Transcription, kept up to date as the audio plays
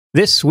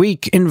This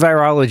Week in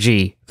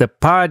Virology, the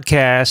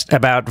podcast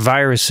about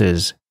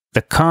viruses,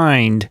 the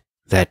kind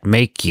that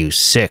make you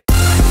sick.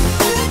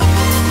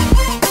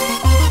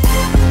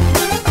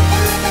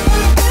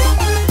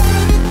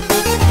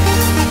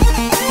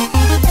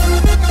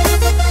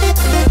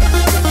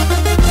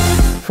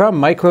 From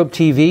Microbe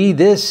TV,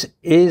 this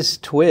is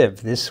TWiV,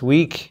 This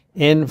Week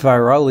in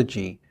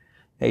Virology,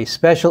 a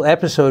special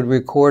episode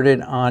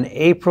recorded on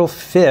April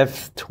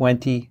 5th,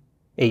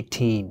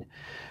 2018.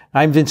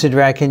 I'm Vincent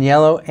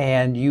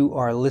and you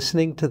are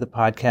listening to the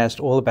podcast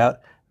all about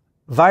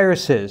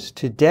viruses.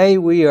 Today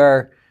we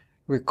are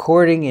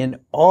recording in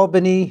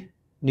Albany,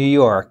 New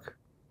York,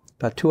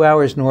 about 2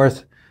 hours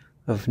north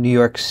of New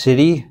York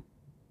City.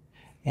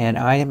 And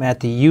I am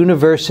at the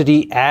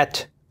University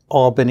at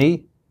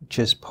Albany, which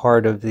is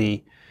part of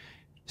the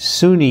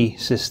SUNY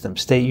system,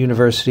 State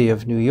University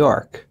of New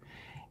York.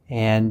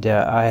 And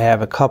I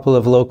have a couple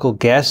of local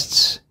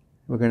guests.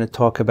 We're going to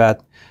talk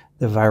about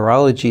the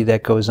virology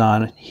that goes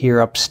on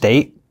here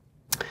upstate.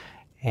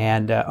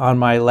 And on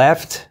my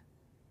left,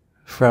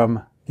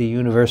 from the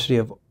University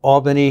of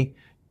Albany,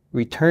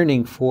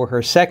 returning for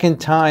her second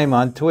time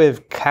on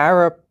TWiV,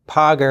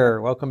 Cara.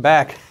 Welcome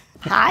back.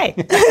 Hi.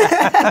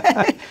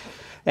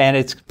 And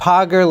it's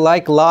Pogger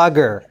like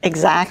lager.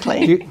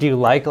 Exactly. Do you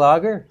like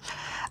lager?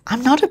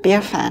 I'm not a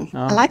beer fan.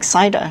 I like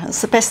cider.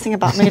 It's the best thing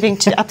about moving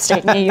to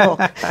upstate New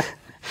York.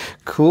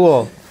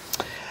 Cool.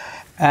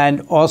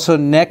 And also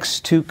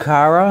next to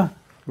Cara,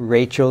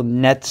 Rachel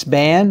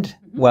Netzband.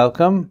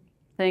 Welcome.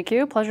 Thank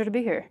you. Pleasure to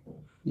be here.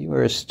 You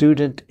were a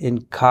student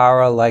in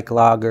Cara like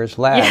Lager's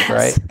lab,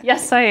 right?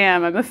 Yes, I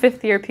am. I'm a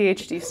fifth-year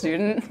PhD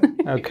student.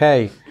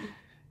 Okay.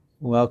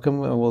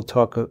 Welcome. And we'll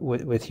talk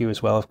with you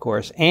as well, of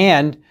course.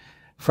 And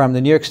from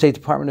the New York State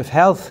Department of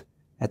Health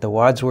at the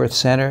Wadsworth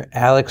Center,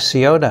 Alex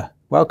Ciota.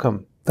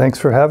 Welcome. Thanks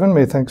for having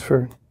me. Thanks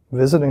for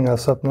visiting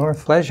us up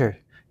north. Pleasure.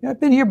 Yeah, I've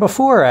been here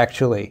before,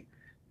 actually.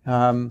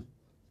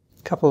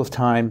 A couple of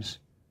times.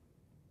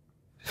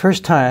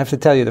 First time, I have to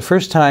tell you, the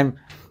first time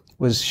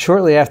was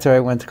shortly after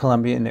I went to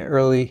Columbia in the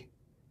early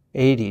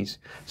 80s.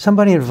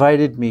 Somebody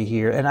invited me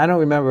here, and I don't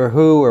remember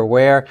who or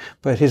where,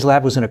 but his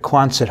lab was in a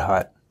Quonset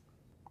hut.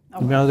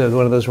 You know, there's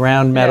one of those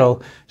round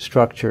metal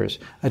structures.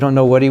 I don't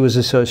know what he was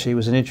associated. He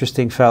was an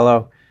interesting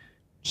fellow.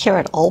 Here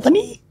at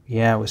Albany?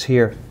 Yeah, it was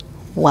here.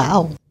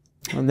 Wow.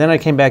 And then I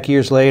came back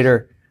years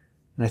later,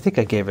 and I think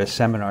I gave a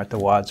seminar at the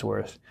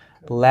Wadsworth.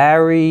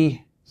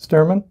 Larry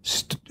Sturman?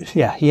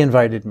 Yeah, he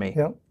invited me.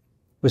 Yep.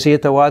 Was he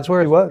at the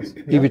Wadsworth? He was.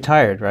 He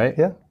retired, right?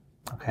 Yeah.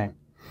 Okay.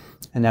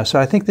 And now, so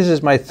I think this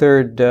is my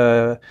third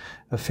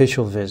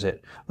official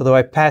visit, although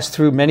I passed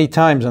through many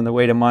times on the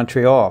way to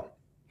Montreal.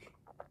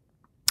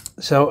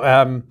 So,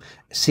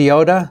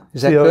 Ciota,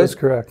 is that good? Ciota is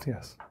correct,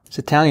 yes. It's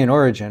Italian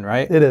origin,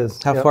 right? It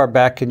is. How far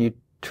back can you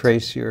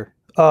trace your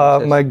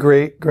my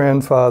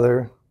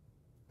great-grandfather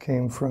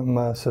came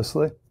from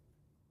Sicily.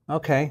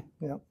 Okay.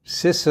 Yep.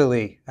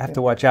 Sicily. I have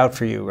to watch out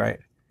for you, right?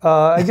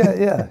 I guess,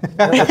 yeah.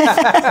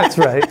 That's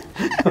right.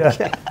 Yeah.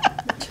 Okay.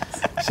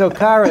 So,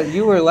 Cara,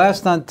 you were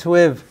last on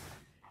TWiV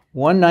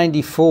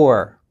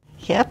 194.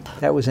 Yep.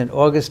 That was in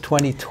August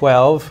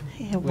 2012.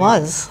 It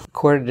was.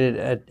 Recorded it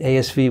at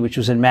ASV, which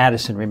was in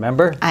Madison,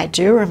 remember? I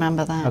do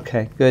remember that.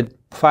 Okay, good.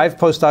 5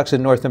 postdocs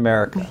in North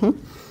America. Mm-hmm.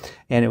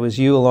 And it was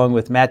you along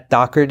with Matt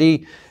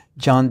Doherty,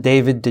 John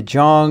David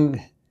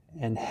DeJong,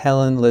 and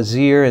Helen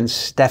Lazier and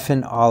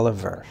Stefan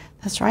Oliver.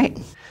 That's right.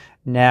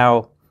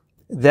 Now,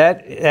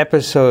 that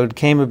episode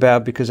came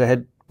about because I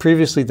had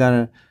previously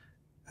done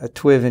a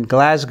TWiV in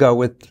Glasgow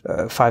with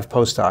 5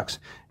 postdocs,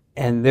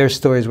 and their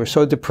stories were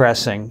so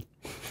depressing.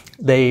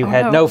 They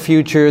had no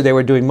future. They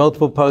were doing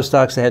multiple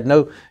postdocs. They had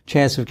no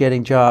chance of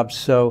getting jobs.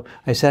 So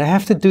I said, I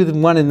have to do the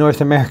one in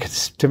North America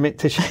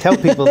to tell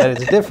people that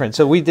it's different.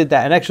 So we did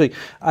that. And actually,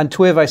 on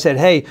TWiV, I said,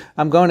 hey,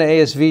 I'm going to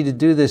ASV to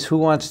do this. Who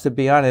wants to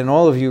be on it? And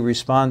all of you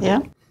responded.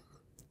 Yeah.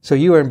 So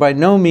you are by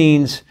no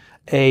means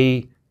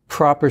a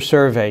proper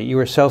survey. You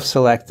were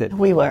self-selected.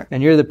 We were.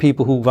 And you're the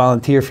people who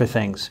volunteer for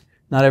things.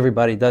 Not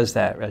everybody does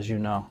that, as you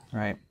know,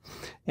 right?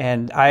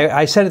 And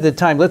I said at the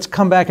time, let's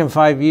come back in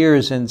 5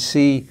 years and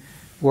see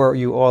where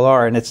you all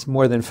are, and it's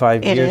more than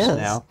 5 years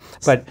now.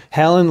 But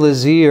Helen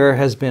Lazier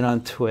has been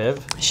on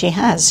TWiV. She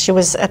has. She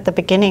was at the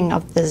beginning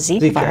of the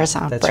Zika virus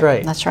outbreak. That's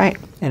right. That's right.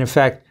 And in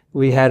fact,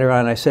 we had her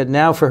on. I said,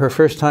 now for her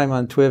first time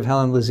on TWiV,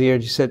 Helen Lazier.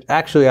 She said,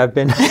 actually, I've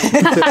been,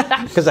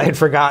 because I had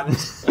forgotten.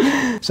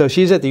 So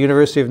she's at the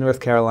University of North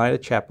Carolina,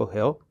 Chapel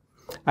Hill.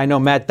 I know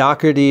Matt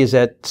Doherty is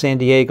at San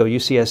Diego,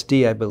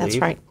 UCSD, I believe.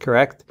 That's right.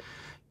 Correct?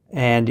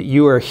 And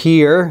you are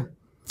here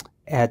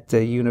at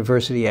the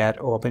University at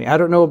Albany. I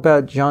don't know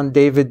about John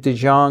David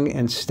DeJong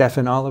and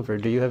Stefan Oliver.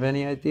 Do you have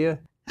any idea?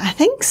 I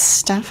think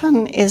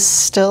Stefan is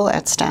still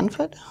at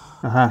Stanford.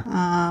 Uh-huh.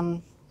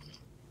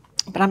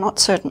 But I'm not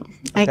certain.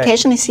 I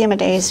occasionally see him at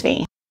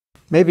ASV.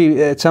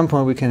 Maybe at some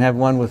point we can have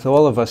one with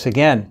all of us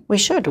again. We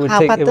should.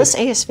 How about this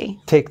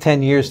ASV? Take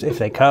 10 years if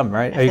they come,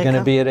 right? Are you going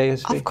to be at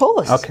ASV? Of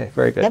course. Okay,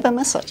 very good. Never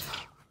miss it.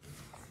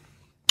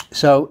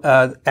 So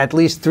at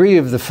least 3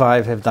 of the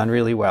 5 have done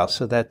really well.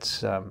 So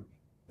that's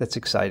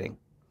exciting.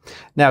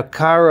 Now,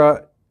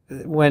 Cara,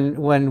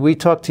 when we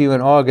talked to you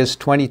in August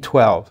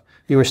 2012,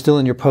 you were still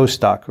in your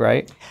postdoc,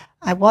 right?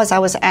 I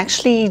was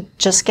actually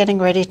just getting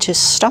ready to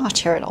start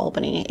here at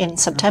Albany in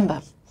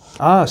September.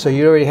 Ah, so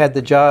you already had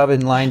the job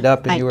and lined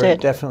up, and I you were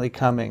did. Definitely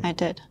coming. I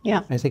did,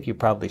 yeah. I think you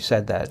probably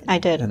said that. I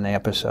did. In the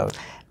episode.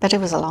 But it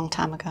was a long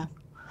time ago.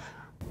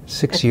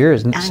 6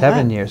 years,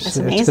 7 years. It's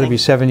going to be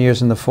 7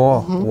 years in the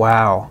fall. Mm-hmm.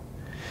 Wow.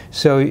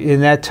 So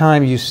in that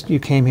time, you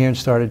came here and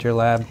started your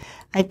lab.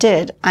 I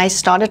did. I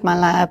started my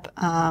lab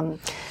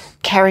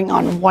carrying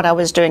on what I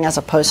was doing as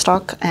a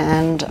postdoc,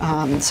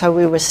 and so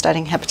we were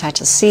studying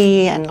hepatitis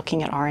C and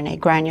looking at RNA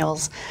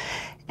granules,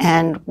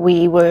 and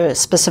we were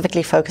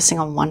specifically focusing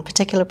on one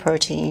particular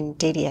protein,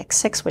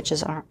 DDX6, which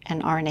is an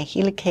RNA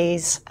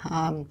helicase,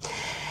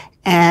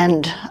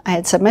 and I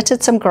had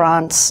submitted some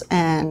grants,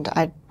 and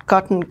I'd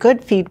gotten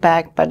good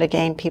feedback, but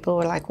again, people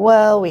were like,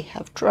 well, we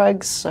have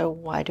drugs, so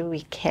why do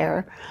we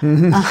care?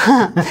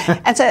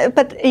 And so,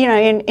 but you know,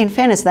 in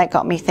fairness, that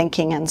got me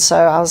thinking, and so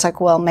I was like,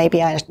 well,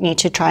 maybe I need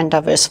to try and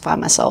diversify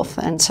myself.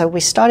 And so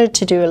we started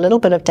to do a little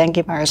bit of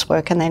dengue virus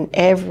work, and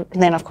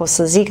then of course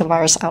the Zika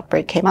virus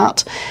outbreak came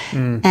out,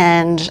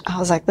 and I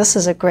was like, this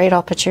is a great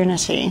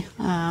opportunity.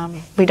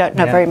 We don't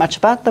know very much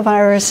about the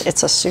virus.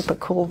 It's a super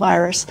cool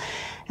virus.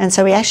 And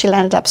so we actually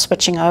ended up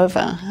switching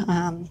over,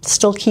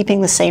 still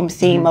keeping the same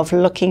theme of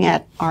looking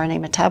at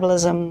RNA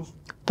metabolism,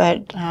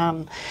 but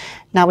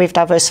now we've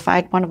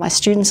diversified. One of my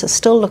students is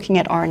still looking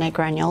at RNA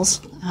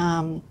granules,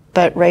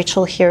 but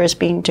Rachel here has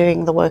been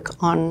doing the work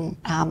on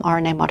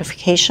RNA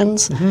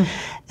modifications.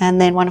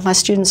 And then one of my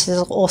students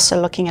is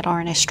also looking at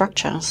RNA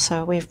structure.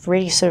 So we've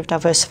really sort of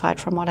diversified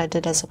from what I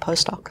did as a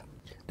postdoc.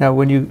 Now,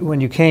 when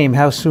you came,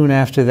 how soon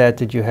after that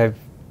did you have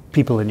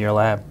people in your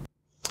lab?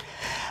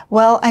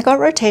 Well, I got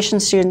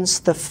rotation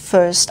students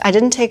I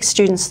didn't take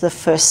students the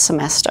first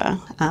semester,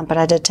 but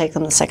I did take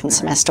them the second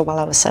semester while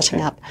I was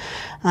setting up.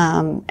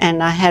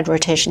 And I had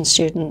rotation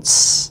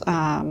students,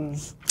 I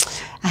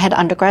had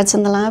undergrads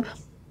in the lab,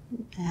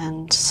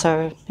 and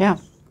so, yeah.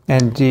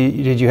 And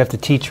did you have to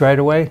teach right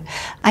away?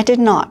 I did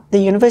not. The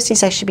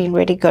university's actually been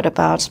really good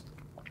about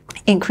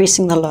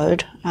increasing the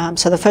load.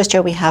 So the first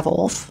year we have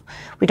off,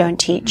 we don't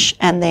teach.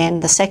 And then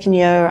the second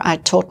year I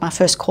taught my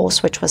first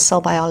course, which was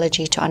cell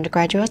biology to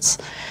undergraduates.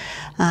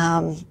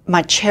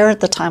 My chair at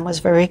the time was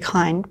very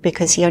kind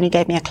because he only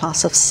gave me a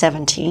class of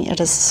 70. It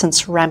has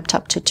since ramped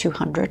up to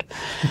 200.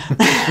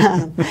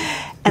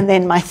 And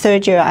then my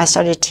third year I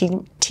started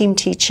team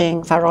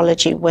teaching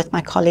virology with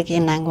my colleague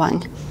in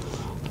Nangwang.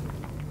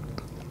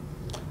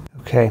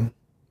 Okay.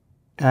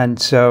 And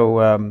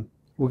so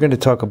we're going to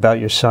talk about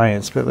your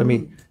science, but let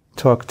me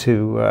talk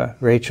to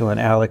Rachel and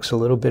Alex a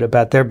little bit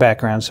about their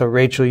background. So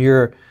Rachel,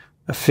 you're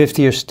a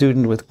fifth-year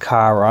student with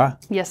Cara.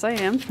 Yes, I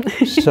am.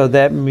 So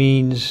that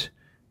means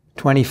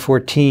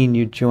 2014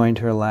 you joined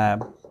her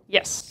lab.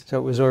 Yes. So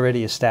it was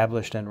already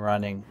established and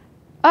running.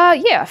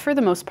 Yeah, for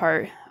the most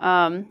part.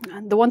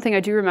 The one thing I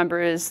do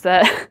remember is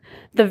that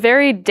the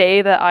very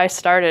day that I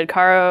started,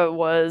 Cara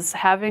was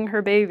having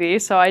her baby,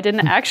 so I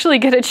didn't actually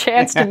get a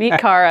chance to meet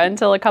Cara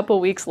until a couple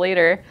weeks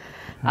later.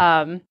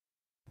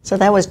 So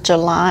that was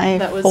July.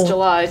 That was 4th.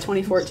 July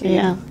 2014.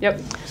 Yeah.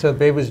 Yep. So the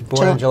baby was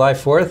born on July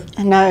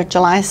 4th? No,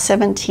 July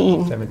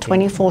 17,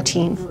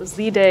 2014. It was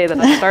the day that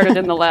I started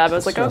in the lab. I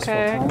was like,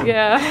 okay,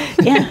 yeah.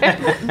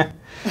 Yeah.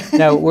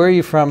 Now, where are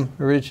you from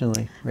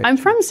originally, Rachel? I'm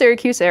from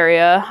Syracuse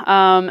area,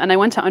 and I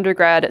went to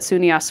undergrad at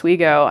SUNY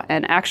Oswego.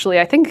 And actually,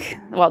 I think,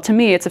 well, to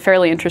me, it's a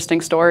fairly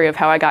interesting story of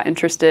how I got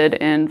interested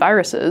in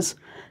viruses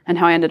and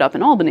how I ended up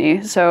in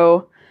Albany.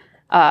 So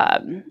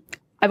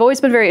I've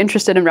always been very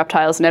interested in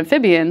reptiles and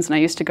amphibians, and I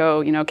used to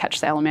go, catch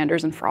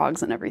salamanders and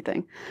frogs and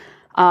everything.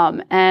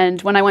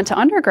 And when I went to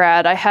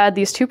undergrad, I had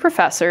these two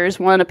professors,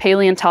 one a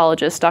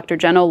paleontologist, Dr.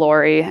 Jen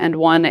O'Lory, and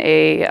one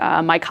a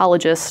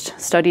mycologist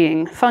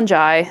studying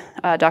fungi,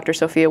 Dr.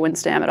 Sophia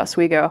Winstam at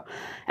Oswego.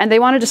 And they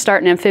wanted to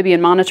start an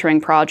amphibian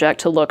monitoring project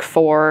to look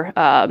for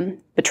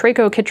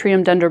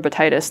Batrachochytrium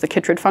dendrobatitis, the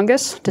chytrid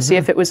fungus, to see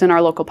if it was in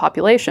our local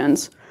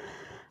populations.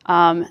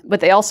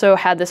 But they also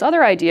had this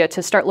other idea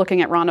to start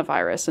looking at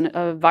ranavirus,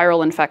 a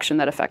viral infection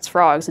that affects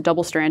frogs, a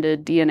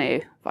double-stranded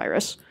DNA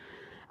virus.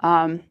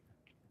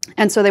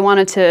 And so they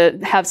wanted to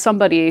have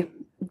somebody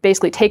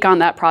basically take on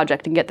that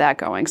project and get that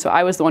going. So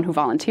I was the one who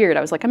volunteered.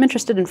 I was like, I'm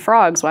interested in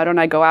frogs. Why don't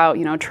I go out,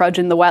 trudge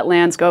in the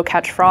wetlands, go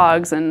catch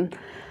frogs, and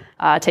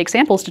take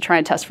samples to try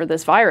and test for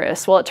this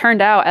virus? Well, it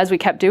turned out as we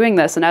kept doing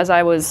this, and as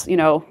I was,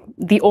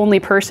 the only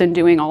person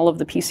doing all of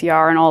the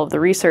PCR and all of the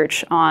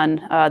research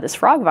on this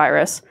frog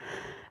virus,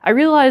 I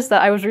realized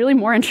that I was really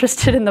more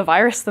interested in the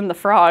virus than the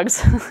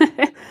frogs.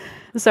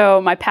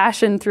 So my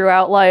passion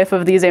throughout life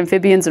of these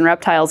amphibians and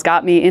reptiles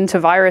got me into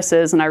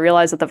viruses, and I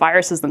realized that the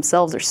viruses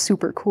themselves are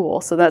super cool.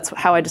 So that's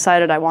how I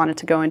decided I wanted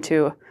to go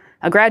into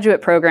a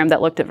graduate program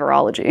that looked at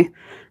virology.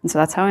 And so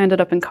that's how I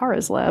ended up in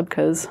Cara's lab,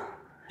 because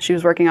she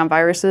was working on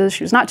viruses.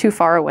 She was not too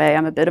far away.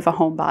 I'm a bit of a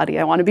homebody.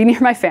 I want to be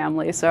near my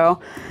family. So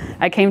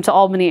I came to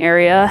Albany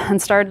area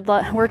and started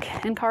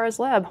work in Cara's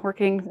lab,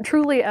 working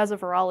truly as a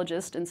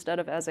virologist instead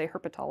of as a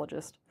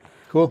herpetologist.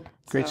 Cool.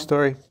 Great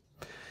story.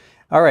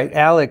 All right,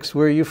 Alex,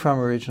 where are you from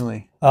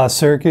originally?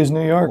 Syracuse,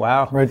 New York.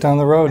 Wow. Right down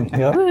the road.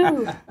 Yep.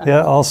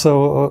 Yeah,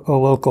 also a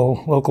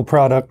local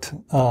product.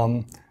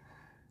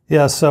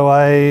 Yeah, so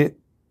I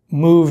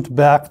moved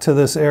back to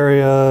this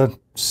area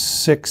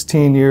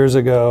 16 years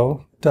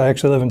ago. I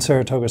actually live in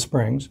Saratoga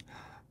Springs,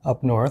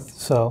 up north.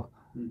 So,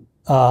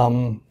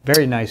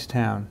 very nice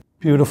town.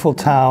 beautiful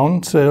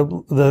town.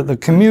 So the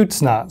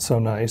commute's not so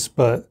nice,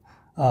 but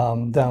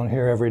down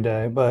here every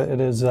day. But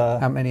it is.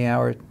 How many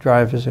hour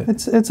drive is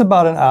it? It's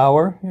about an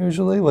hour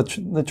usually,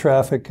 which the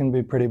traffic can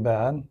be pretty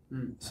bad.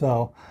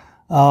 So,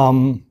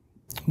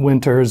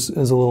 winters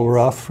is a little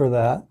rough for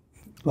that.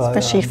 But,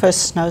 Especially for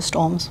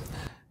snowstorms.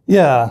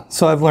 yeah,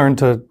 so I've learned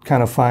to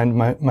kind of find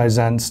my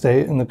Zen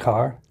state in the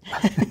car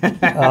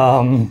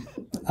on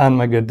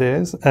my good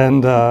days.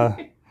 And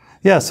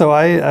yeah, so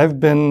I've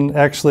been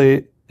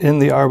actually in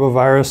the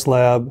arbovirus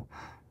lab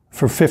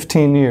for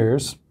 15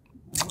 years.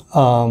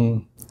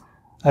 I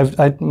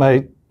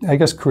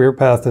guess career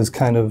path is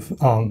kind of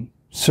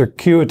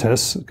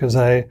circuitous because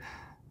I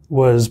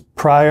was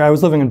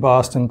living in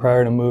Boston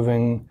prior to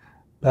moving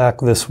back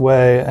this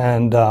way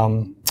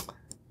and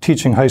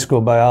teaching high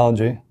school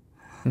biology.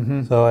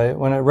 Mm-hmm. So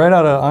right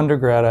out of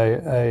undergrad,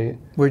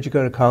 Where'd you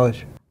go to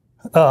college?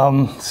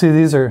 see,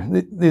 these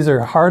are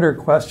harder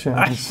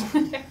questions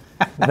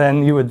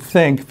than you would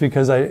think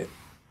because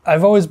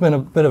I've always been a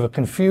bit of a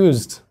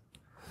confused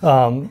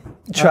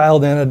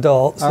child and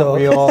adult. So,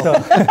 we all? so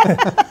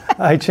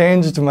I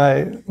changed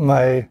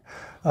my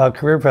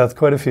career path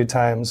quite a few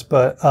times,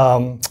 but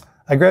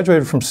I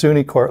graduated from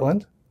SUNY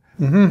Cortland.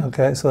 Mm-hmm.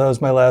 Okay, so that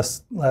was my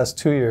last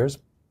 2 years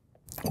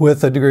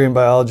with a degree in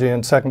biology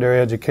and secondary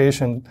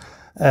education,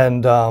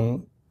 and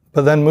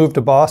but then moved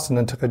to Boston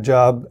and took a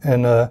job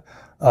in a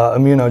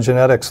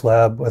immunogenetics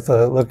lab with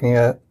looking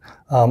at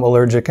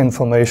allergic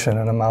inflammation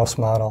in a mouse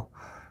model.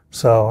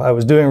 So I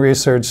was doing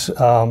research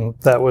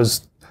that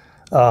was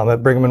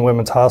at Brigham and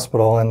Women's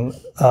Hospital, and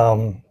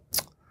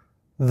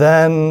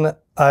then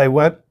I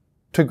went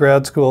to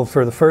grad school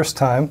for the first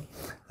time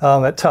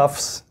at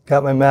Tufts.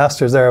 Got my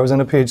master's there. I was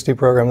in a PhD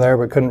program there,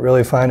 but couldn't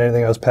really find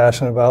anything I was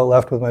passionate about.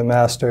 Left with my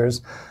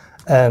master's,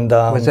 and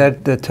Was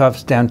that the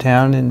Tufts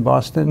downtown in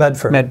Boston?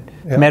 Medford.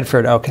 Yeah.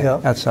 Medford. Okay, Yeah.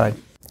 outside.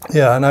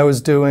 Yeah, and I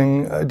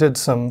did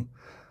some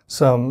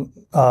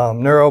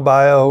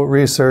neurobio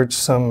research,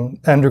 some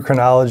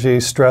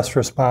endocrinology, stress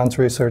response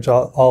research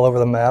all over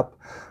the map.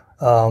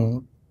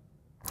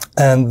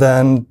 And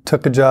then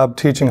took a job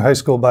teaching high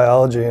school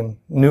biology in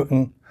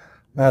Newton,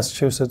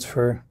 Massachusetts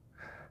for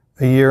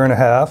a year and a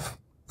half.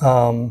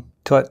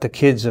 Taught the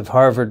kids of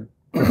Harvard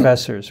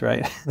professors,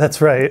 right?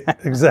 That's right,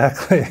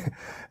 exactly.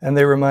 And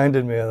they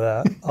reminded me of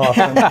that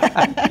often.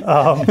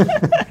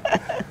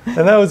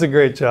 And that was a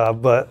great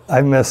job, but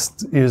I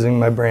missed using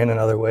my brain in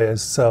other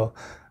ways. So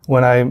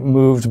when I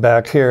moved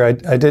back here,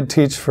 I did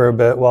teach for a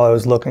bit while I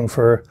was looking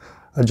for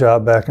a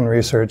job back in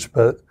research,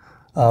 but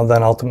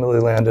then ultimately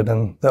landed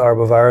in the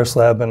arbovirus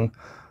lab and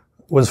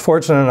was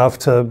fortunate enough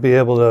to be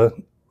able to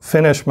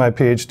finish my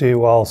PhD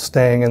while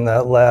staying in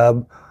that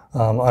lab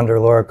under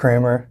Laura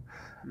Kramer,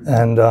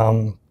 and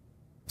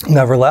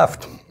never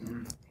left.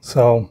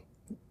 So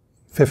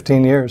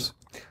 15 years.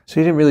 So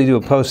you didn't really do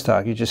a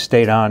postdoc. You just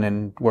stayed on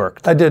and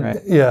worked. I did,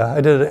 right? yeah.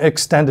 I did an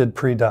extended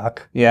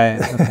pre-doc. Yeah,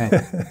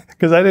 okay.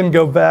 Because I didn't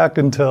go back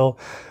until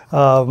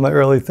my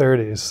early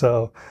 30s.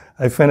 So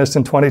I finished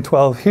in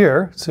 2012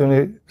 here,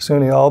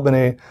 SUNY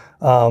Albany,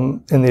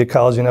 in the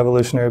Ecology and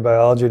Evolutionary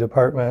Biology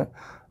department,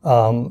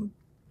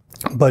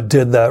 but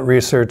did that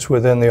research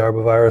within the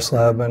arbovirus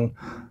lab, and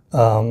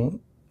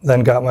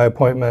then got my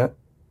appointment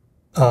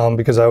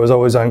because I was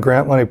always on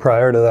grant money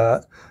prior to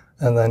that,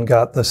 and then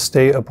got the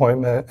state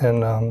appointment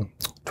in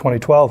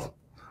 2012.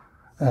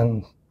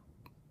 And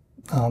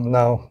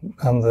now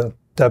I'm the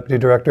deputy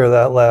director of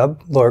that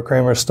lab. Laura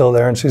Kramer's still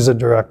there, and she's a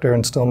director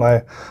and still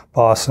my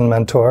boss and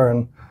mentor.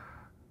 And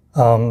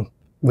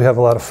we have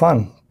a lot of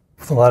fun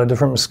with a lot of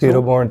different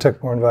mosquito-borne,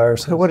 tick-borne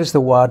viruses. So what is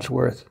the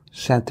Wadsworth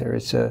Center?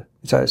 It's a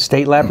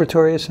state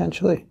laboratory,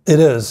 essentially? It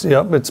is,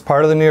 yep. It's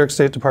part of the New York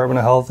State Department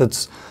of Health.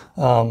 It's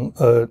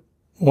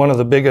one of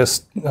the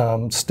biggest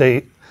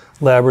state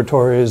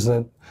laboratories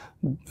that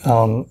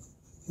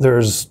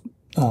there's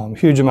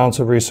huge amounts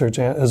of research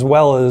as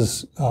well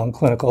as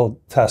clinical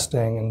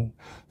testing and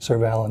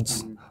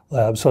surveillance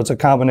labs. So it's a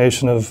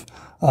combination of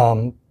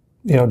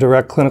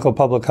direct clinical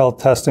public health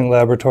testing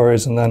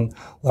laboratories and then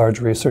large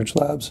research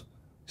labs.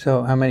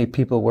 So how many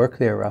people work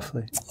there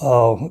roughly?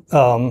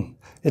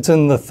 It's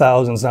in the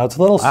thousands now. It's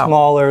a little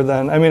smaller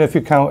than, if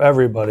you count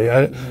everybody.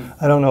 I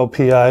don't know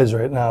PIs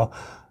right now.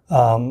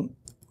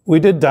 We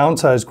did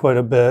downsize quite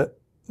a bit,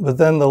 but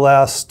then the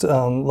last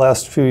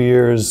few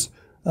years,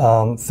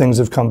 things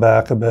have come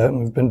back a bit, and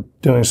we've been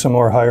doing some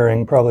more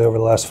hiring probably over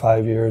the last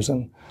 5 years.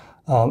 And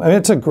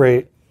it's a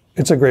great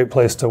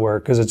place to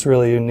work because it's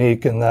really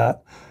unique in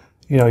that,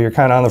 you're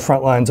kind of on the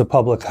front lines of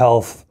public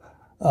health,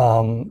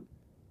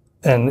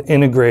 and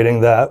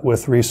integrating that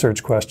with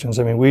research questions.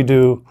 We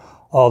do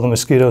all the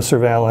mosquito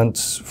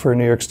surveillance for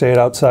New York State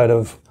outside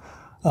of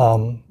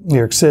New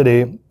York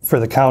City for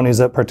the counties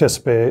that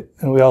participate,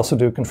 and we also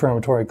do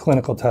confirmatory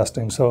clinical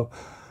testing. So,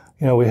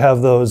 we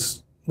have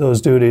those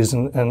duties,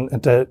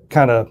 and to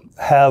kind of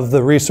have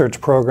the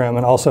research program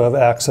and also have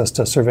access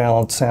to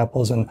surveillance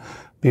samples and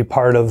be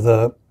part of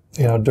the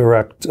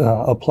direct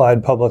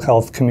applied public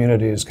health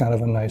community is kind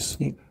of a nice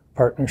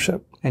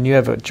partnership. And you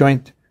have a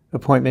joint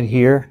appointment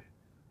here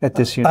at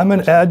this university? I'm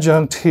an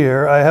adjunct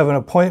here. I have an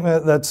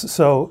appointment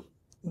so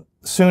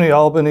SUNY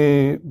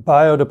Albany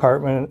Bio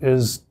Department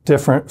is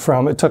different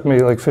from, it took me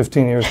like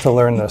 15 years to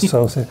learn this,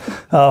 so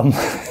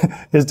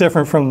is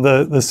different from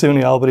the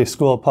SUNY Albany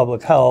School of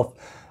Public Health.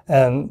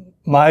 And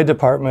my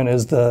department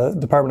is the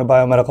Department of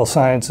Biomedical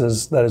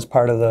Sciences that is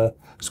part of the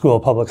School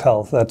of Public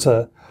Health. That's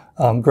a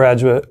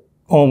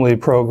graduate-only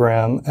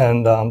program,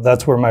 and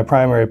that's where my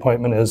primary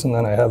appointment is, and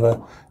then I have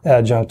an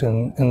adjunct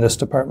in this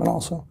department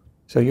also.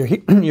 So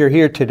you're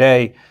here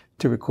today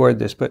to record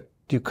this, but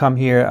do you come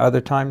here other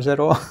times at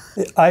all?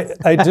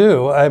 I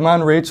do. I'm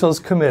on Rachel's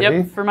committee.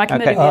 Yep, for my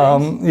committee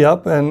meetings.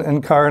 Yep,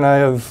 and Cara and I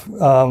have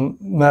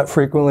met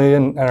frequently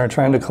and are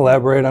trying to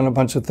collaborate on a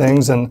bunch of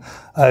things. And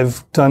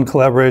I've done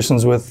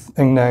collaborations with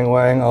Ing-Nang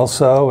Wang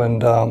also.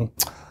 And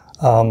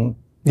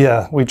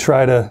yeah, we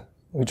try to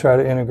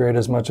integrate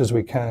as much as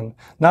we can.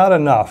 Not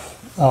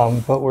enough,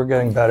 but we're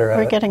getting better at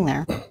it. We're getting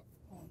there.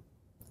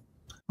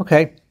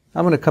 Okay,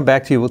 I'm going to come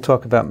back to you. We'll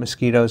talk about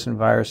mosquitoes and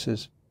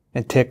viruses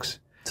and ticks.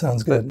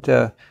 Sounds good.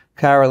 But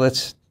Cara,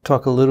 let's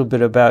talk a little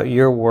bit about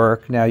your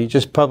work. Now, you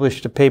just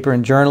published a paper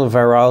in Journal of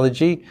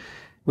Virology,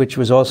 which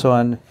was also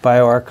on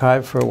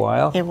bioRxiv for a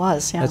while. It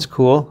was, yeah. That's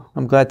cool.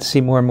 I'm glad to see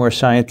more and more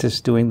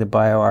scientists doing the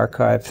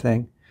bioRxiv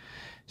thing.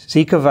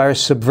 Zika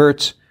virus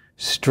subverts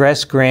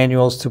stress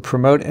granules to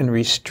promote and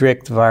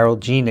restrict viral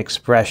gene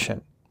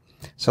expression.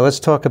 So let's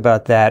talk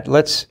about that.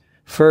 Let's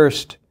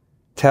first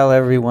tell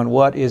everyone,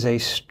 what is a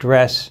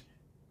stress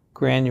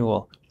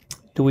granule?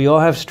 Do we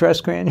all have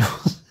stress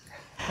granules?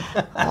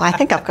 Well, I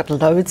think I've got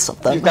loads of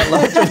them. You've got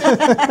loads of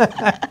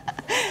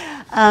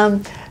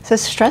them. So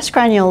stress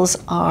granules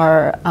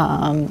are,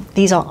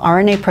 these are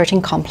RNA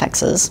protein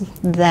complexes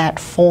that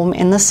form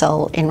in the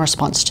cell in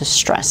response to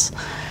stress.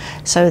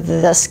 So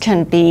this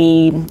can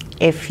be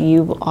if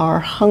you are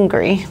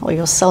hungry or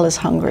your cell is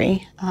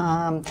hungry,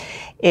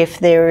 if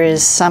there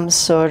is some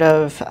sort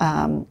of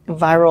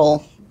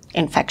viral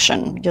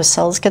infection, your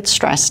cells get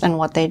stressed, and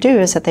what they do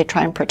is that they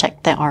try and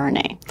protect their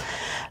RNA.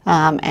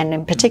 And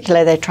in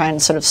particular, they try and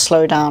sort of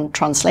slow down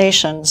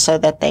translation so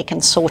that they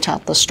can sort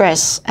out the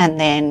stress and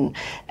then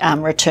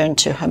return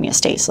to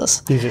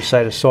homeostasis. These are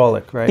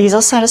cytosolic, right? These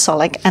are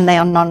cytosolic, and they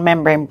are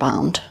non-membrane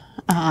bound.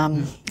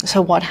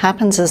 So what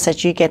happens is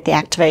that you get the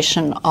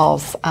activation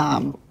of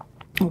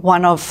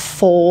one of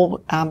four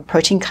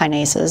protein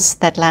kinases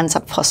that lands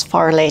up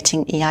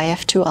phosphorylating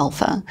EIF2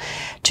 alpha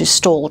to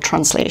stall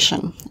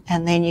translation.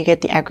 And then you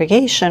get the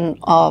aggregation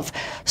of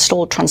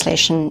stalled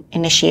translation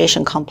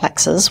initiation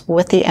complexes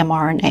with the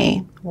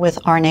mRNA, with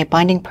RNA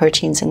binding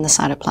proteins in the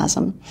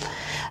cytoplasm.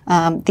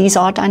 These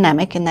are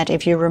dynamic in that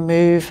if you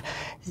remove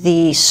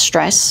the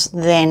stress,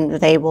 then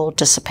they will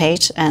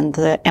dissipate and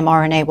the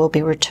mRNA will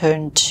be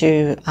returned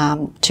to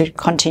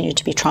continue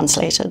to be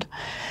translated.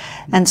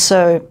 And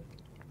so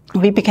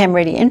we became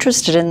really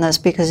interested in this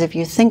because if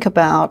you think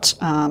about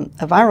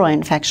a viral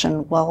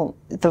infection, well,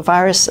 the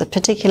virus,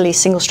 particularly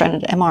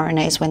single-stranded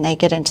mRNAs, when they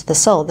get into the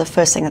cell, the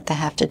first thing that they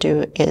have to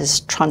do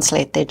is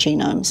translate their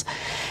genomes.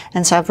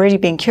 And so I've really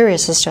been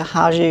curious as to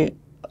how do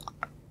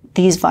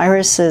these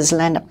viruses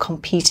land up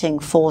competing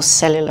for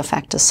cellular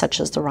factors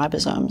such as the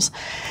ribosomes.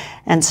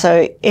 And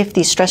so if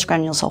these stress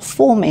granules are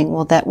forming,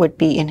 well, that would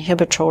be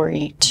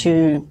inhibitory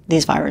to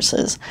these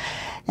viruses.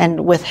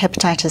 And with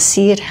hepatitis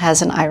C, it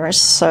has an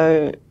iris,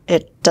 so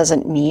it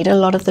doesn't need a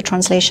lot of the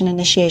translation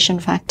initiation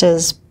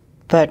factors.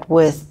 But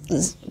with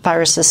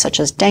viruses such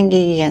as dengue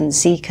and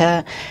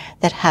Zika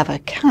that have a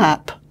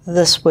cap,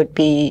 this would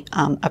be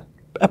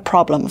a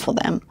problem for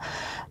them.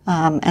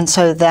 And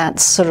so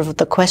that's sort of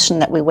the question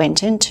that we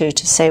went into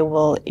to say,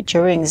 well,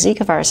 during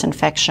Zika virus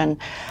infection,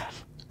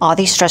 are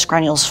these stress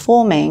granules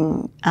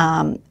forming?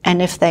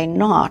 And if they're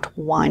not,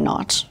 why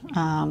not?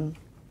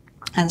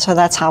 And so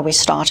that's how we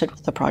started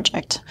with the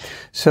project.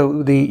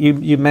 So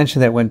you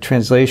mentioned that when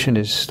translation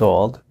is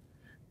stalled,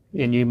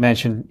 and you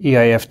mentioned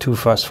EIF2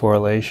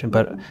 phosphorylation,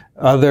 but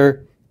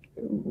other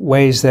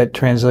ways that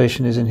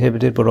translation is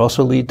inhibited would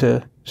also lead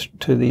to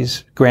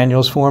these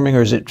granules forming,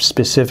 or is it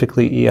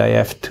specifically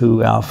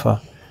EIF2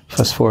 alpha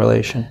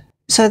phosphorylation?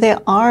 So there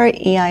are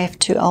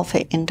EIF2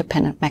 alpha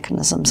independent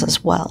mechanisms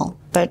as well,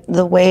 but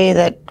the way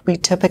that we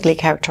typically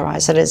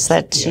characterize it is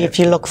that if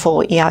you look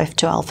for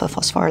EIF2 alpha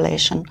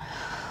phosphorylation.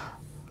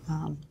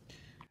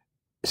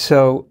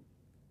 So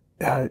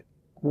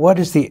what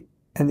is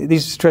and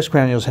these stress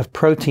granules have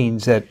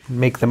proteins that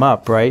make them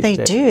up, right? They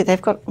do.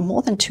 They've got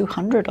more than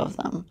 200 of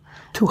them.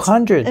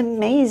 200?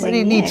 Amazing. Why do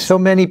you need so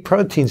many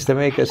proteins to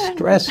make a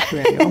stress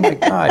granule? Oh my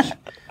gosh.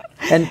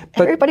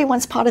 But everybody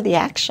wants part of the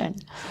action.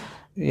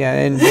 Yeah,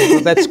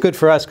 and that's good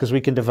for us because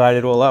we can divide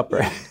it all up,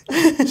 right?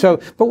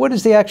 But what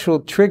is the actual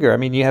trigger? I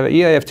mean, you have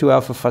EIF2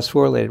 alpha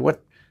phosphorylated.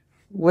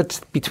 what's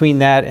between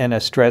that and a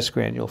stress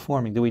granule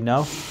forming? Do we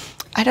know?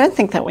 I don't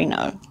think that we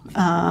know.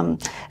 I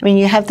mean,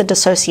 you have the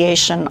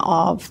dissociation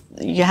of,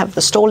 you have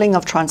the stalling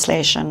of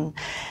translation,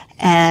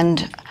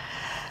 and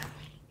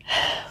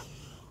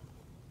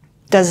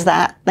does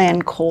that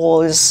then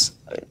cause,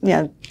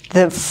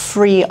 the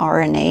free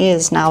RNA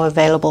is now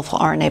available for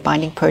RNA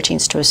binding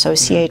proteins to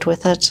associate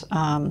with it.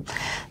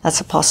 That's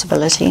a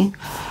possibility.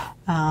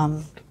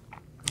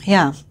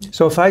 Yeah.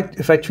 So if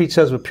I treat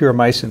cells with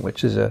puromycin,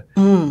 which is a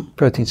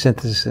protein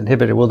synthesis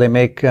inhibitor, will they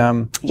make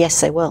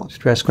yes, they will.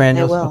 Stress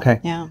granules? They will. Okay.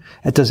 Yeah.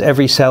 And does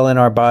every cell in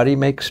our body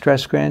make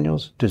stress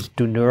granules?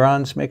 Do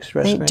neurons make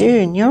stress granules? They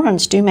do.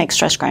 Neurons do make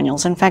stress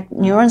granules. In fact,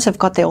 neurons have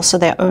got also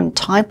their own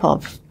type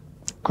of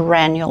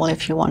granule,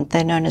 if you want.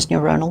 They're known as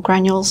neuronal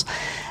granules.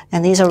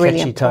 And these are really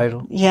catchy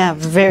title. Yeah,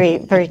 very,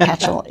 very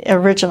catchy,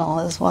 original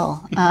as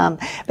well.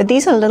 But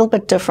these are a little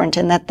bit different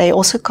in that they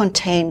also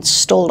contain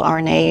stalled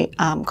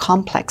RNA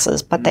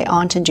complexes, but they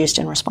aren't induced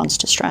in response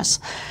to stress.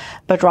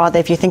 But rather,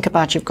 if you think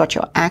about, you've got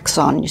your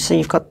axon, so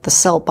you've got the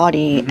cell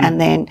body, and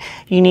then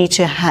you need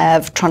to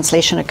have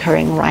translation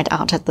occurring right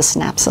out at the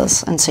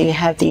synapses. And so you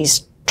have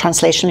these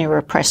translationally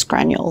repressed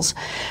granules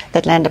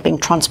that end up being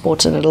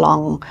transported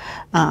along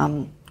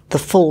the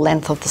full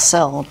length of the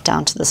cell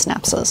down to the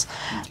synapses.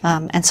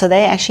 And so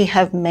they actually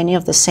have many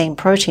of the same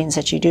proteins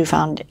that you do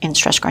find in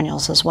stress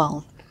granules as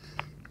well.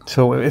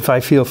 So if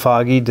I feel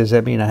foggy, does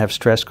that mean I have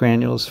stress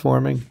granules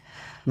forming?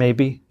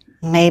 Maybe?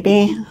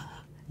 Maybe.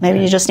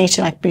 Maybe you just need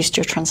to boost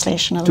your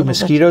translation a little bit.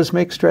 Do mosquitoes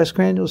make stress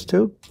granules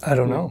too? I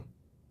don't know.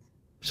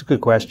 It's a good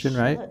question,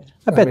 right?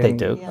 I bet they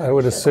do. I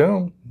would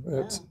assume.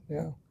 It's,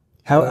 yeah.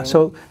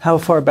 How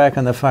far back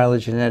on the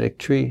phylogenetic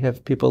tree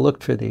have people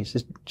looked for these?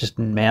 Is it just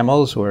in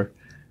mammals or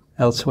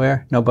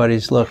elsewhere?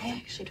 Nobody's looked. I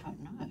actually don't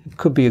know. It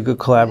could be a good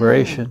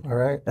collaboration. All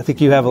right. I think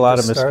you have a lot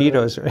of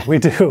mosquitoes, right? We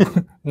do.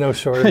 No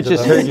shortage of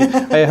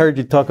them. I heard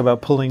you talk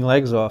about pulling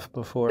legs off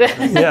before.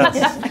 Yes.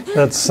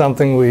 That's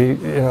something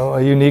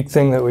a unique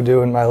thing that we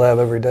do in my lab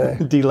every day.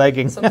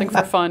 Delegging. Something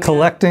for fun.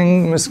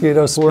 Collecting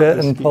mosquito spit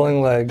and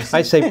pulling legs.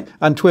 I say,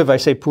 on TWiV, I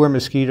say poor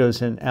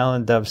mosquitoes, and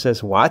Alan Dove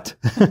says, what?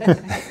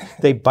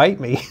 They bite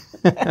me.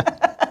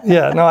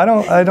 Yeah, no,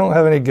 I don't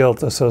have any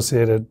guilt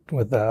associated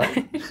with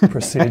that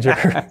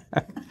procedure.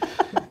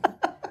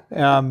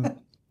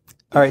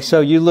 All right,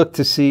 so you look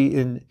to see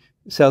in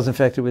cells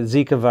infected with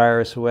Zika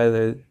virus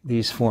whether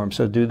these form.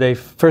 So do they,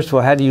 first of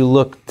all, how do you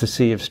look to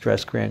see if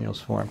stress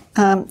granules form?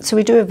 So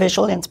we do a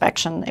visual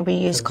inspection. We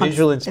use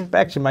visual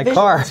inspection, my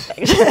car.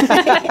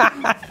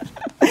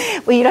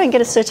 Well, you don't get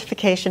a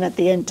certification at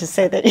the end to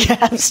say that you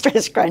have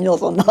stress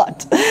granules or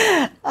not.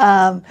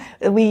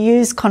 We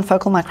use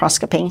confocal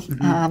microscopy.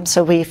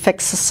 So we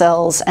fix the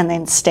cells and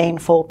then stain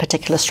for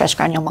particular stress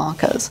granule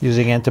markers.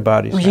 Using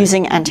antibodies. Right?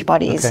 Using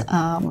antibodies.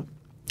 Okay.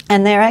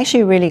 And they're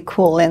actually really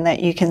cool in that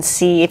you can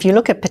see, if you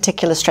look at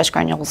particular stress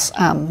granules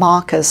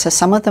markers, so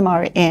some of them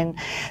are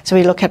so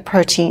we look at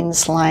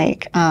proteins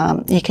like,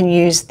 you can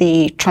use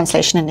the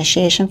translation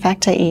initiation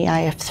factor,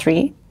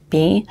 EIF3B.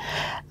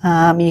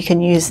 You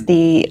can use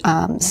the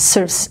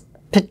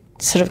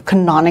sort of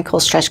canonical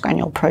stress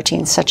granule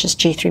proteins such as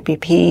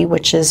G3BP,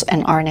 which is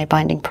an RNA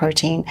binding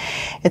protein.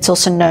 It's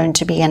also known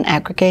to be an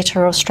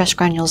aggregator of stress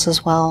granules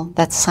as well.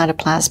 That's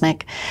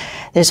cytoplasmic.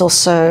 There's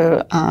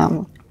also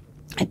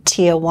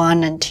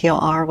TR1 and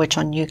TR, which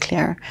are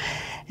nuclear.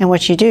 And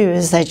what you do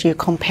is that you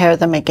compare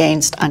them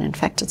against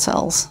uninfected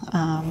cells.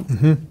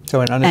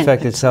 So an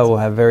uninfected cell will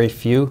have very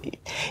few?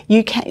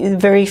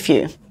 Very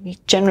few.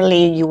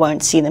 Generally, you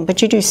won't see them,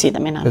 but you do see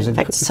them in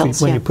uninfected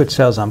cells. When you put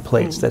cells on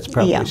plates, that's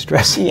probably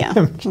stressing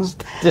them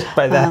just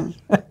by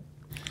that.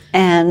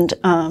 And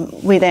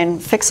we then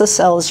fix the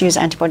cells, use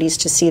antibodies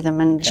to see them.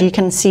 And you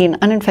can see in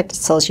uninfected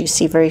cells, you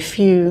see very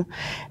few,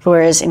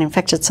 whereas in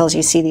infected cells,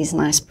 you see these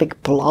nice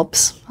big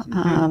blobs.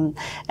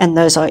 And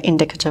those are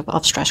indicative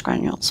of stress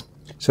granules.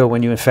 So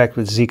when you infect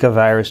with Zika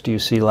virus, do you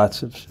see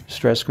lots of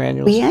stress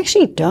granules? We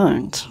actually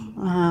don't.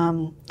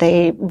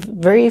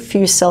 Very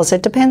few cells.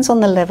 It depends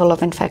on the level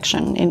of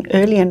infection. In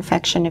early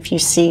infection, if you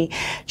see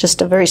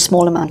just a very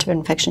small amount of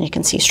infection, you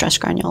can see stress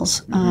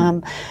granules.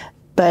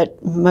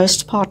 But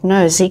most part,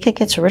 no. Zika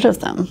gets rid of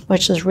them,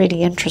 which is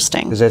really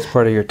interesting. Because that's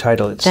part of your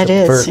title. It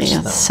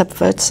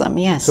subverts them,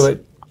 yes. So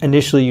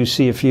initially you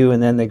see a few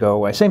and then they go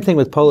away. Same thing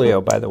with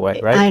polio, by the way,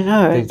 right? I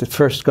know. They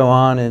first go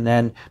on, and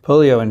then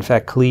polio, in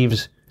fact,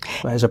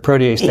 has a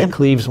protease that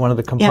cleaves one of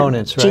the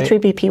components, right?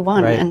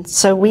 G3BP1. Right. And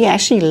so we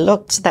actually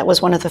looked, that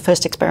was one of the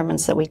first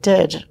experiments that we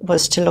did,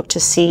 was to look to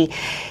see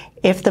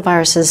if the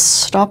virus is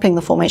stopping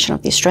the formation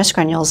of these stress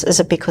granules, is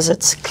it because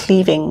it's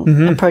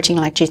cleaving a protein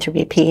like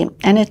G3BP?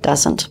 And it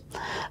doesn't.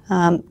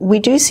 We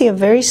do see a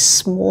very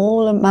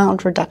small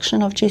amount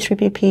reduction of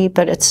G3BP,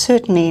 but it's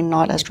certainly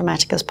not as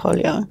dramatic as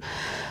polio.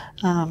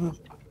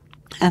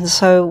 And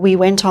so we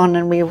went on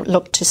and we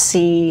looked to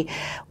see,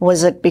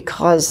 was it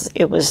because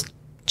it was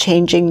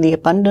changing the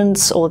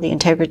abundance or the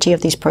integrity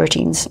of these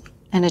proteins?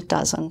 And it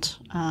doesn't.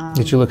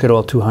 Did you look at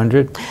all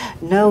 200?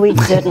 No, we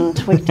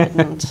didn't. We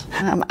didn't.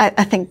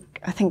 I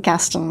think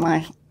Gaston,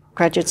 my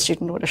graduate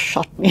student would have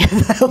shot me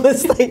if that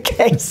was the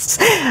case.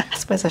 I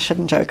suppose I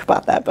shouldn't joke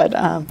about that, but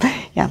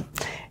yeah,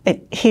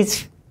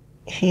 he's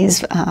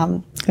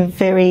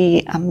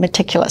very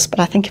meticulous. But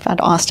I think if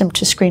I'd asked him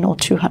to screen all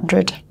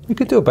 200, you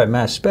could do it by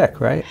mass spec,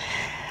 right?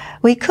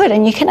 We could,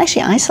 and you can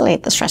actually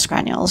isolate the stress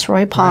granules.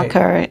 Roy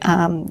Parker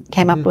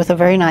came up with a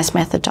very nice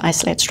method to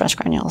isolate stress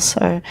granules.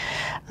 So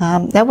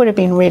that would have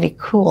been really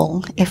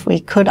cool if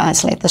we could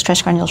isolate the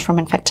stress granules from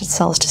infected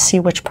cells to see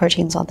which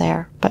proteins are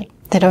there, but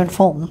they don't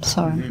form.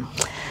 So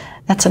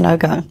that's a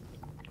no-go.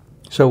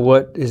 So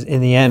what is,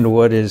 in the end,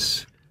 what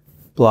is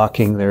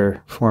blocking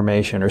their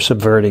formation or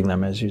subverting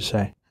them, as you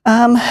say?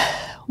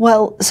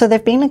 Well, so there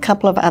have been a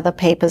couple of other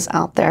papers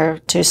out there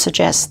to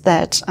suggest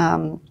that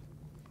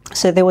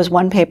so there was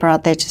one paper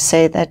out there to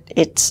say that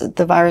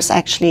the virus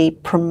actually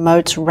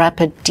promotes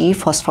rapid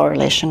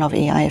dephosphorylation of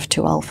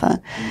eIF2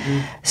 alpha.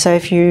 So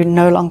if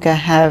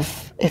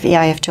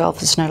eIF2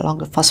 alpha is no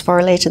longer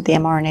phosphorylated, the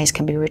mRNAs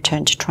can be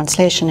returned to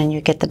translation and you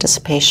get the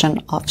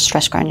dissipation of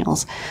stress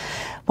granules.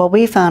 What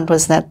we found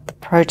was that the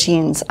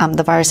proteins,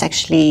 the virus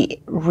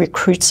actually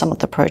recruits some of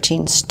the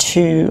proteins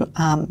to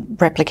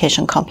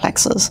replication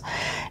complexes,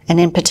 and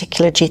in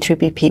particular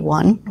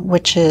G3BP1,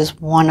 which is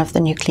one of the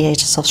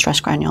nucleases of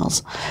stress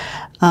granules.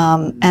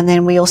 And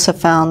then we also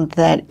found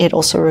that it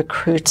also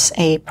recruits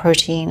a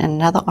protein,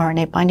 another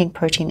RNA binding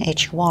protein,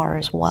 HUR,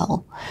 as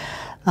well.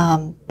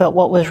 But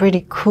what was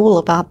really cool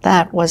about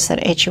that was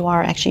that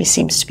HUR actually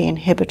seems to be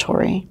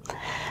inhibitory.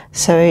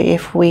 So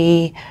if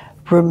we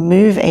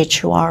remove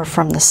HUR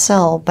from the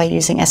cell by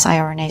using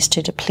siRNAs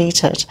to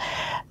deplete it,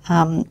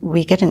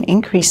 we get an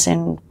increase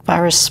in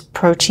virus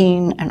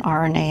protein and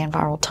RNA and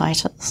viral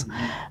titers,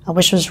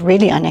 which was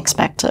really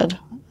unexpected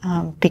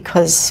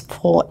because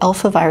for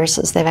alpha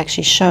viruses, they've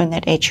actually shown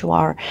that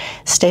HUR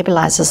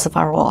stabilizes the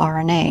viral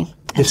RNA.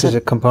 This is a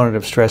component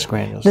of stress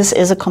granules. This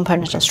is a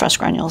component of stress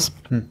granules.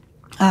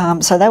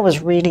 So that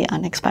was really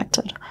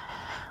unexpected.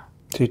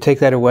 So you take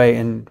that away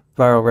and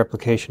viral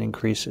replication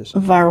increases.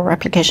 Viral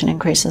replication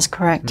increases,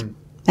 correct. And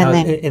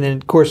then in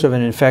the course of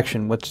an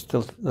infection, what's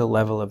the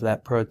level of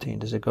that protein?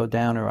 Does it go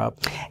down or up?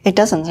 It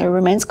doesn't. It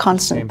remains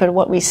constant. But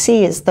what we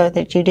see is, though,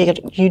 that you do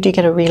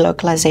get a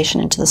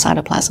relocalization into the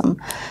cytoplasm,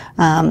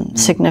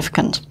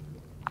 significant.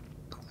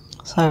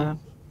 So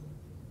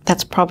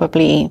that's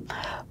probably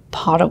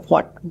part of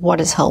what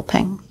is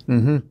helping.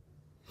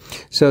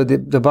 So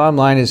the bottom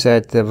line is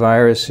that the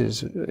virus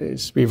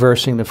is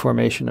reversing the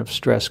formation of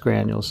stress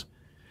granules.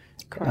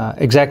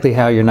 Exactly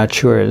how, you're not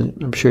sure.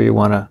 I'm sure you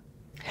want to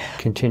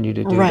continue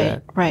to do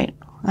that. Right.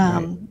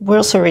 We're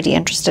also really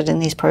interested in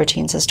these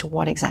proteins as to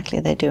what exactly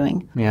they're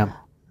doing. Yeah.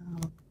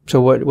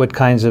 So what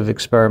kinds of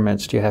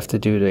experiments do you have to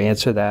do to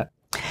answer that?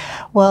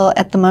 Well,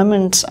 at the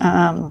moment,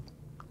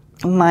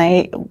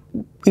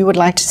 we would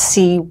like to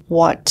see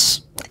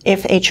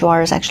if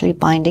HUR is actually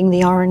binding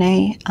the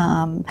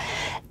RNA,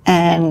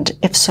 and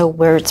if so,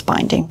 where it's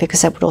binding,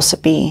 because that would also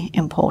be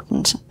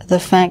important. The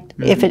fact,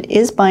 if it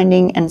is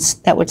binding, and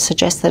that would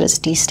suggest that it's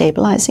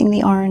destabilizing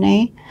the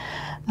RNA,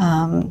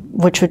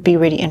 which would be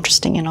really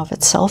interesting in of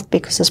itself,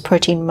 because this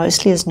protein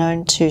mostly is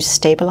known to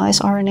stabilize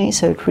RNA,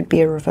 so it would be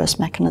a reverse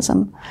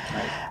mechanism.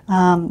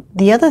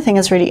 The other thing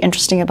that's really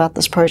interesting about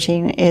this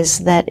protein is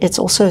that it's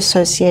also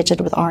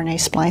associated with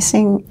RNA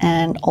splicing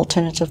and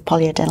alternative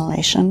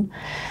polyadenylation.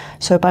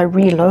 So by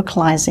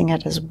relocalizing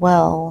it as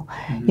well,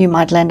 you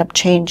might end up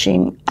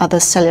changing other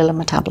cellular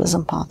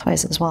metabolism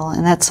pathways as well.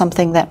 And that's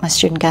something that my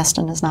student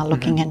Gaston is now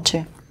looking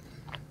into.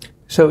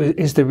 So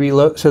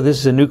so this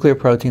is a nuclear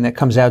protein that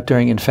comes out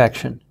during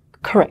infection?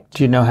 Correct.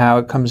 Do you know how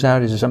it comes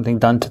out? Is there something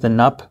done to the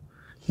NUP,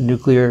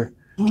 nuclear?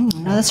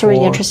 No, that's a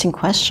really interesting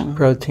question.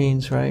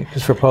 Proteins, right?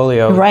 Because for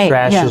polio, it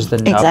trashes the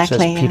NUPs,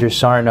 as Peter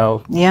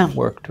Sarno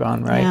worked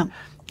on, right? Yeah.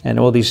 And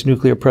all these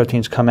nuclear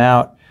proteins come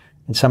out,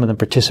 and some of them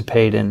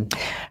participate in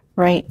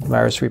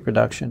virus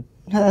reproduction.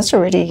 No, that's a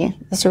really cool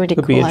idea.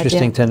 Would be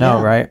interesting to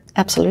know, right?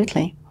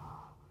 Absolutely.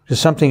 Because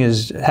something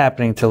is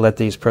happening to let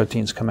these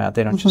proteins come out.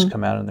 They don't just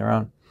come out on their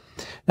own.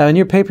 Now, in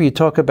your paper, you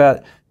talk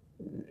about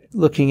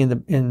looking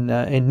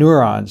in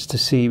neurons to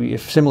see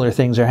if similar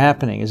things are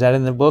happening. Is that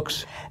in the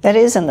books? That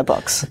is in the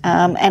books.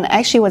 And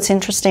actually what's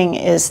interesting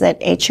is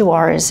that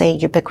HUR is a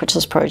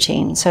ubiquitous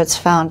protein, so it's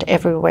found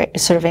everywhere,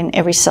 sort of in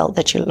every cell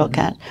that you look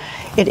at.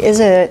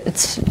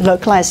 It's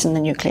localized in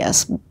the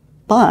nucleus,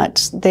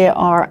 but there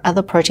are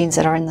other proteins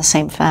that are in the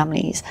same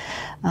families.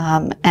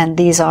 And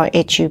these are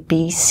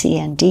HUB, C,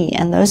 and D,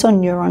 and those are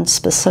neuron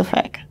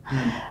specific,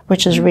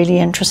 which is really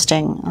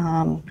interesting.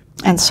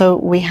 And so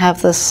we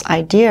have this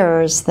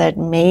idea is that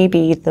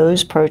maybe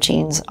those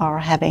proteins are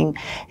having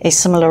a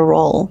similar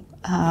role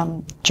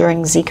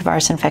during Zika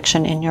virus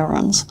infection in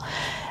neurons.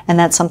 And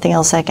that's something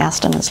else that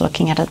Gaston is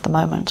looking at the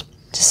moment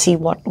to see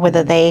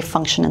whether they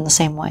function in the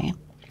same way.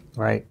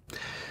 Right.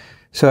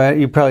 So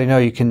you probably know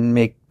you can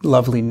make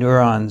lovely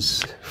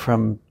neurons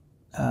from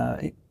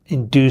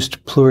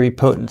induced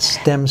pluripotent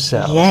stem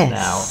cells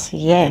now.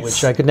 Yes.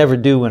 Which I could never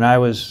do when I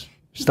was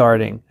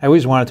starting. I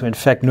always wanted to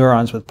infect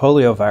neurons with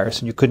poliovirus,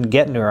 and you couldn't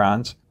get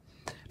neurons,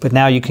 but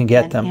now you can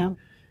get them.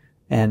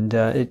 And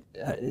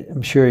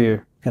I'm sure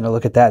you're going to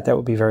look at that. That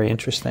would be very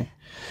interesting.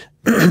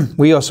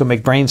 We also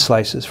make brain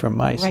slices from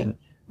mice, and it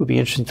would be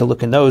interesting to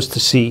look in those to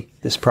see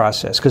this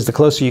process. Because the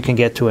closer you can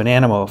get to an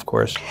animal, of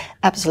course,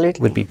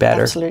 absolutely, would be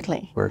better.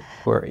 Absolutely.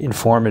 Or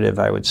informative,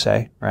 I would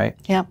say, right?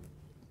 Yeah.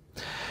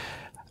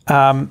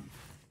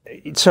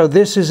 So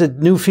this is a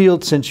new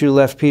field since you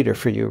left Peter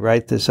for you,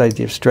 right? This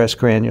idea of stress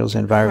granules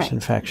and virus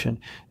infection.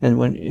 And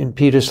when in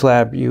Peter's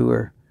lab, you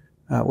were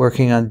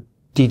working on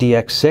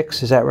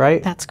DDX6, is that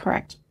right? That's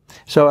correct.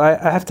 So I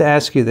have to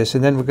ask you this,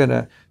 and then we're going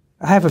to,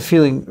 I have a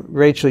feeling,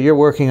 Rachel, you're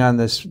working on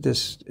this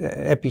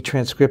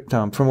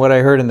epitranscriptome, from what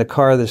I heard in the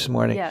car this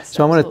morning. Yes,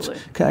 so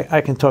absolutely.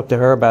 I can talk to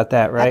her about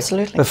that, right?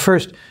 Absolutely. But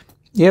first,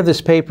 you have this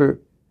paper,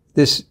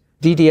 this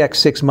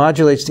DDX6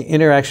 modulates the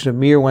interaction of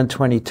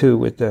miR-122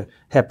 with the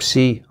hep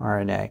C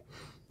RNA.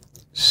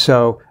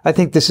 So I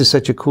think this is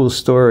such a cool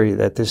story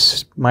that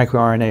this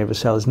microRNA of a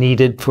cell is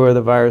needed for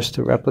the virus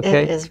to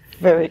replicate. It is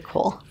very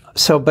cool.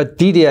 So, but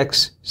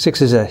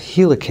DDX6 is a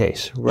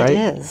helicase, right?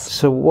 It is.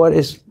 So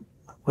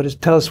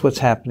tell us what's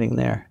happening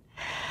there.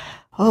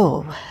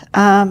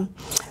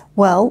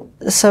 Well,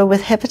 so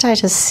with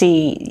hepatitis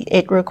C,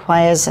 it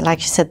requires, like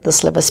you said,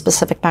 this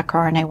liver-specific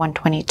microRNA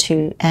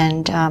 122,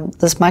 and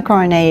this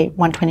microRNA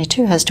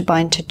 122 has to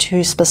bind to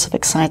two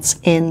specific sites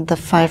in the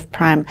 5'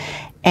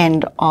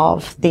 end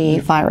of the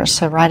virus,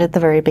 so right at the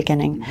very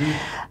beginning.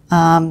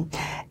 And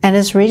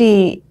it's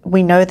really,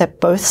 we know that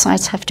both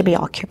sites have to be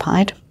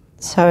occupied,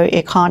 so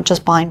it can't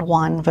just bind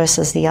one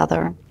versus the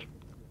other.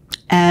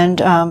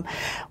 And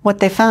what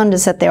they found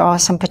is that there are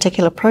some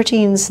particular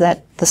proteins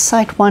that the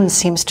site 1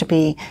 seems to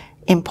be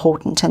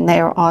important, and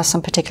there are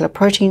some particular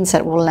proteins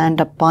that will end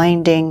up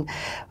binding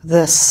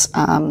this,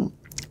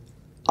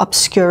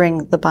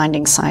 obscuring the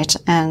binding site,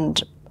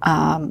 and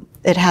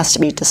it has to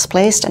be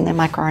displaced, and then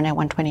microRNA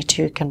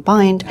 122 can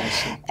bind,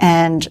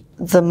 and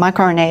the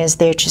microRNA is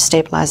there to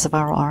stabilize the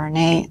viral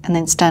RNA. And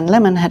then Stan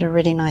Lemon had a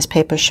really nice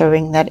paper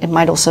showing that it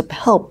might also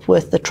help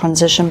with the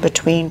transition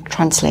between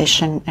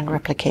translation and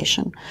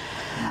replication.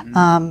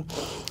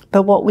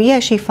 But what we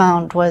actually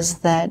found was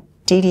that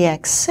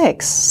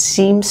DDX6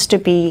 seems to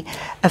be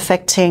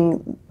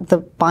affecting the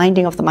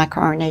binding of the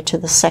microRNA to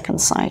the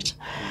second site.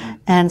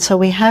 And so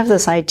we have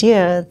this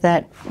idea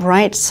that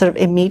right sort of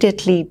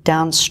immediately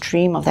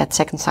downstream of that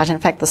second site, in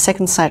fact, the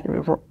second site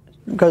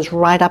goes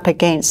right up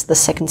against the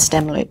second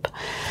stem loop.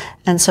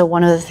 And so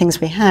one of the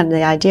things we had,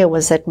 the idea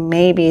was that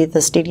maybe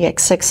this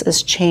DDX6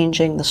 is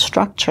changing the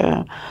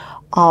structure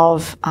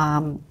of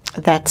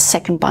that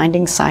second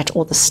binding site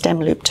or the stem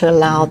loop to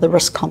allow the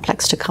risk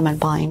complex to come and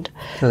bind.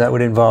 So that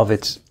would involve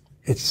its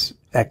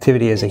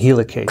activity as a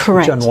helicase,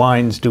 Correct. which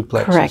unwinds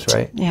duplexes, Correct.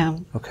 right? Yeah.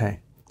 Okay.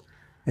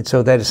 And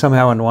so that is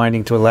somehow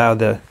unwinding to allow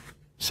the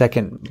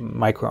second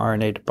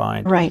microRNA to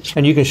bind. Right.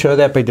 And you can show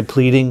that by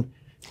depleting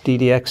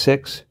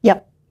DDX6?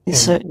 Yep. And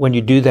So when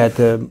you do that,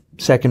 the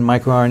second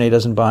microRNA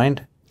doesn't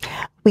bind?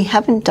 we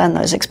haven't done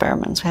those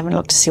experiments. We haven't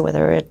looked to see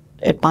whether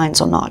it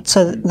binds or not.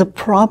 So the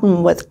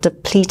problem with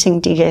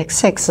depleting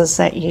DDX6 is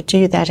that you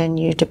do that and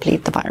you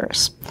deplete the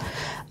virus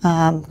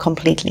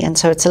completely. And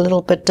so it's a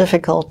little bit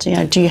difficult. You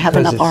know, do you have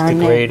enough RNA? It's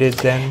degraded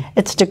then?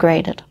 It's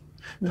degraded.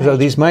 So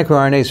these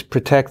microRNAs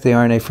protect the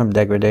RNA from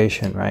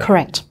degradation, right?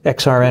 Correct.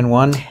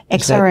 XRN1?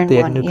 XRN1, the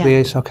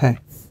nuclease? Yeah. Okay.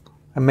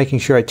 I'm making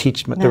sure I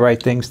teach the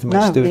right things to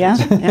my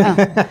students.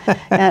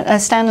 Yeah.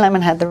 Stan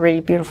Lemon had the really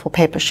beautiful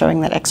paper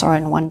showing that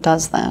XRN1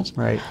 does that.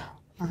 Right.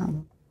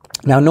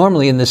 Now,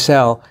 normally in the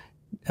cell,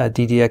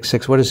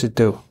 DDX6, what does it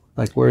do?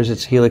 Like, where is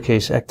its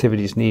helicase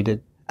activities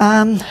needed?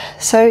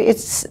 So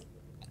it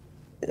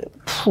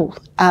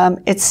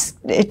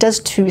does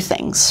two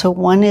things. So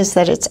one is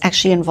that it's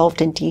actually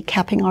involved in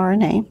decapping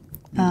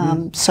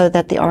RNA, so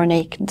that the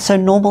RNA, so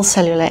normal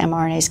cellular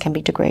mRNAs can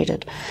be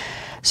degraded.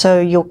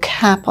 So your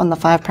cap on the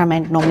 5'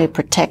 end normally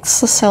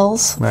protects the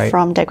cells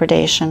from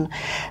degradation,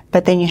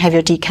 but then you have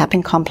your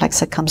decapping complex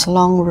that comes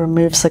along,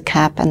 removes the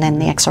cap, and then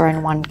the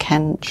XRN1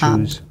 can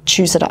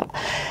chews it up.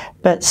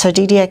 But so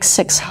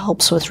DDX6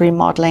 helps with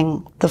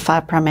remodeling the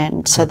 5'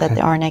 end so that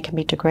the RNA can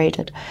be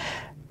degraded.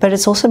 But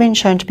it's also been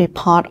shown to be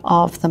part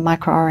of the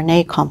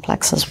microRNA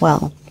complex as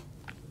well.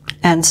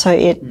 And so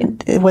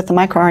with the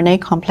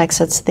microRNA complex,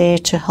 it's there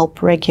to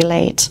help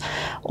regulate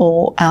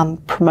or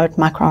promote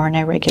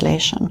microRNA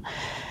regulation,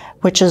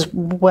 which is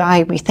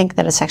why we think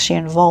that it's actually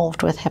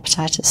involved with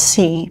hepatitis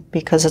C,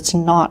 because it's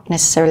not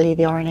necessarily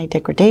the RNA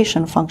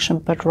degradation function,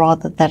 but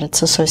rather that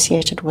it's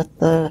associated with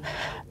the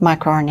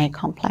microRNA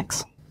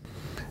complex.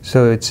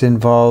 So it's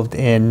involved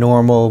in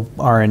normal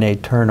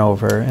RNA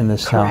turnover in the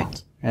cell.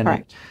 Correct. And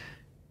correct.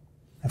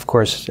 Of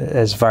course,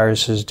 as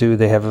viruses do,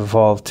 they have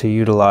evolved to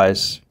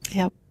utilize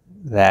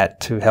that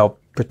to help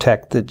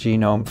protect the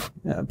genome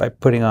by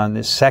putting on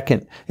this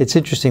second. It's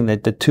interesting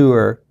that the two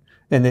are,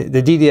 and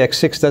the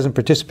DDX6 doesn't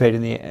participate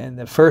in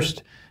the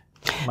first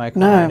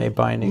microRNA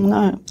binding.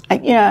 No,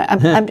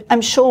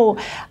 I'm sure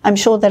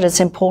that it's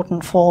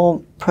important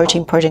for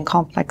protein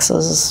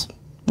complexes,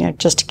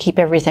 just to keep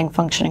everything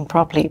functioning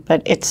properly.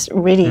 But it's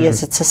really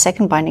it's a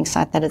second binding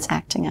site that it's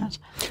acting at.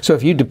 So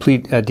if you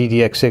deplete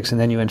DDX6 and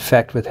then you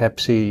infect with Hep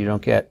C, you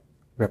don't get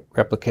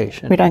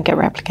replication? We don't get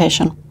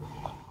replication.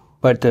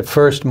 But the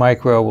first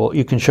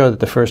you can show that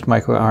the first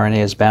microRNA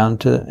is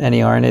bound to any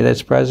RNA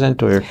that's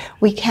present, or?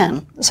 We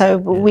can. So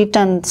we've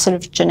done sort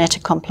of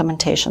genetic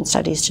complementation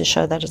studies to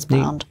show that it's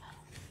bound.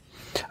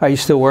 Are you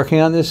still working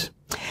on this?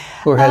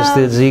 Or has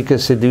the Zika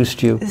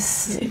seduced you?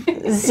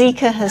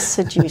 Zika has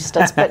seduced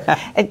us, but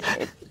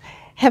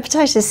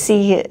hepatitis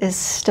C is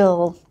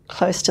still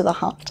close to the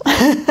heart.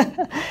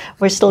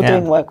 We're still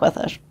doing work with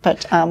it,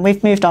 but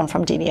we've moved on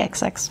from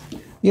DDX6.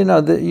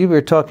 You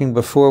were talking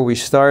before we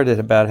started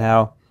about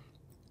how,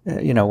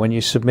 when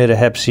you submit a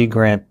Hep C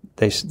grant,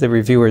 the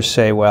reviewers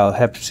say, well,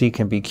 Hep C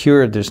can be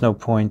cured. There's no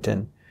point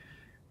in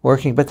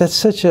working. But that's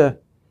such a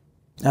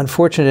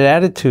unfortunate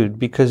attitude,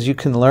 because you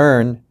can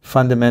learn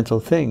fundamental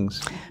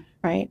things.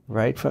 Right.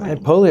 And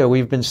polio,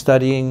 we've been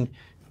studying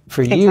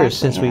for years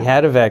since we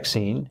had a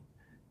vaccine.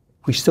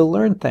 We still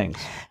learn things.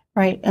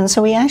 Right. And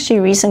so we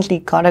actually recently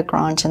got a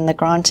grant, and the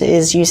grant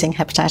is using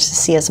hepatitis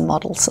C as a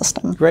model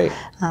system. Great.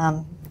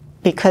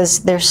 Because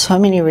there's so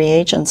many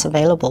reagents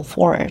available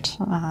for it,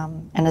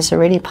 and it's a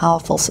really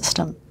powerful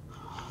system.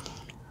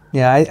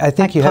 Yeah, I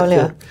think you polio.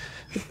 Have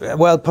to.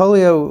 Well,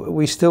 polio,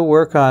 we still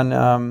work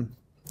on,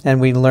 and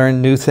we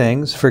learn new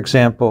things. For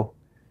example,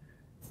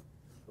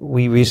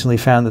 we recently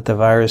found that the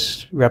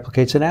virus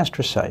replicates in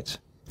astrocytes.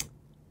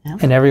 Yeah.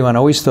 And everyone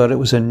always thought it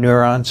was a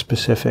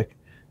neuron-specific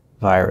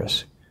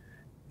virus.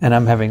 And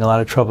I'm having a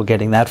lot of trouble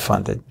getting that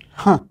funded.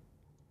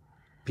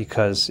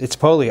 Because it's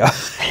polio.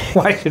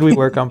 Why should we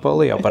work on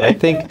polio? But I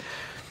think,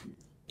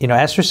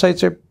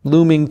 astrocytes are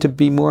looming to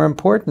be more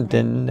important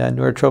in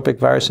neurotropic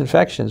virus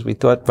infections. We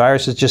thought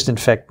viruses just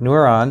infect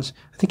neurons.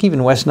 I think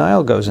even West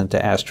Nile goes into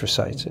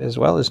astrocytes as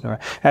well as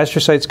neurons.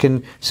 Astrocytes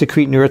can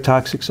secrete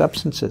neurotoxic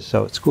substances,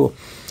 so it's cool.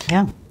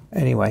 Yeah.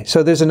 Anyway,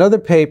 so there's another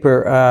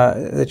paper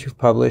that you've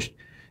published,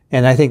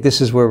 and I think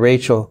this is where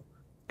Rachel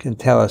can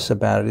tell us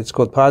about it. It's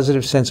called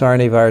Positive Sense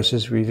RNA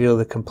Viruses Reveal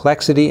the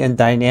Complexity and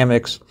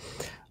Dynamics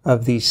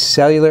of the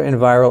Cellular and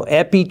Viral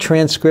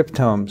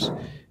Epitranscriptomes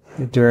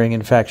during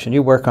infection.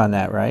 You work on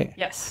that, right?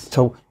 Yes.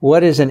 So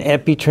what is an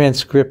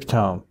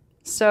epitranscriptome?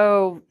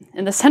 So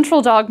in the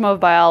central dogma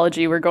of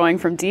biology, we're going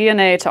from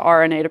DNA to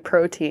RNA to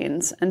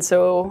proteins. And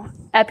so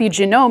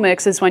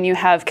epigenomics is when you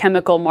have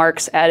chemical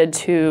marks added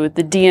to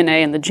the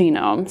DNA in the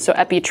genome. So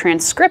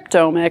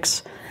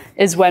epitranscriptomics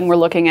is when we're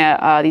looking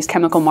at these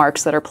chemical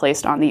marks that are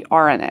placed on the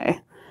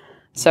RNA.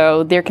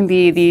 So there can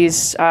be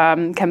these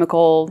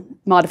chemical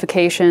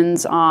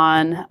modifications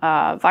on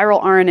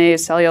viral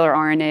RNAs, cellular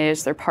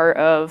RNAs. They're part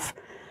of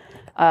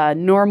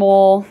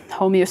normal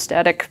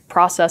homeostatic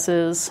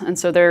processes, and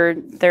so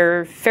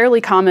they're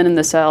fairly common in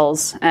the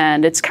cells,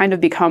 and it's kind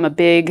of become a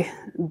big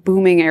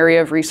booming area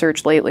of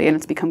research lately, and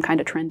it's become kind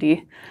of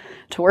trendy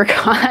to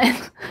work on.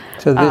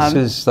 So this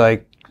is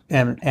like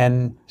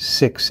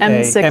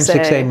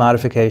M6A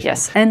modification.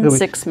 Yes,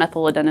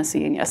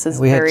 N6-methyladenosine, yes,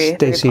 is we very had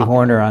Stacy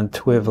Horner on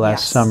TWiV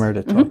last summer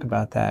to talk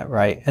about that,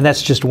 right? And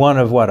that's just one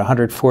of,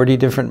 140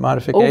 different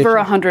modifications? Over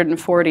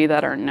 140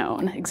 that are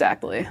known,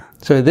 exactly.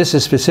 So this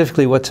is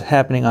specifically what's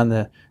happening on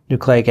the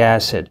nucleic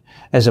acid,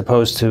 as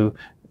opposed to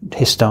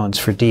histones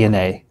for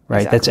DNA,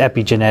 right? Exactly. That's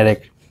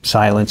epigenetic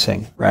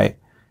silencing, right?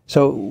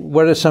 So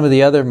what are some of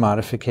the other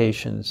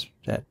modifications?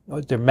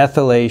 They're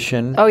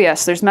methylation. Oh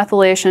yes, there's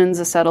methylations,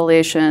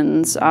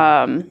 acetylations,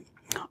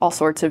 all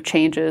sorts of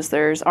changes.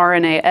 There's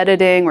RNA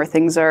editing, where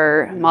things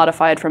are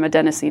modified from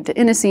adenosine to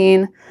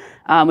inosine,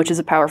 which is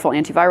a powerful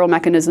antiviral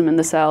mechanism in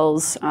the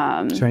cells.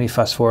 Is there any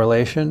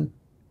phosphorylation?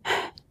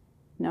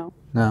 No.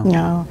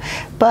 No,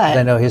 but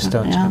I know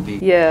histones can be.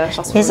 Yeah.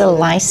 There's a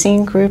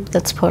lysine group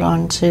that's put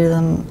onto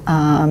them.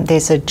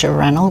 There's a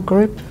geranyl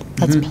group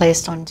that's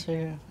placed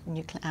onto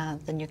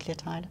the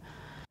nucleotide.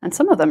 And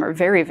some of them are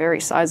very,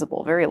 very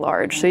sizable, very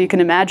large. So you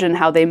can imagine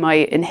how they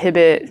might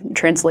inhibit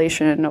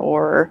translation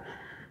or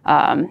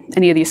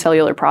any of these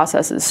cellular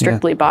processes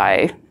strictly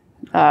by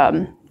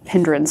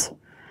hindrance.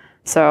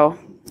 So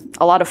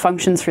a lot of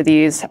functions for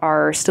these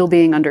are still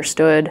being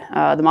understood.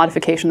 The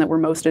modification that we're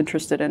most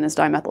interested in is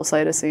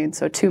dimethylcytosine,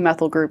 so 2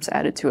 methyl groups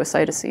added to a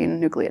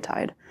cytosine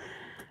nucleotide.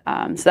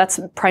 So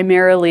that's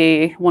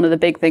primarily one of the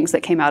big things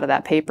that came out of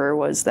that paper,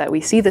 was that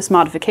we see this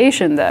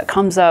modification that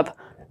comes up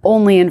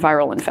only in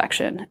viral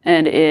infection,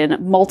 and in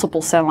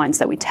multiple cell lines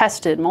that we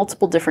tested,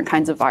 multiple different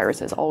kinds of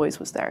viruses, always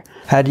was there.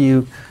 How do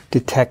you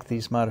detect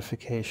these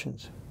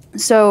modifications?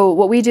 So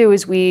what we do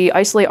is we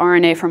isolate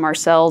RNA from our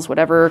cells,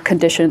 whatever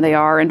condition they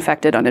are,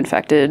 infected,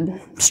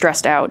 uninfected,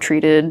 stressed out,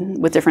 treated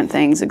with different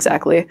things,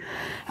 exactly.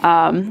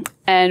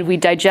 And we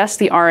digest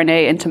the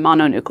RNA into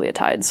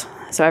mononucleotides.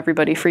 So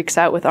everybody freaks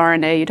out with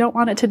RNA. You don't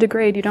want it to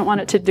degrade. You don't want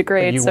it to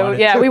degrade. So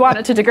yeah, we want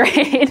it to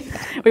degrade.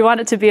 We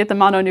want it to be at the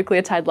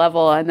mononucleotide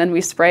level, and then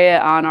we spray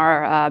it on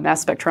our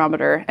mass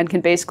spectrometer and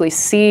can basically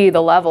see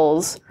the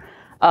levels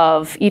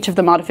of each of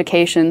the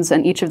modifications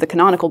and each of the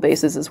canonical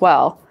bases as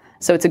well.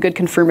 So it's a good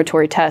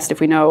confirmatory test. If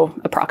we know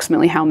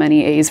approximately how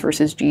many A's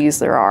versus G's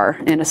there are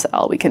in a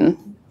cell, we can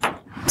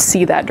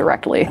see that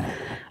directly.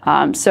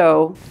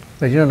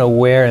 But you don't know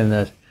where in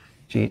the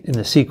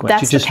sequence.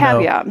 That's you just the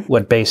caveat. know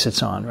what base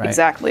it's on, right?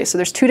 Exactly. So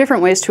there's two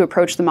different ways to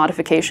approach the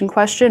modification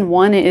question.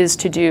 One is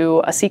to do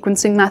a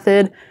sequencing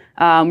method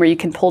where you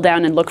can pull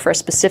down and look for a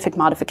specific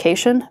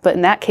modification. But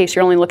in that case,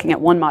 you're only looking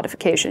at one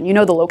modification. You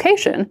know the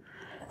location,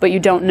 but you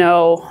don't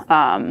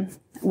know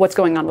what's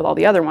going on with all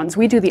the other ones.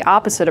 We do the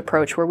opposite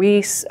approach where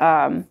we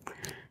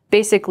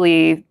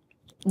basically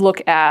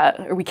look at,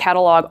 or we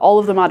catalog all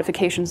of the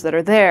modifications that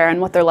are there and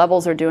what their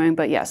levels are doing,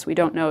 but yes, we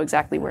don't know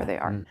exactly where they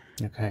are.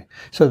 Okay.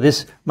 So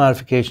this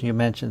modification you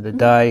mentioned, the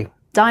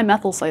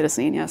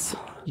dimethylcytosine, yes.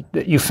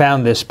 You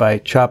found this by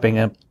chopping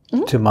up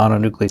to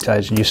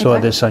mononucleotides, and you saw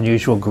this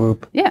unusual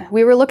group. Yeah,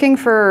 we were looking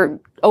for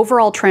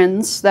overall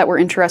trends that were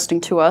interesting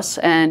to us,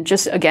 and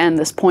just, again,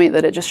 this point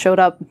that it just showed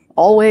up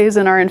always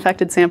in our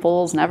infected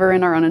samples, never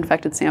in our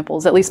uninfected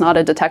samples, at least not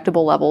at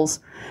detectable levels,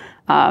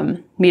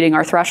 meeting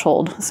our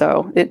threshold.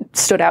 So it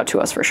stood out to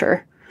us for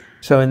sure.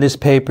 So in this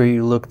paper,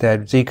 you looked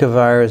at Zika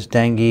virus,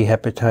 dengue,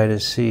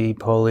 hepatitis C,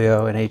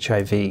 polio, and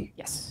HIV.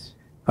 Yes.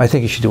 I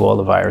think you should do all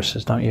the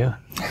viruses, don't you?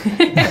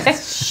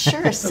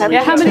 Sure.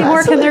 Yeah, how many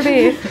more can there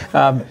be?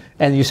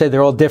 And you say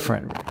they're all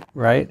different,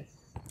 right?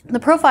 The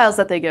profiles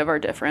that they give are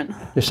different.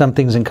 There's some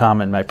things in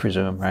common, I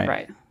presume, right?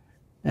 Right.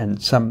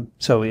 And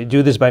so you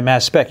do this by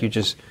mass spec. You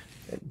just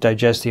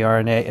digest the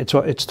RNA.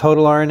 It's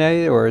total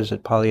RNA, or is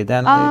it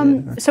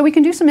polyadenylated? So we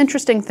can do some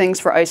interesting things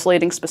for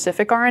isolating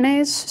specific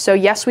RNAs. So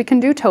yes, we can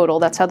do total.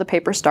 That's how the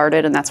paper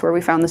started, and that's where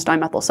we found this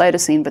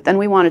dimethylcytosine. But then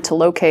we wanted to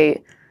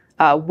locate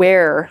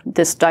where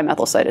this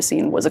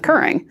dimethylcytosine was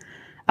occurring.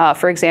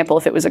 For example,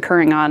 if it was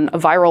occurring on a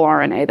viral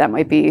RNA, that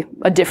might be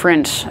a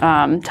different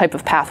type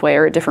of pathway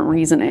or a different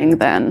reasoning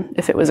than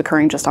if it was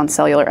occurring just on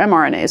cellular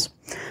mRNAs.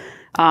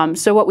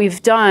 So what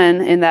we've done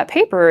in that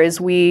paper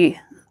is we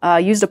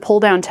used a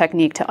pull-down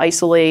technique to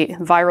isolate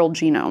viral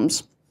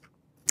genomes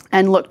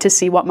and look to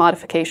see what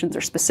modifications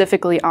are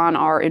specifically on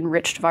our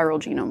enriched viral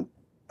genome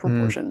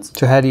proportions.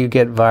 So how do you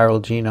get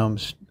viral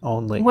genomes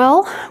only?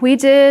 Well, we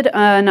did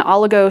an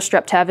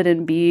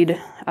oligostreptavidin bead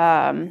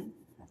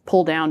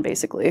pull-down,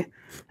 basically.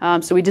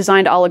 So we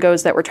designed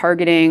oligos that were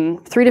targeting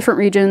 3 different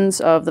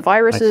regions of the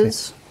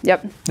viruses.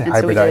 Yep. They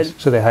hybridized.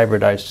 So they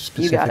hybridized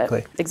specifically.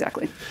 You got it.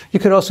 Exactly. You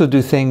could also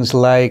do things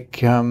like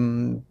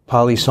polysomal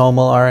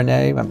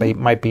RNA. It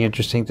might be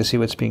interesting to see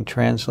what's being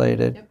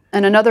translated. Yep.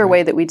 And another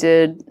way that we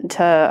did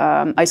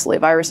to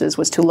isolate viruses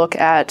was to look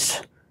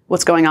at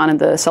what's going on in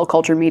the cell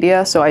culture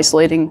media, so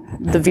isolating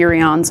the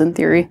virions in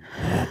theory.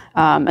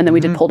 And then we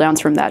did pull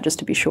downs from that just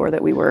to be sure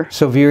that we were...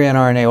 So virion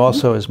RNA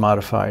also is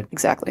modified.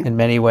 Exactly. In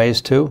many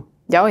ways too?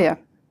 Oh, yeah.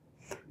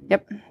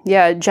 Yep.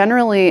 Yeah,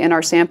 generally in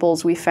our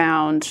samples we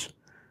found...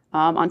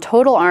 on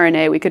total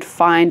RNA, we could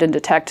find and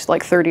detect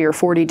like 30 or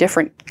 40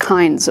 different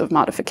kinds of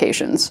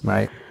modifications.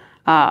 Right.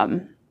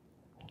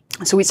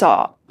 So we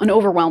saw an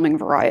overwhelming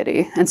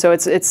variety. And so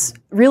it's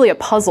really a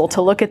puzzle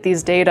to look at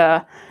these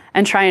data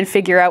and try and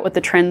figure out what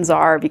the trends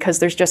are because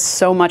there's just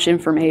so much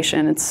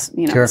information. It's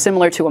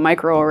similar to a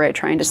microarray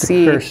trying to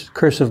see. The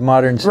curse of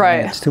modern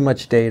science. Too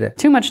much data.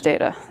 Too much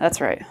data.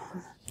 That's right.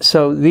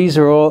 So these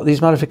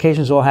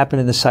modifications all happen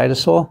in the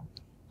cytosol?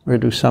 Or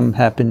do some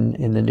happen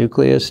in the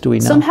nucleus? Do we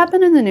know? Some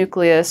happen in the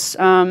nucleus.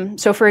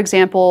 So for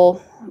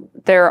example,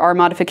 there are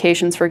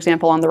modifications, for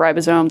example, on the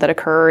ribosome that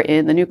occur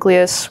in the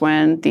nucleus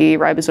when the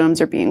ribosomes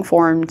are being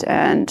formed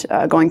and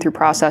going through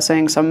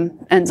processing. Some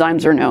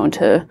enzymes are known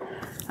to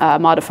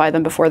modify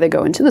them before they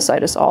go into the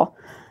cytosol.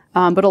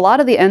 But a lot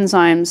of the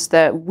enzymes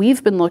that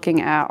we've been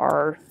looking at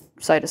are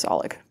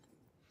cytosolic.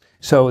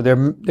 So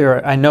there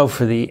are, I know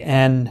for the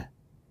M6A,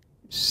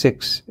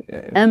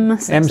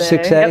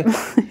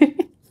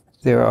 yep.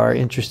 There are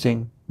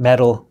interesting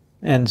metal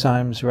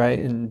enzymes, right?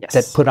 And yes.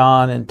 that put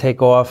on and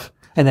take off.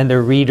 And then there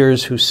are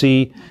readers who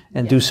see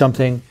and do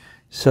something.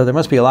 So there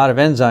must be a lot of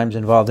enzymes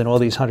involved in all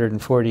these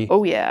 140.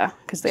 Oh, yeah.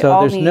 Because they so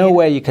all there's no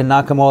way you can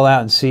knock them all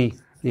out and see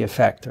the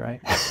effect, right?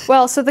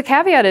 Well, so the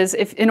caveat is,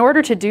 if in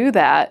order to do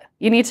that,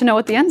 you need to know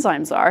what the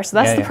enzymes are. So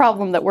that's the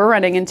problem that we're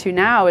running into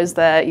now is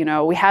that,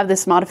 we have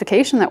this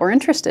modification that we're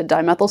interested,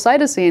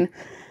 dimethylcytosine,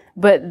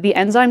 but the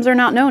enzymes are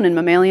not known in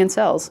mammalian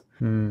cells.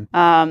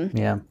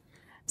 Yeah.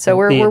 So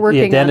we're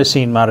working the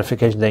adenosine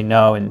modification they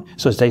know, and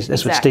so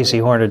that's what Stacy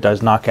Horner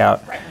does, knock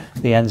out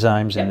the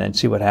enzymes and then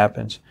see what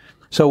happens.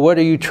 So what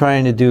are you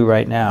trying to do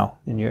right now?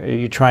 And are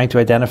you trying to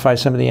identify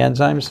some of the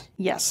enzymes?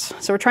 Yes.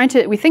 So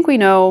we think we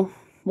know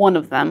one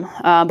of them,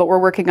 but we're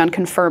working on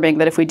confirming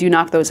that if we do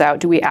knock those out,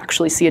 do we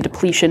actually see a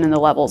depletion in the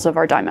levels of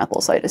our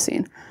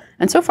dimethylcytosine?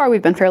 And so far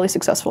we've been fairly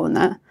successful in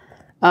that.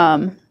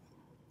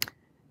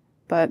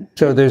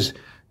 So there's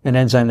an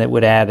enzyme that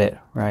would add it,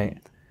 right?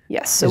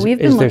 Yes, so we've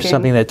been looking. Is there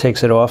something that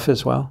takes it off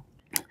as well?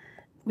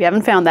 We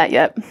haven't found that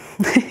yet.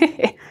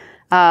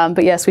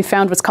 But yes, we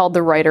found what's called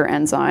the writer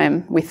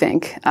enzyme, we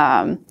think,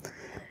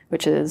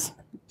 which is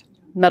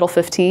metal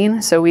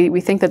 15. So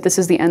we think that this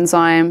is the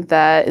enzyme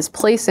that is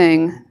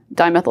placing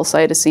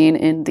dimethylcytosine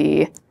in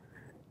the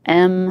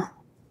M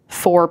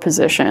N4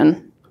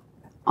 position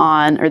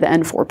on, or the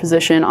N4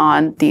 position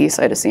on the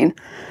cytosine.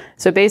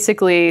 So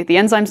basically, the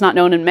enzyme's not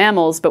known in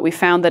mammals, but we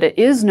found that it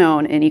is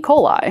known in E.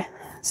 coli.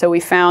 So we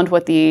found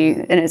what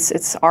and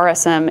it's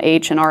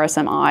RSMH and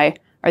RSMI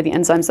are the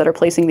enzymes that are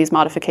placing these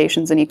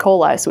modifications in E.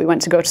 coli. So we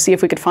went to go to see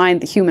if we could find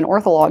the human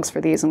orthologs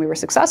for these, and we were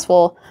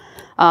successful.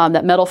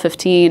 That metal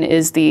 15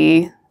 is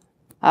the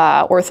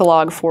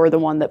ortholog for the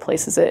one that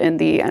places it in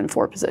the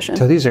N4 position.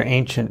 So these are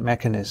ancient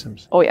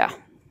mechanisms. Oh yeah.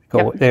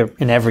 Yep. They're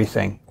in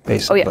everything,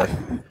 basically. Oh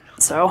yeah.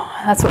 So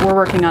that's what we're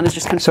working on, is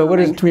just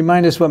confirming. So what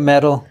remind us what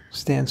metal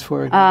stands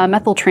for again?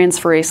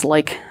 Methyltransferase,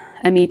 like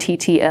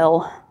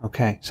METTL.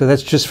 Okay, so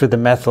that's just for the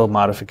methyl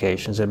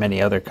modifications and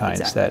many other kinds.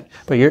 Exactly.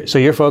 But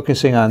you're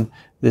focusing on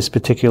this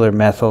particular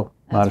methyl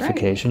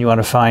modification. Right. You want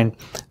to find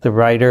the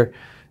writer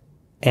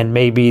and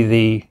maybe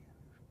the,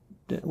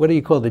 what do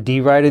you call the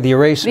D writer? The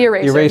eraser. The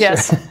eraser.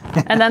 Yes.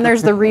 And then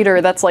there's the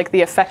reader. That's like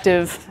the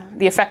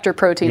effector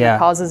protein that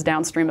causes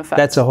downstream effects.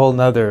 That's a whole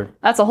nother.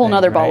 That's a whole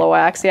nother ball of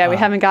wax. Yeah, we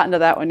haven't gotten to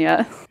that one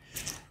yet.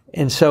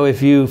 And so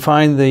if you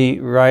find the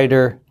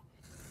writer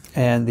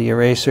and the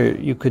eraser,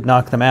 you could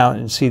knock them out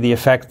and see the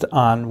effect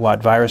on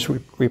what, virus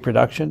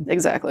reproduction?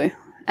 Exactly.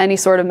 Any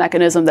sort of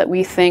mechanism that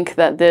we think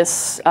that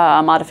this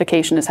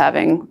modification is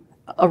having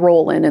a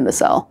role in the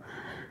cell.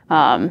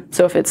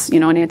 So if it's,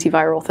 an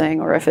antiviral thing,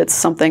 or if it's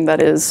something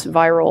that is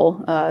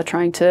viral,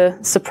 trying to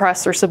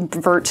suppress or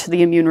subvert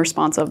the immune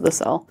response of the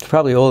cell. It's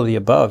probably all of the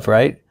above,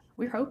 right?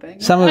 We're hoping.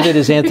 Some of it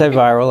is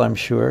antiviral, I'm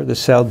sure. The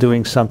cell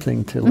doing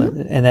something to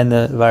limit, and then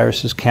the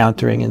virus is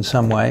countering in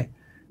some way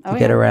to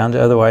get around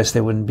it. Otherwise,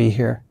 they wouldn't be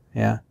here.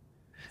 Yeah.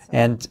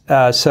 And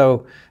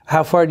so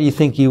how far do you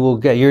think you will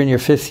get? You're in your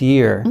 5th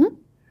year.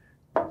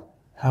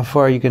 How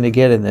far are you going to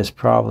get in this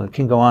problem? It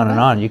can go on and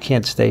on. You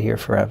can't stay here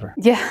forever.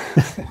 Yeah.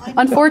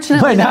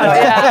 Unfortunately, no.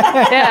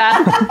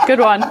 Yeah. Good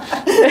one.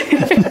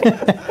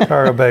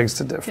 Cara begs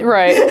to differ.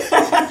 Right.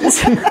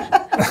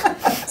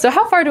 So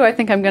how far do I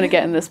think I'm going to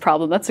get in this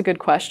problem? That's a good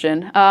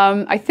question.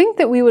 I think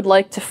that we would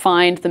like to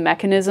find the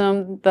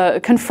mechanism,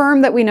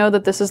 confirm that we know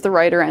that this is the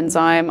writer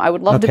enzyme. I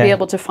would love to be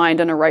able to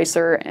find an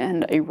eraser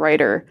and a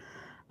writer.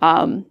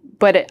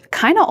 But it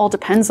kind of all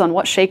depends on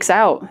what shakes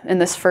out in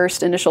this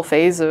first initial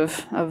phase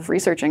of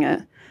researching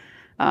it.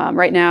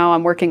 Right now,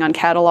 I'm working on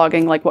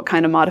cataloging like what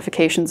kind of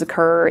modifications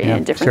occur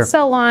in different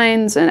cell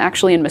lines and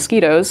actually in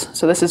mosquitoes.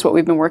 So this is what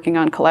we've been working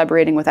on,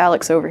 collaborating with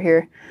Alex over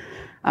here.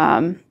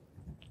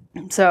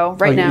 So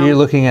right now, you're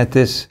looking at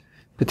this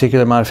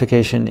particular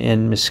modification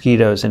in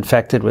mosquitoes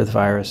infected with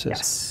viruses.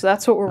 Yes,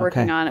 that's what we're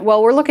working on.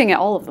 Well, we're looking at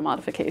all of the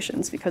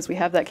modifications because we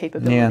have that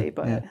capability.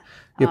 But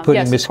you're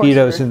putting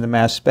mosquitoes in the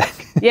mass spec.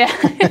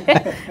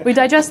 We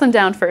digest them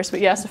down first,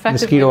 but yes,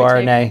 effectively. Mosquito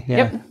RNA.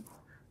 Yep.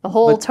 The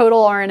whole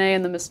total RNA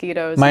in the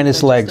mosquitoes.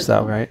 Minus legs,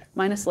 though, right?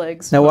 Minus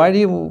legs. Now, why do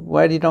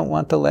you don't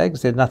want the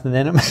legs? There's nothing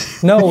in them.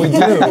 No, we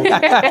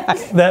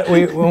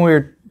do. When we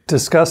were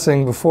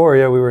discussing before,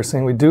 we were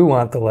saying we do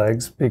want the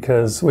legs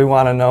because we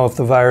want to know if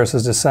the virus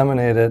is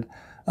disseminated.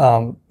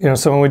 So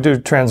when we do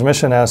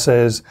transmission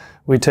assays,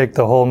 we take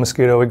the whole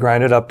mosquito, we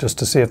grind it up just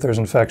to see if there's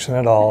infection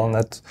at all, and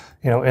that's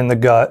in the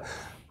gut.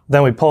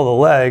 Then we pull the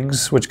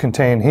legs, which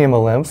contain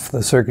hemolymph,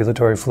 the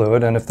circulatory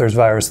fluid, and if there's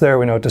virus there,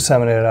 we know it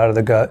disseminated out of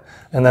the gut.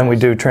 And then we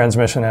do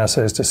transmission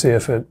assays to see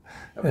if it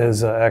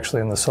is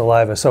actually in the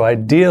saliva. So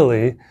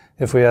ideally,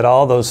 if we had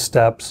all those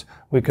steps,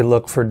 we could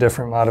look for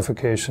different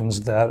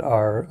modifications that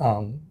are,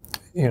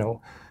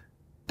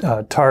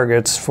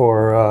 targets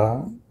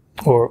for,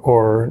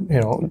 or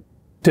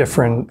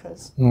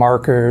different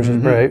markers,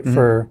 right,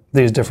 for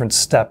these different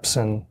steps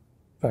in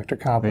vector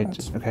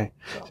complements. Okay.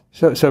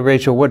 So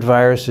Rachel, what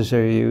viruses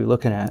are you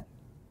looking at?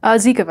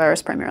 Zika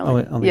virus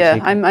primarily. Only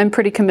Zika. I'm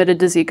pretty committed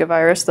to Zika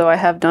virus, though I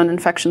have done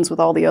infections with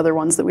all the other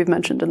ones that we've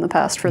mentioned in the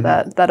past for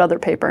that other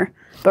paper.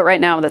 But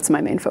right now, that's my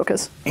main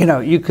focus.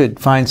 You could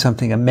find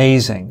something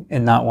amazing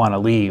and not want to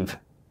leave.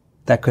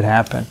 That could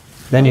happen.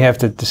 Then you have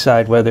to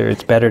decide whether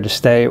it's better to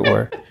stay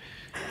or...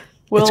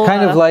 It's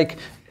kind of like...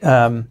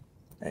 this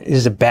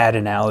is a bad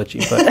analogy,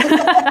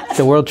 but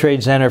the World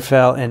Trade Center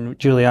fell and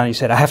Giuliani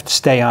said, I have to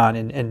stay on,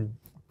 and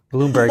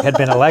Bloomberg had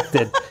been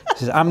elected. He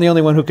says, I'm the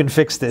only one who can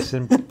fix this.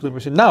 And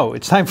Bloomberg said, no,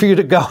 it's time for you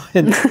to go.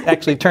 And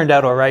actually turned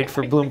out all right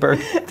for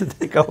Bloomberg to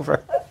take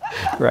over.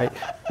 Right.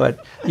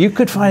 But you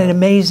could find an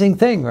amazing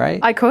thing, right?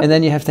 I could. And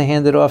then you have to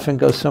hand it off and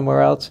go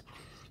somewhere else.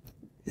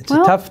 It's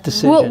a tough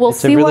decision. We'll it's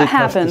see a really what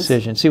happens. Tough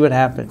decision. See what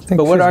happens. I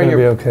think what are your?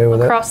 Okay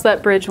with I'll cross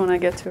that bridge when I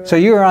get to it. So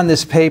you were on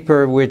this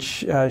paper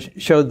which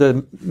showed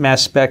the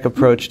mass spec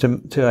approach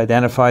to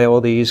identify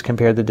all these,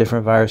 compared to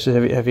different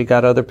viruses. Have you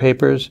got other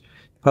papers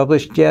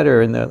published yet,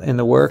 or in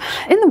the works?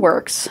 In the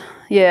works.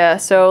 Yeah.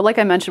 So like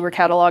I mentioned, we're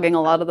cataloging a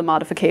lot of the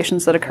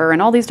modifications that occur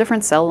in all these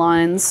different cell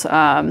lines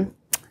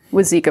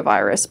with Zika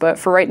virus. But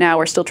for right now,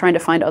 we're still trying to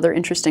find other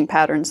interesting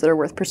patterns that are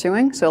worth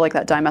pursuing. So like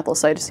that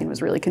dimethylcytosine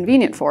was really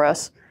convenient for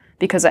us,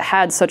 because it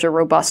had such a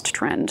robust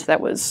trend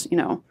that was,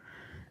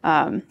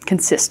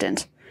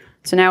 consistent.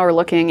 So now we're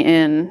looking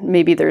in,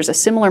 maybe there's a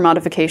similar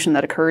modification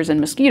that occurs in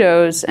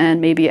mosquitoes,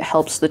 and maybe it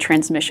helps the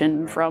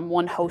transmission from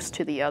one host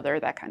to the other,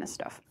 that kind of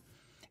stuff.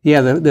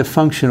 Yeah, the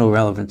functional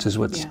relevance is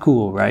what's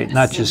cool, right? Yes,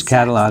 Not just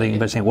exactly. cataloging,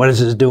 but saying, what is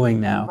this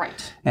doing now?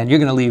 Right. And you're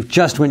going to leave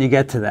just when you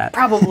get to that.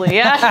 Probably,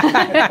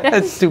 yeah.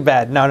 That's too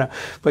bad. No.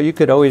 But you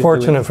could always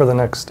Fortunate for the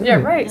next day. Yeah,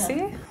 right,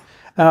 see?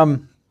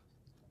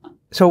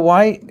 So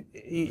why,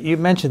 you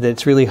mentioned that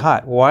it's really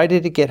hot. Why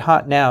did it get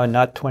hot now and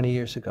not 20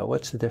 years ago?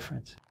 What's the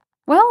difference?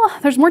 Well,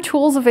 there's more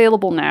tools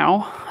available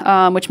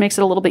now, which makes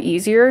it a little bit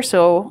easier.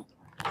 So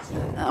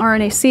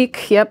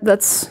RNA-seq, yep,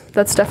 that's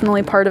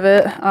definitely part of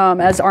it.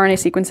 As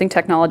RNA sequencing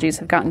technologies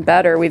have gotten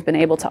better, we've been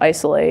able to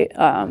isolate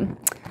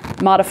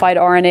modified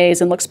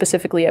RNAs and look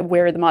specifically at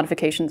where the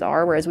modifications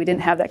are, whereas we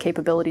didn't have that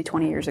capability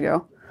 20 years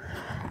ago.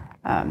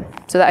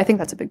 I think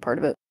that's a big part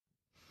of it.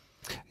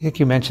 I think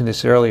you mentioned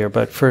this earlier,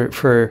 but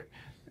for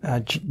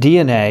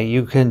DNA,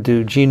 you can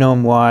do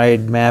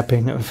genome-wide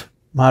mapping of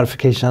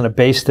modification on a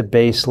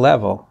base-to-base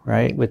level,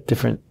 right, with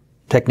different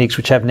techniques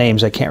which have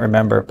names I can't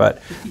remember,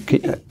 but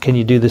can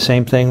you do the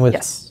same thing with,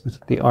 with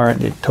the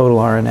total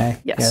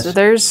RNA? Yes. So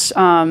there's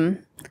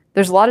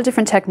a lot of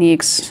different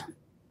techniques,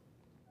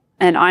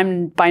 and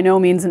I'm by no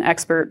means an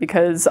expert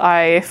because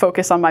I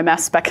focus on my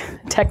mass spec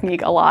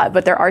technique a lot,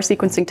 but there are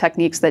sequencing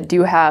techniques that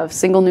do have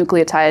single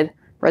nucleotide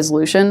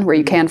resolution where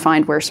you can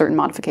find where certain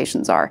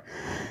modifications are.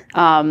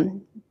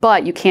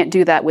 But you can't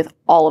do that with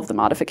all of the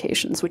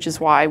modifications, which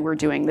is why we're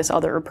doing this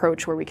other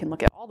approach where we can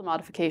look at all the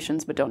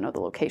modifications but don't know the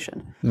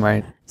location.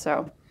 Right.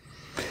 So,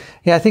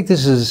 yeah, I think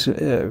this is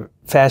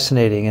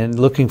fascinating, and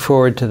looking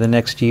forward to the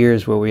next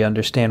years where we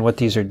understand what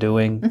these are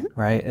doing,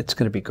 right? It's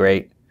going to be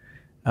great.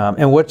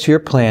 And what's your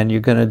plan? You're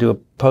going to do a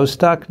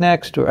postdoc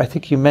next, or I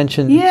think you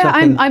mentioned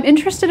something. I'm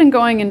interested in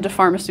going into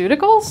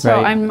pharmaceuticals,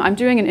 so Right. I'm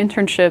doing an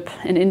internship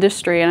in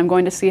industry, and I'm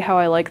going to see how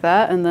I like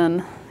that, and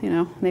then,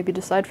 maybe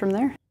decide from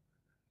there.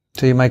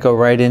 So you might go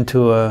right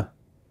into a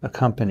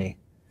company.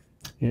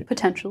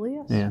 Potentially,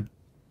 yes. Yeah.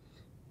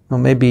 Well,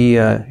 maybe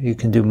you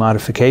can do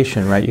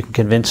modification, right? You can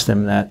convince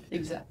them that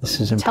this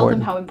is important. Tell them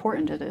how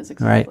important it is,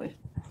 exactly. Right.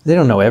 They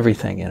don't know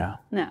everything,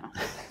 No.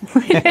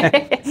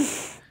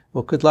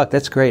 Well, good luck.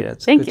 That's great.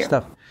 That's Thank good you.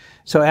 stuff.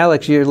 So,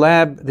 Alex, your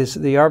lab, the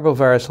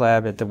arbovirus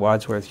lab at the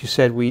Wadsworth, you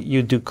said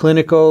you do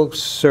clinical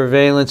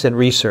surveillance and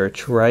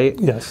research, right?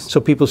 Yes.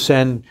 So people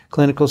send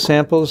clinical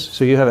samples?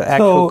 So you have an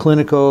actual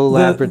clinical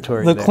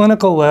laboratory The there.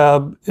 clinical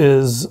lab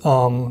is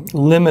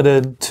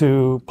limited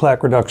to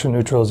plaque reduction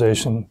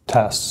neutralization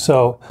tests.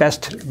 So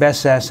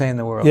Best assay in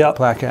the world, Yep.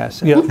 plaque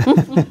assay.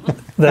 Yep.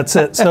 That's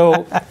it.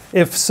 So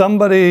if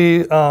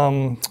somebody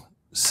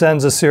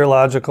sends a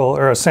serological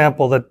or a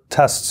sample that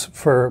tests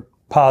for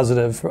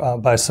positive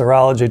by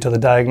serology to the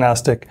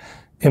diagnostic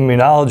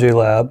immunology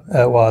lab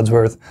at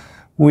Wadsworth,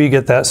 we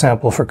get that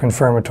sample for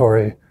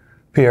confirmatory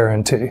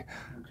PRNT.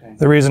 Okay.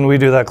 The reason we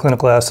do that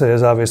clinical assay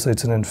is obviously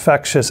it's an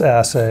infectious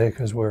assay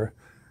because we're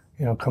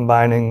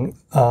combining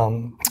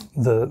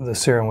the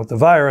serum with the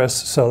virus,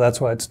 so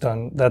that's why it's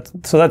done.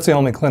 So that's the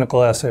only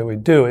clinical assay we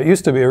do. It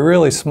used to be a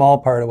really small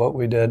part of what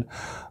we did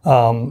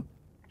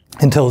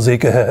until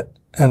Zika hit,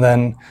 and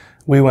then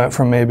we went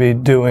from maybe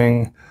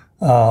doing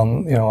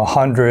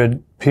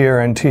 100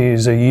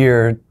 PRNTs a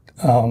year,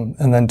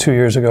 and then 2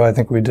 years ago I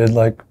think we did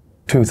like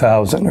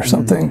 2,000 or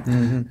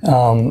something.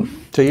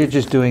 So you're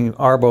just doing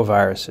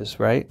arboviruses,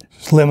 right?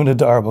 It's limited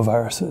to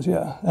arboviruses,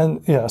 yeah.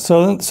 And yeah,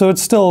 so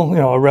it's still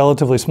a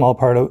relatively small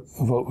part of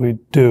what we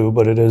do,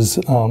 but it is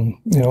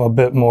a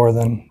bit more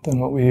than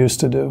what we used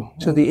to do.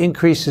 So the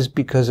increase is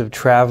because of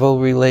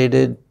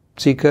travel-related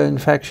Zika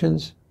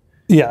infections?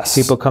 Yes.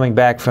 People coming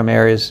back from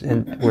areas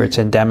where it's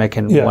endemic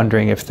and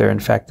wondering if they're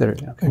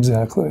infected. Okay.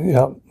 Exactly,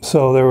 yeah.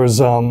 So there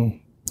was,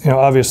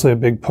 obviously a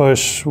big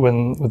push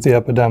with the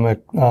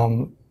epidemic,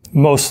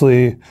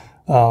 mostly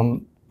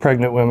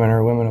pregnant women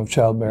or women of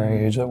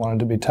childbearing age that wanted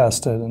to be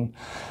tested. And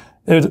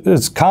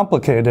it's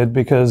complicated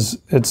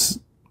because it's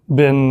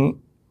been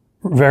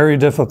very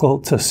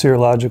difficult to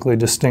serologically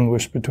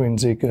distinguish between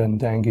Zika and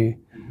dengue.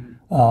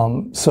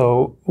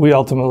 So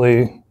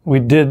we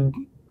did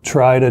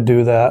try to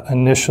do that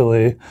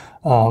initially,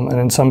 and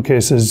in some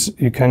cases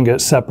you can get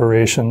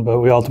separation, but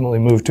we ultimately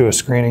moved to a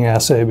screening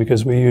assay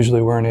because we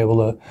usually weren't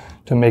able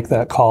to make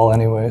that call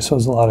anyway. So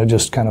there's a lot of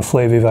just kind of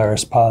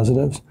flavivirus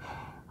positives.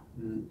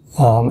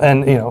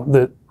 And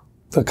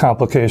the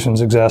complications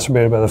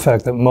exacerbated by the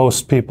fact that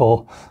most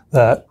people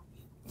that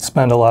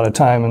spend a lot of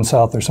time in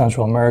South or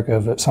Central America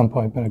have at some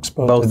point been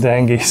exposed to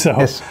dengue, so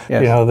Yes.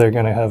 they're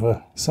going to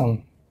have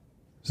some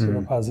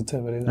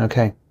seropositivity there.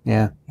 Okay,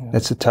 yeah.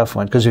 That's a tough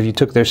one, because if you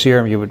took their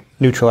serum, you would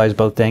neutralize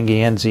both dengue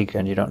and Zika,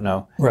 and you don't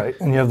know. Right,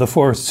 and you have the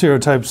 4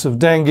 serotypes of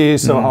dengue,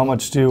 so how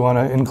much do you want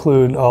to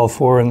include all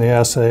 4 in the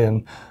assay?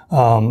 And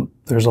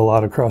there's a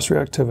lot of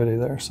cross-reactivity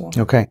there. So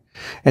Okay,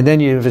 and then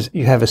you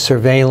have a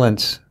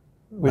surveillance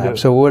lab.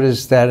 So what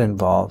does that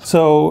involve?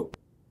 So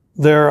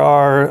there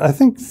are, I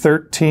think,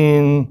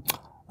 13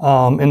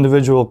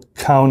 individual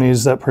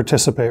counties that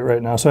participate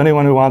right now. So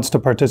anyone who wants to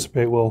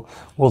participate will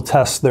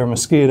test their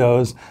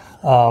mosquitoes.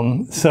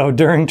 So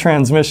during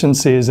transmission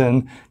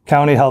season,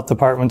 county health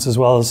departments as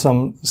well as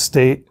some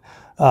state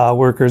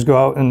workers go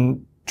out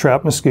and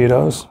trap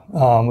mosquitoes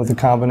with a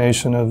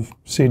combination of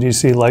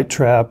CDC light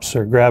traps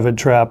or gravid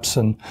traps,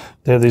 and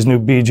they have these new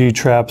BG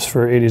traps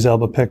for Aedes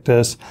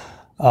albopictus.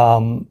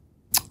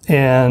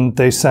 And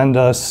they send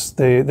us,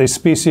 they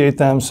speciate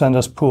them, send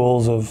us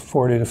pools of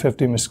 40 to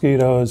 50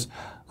 mosquitoes.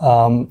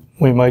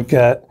 We might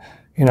get,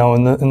 in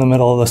the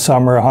middle of the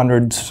summer,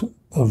 hundreds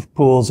of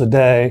pools a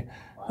day,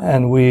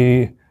 and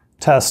we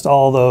test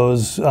all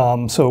those.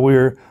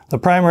 So the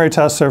primary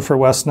tests are for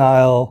West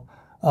Nile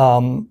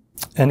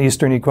and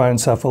Eastern equine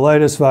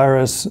encephalitis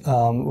virus,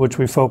 which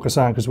we focus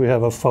on because we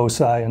have a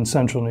foci in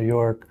central New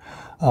York,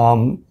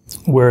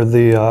 where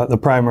the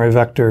primary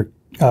vector,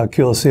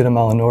 Culicida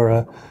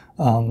melanura,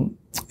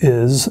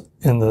 is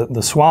in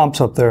the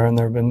swamps up there, and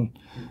there have been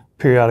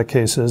periodic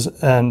cases.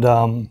 And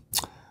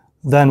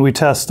then we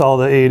test all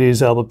the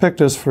Aedes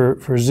albopictus for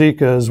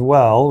Zika as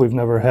well. We've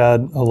never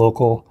had a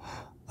local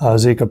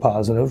Zika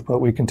positive, but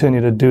we continue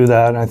to do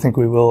that, and I think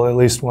we will at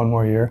least one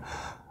more year.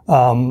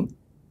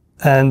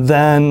 And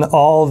then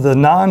all the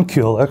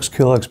non-Culex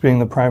being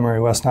the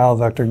primary West Nile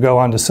vector, go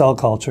on to cell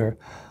culture.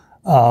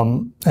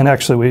 And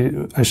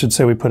actually, I should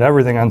say we put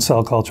everything on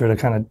cell culture to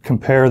kind of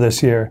compare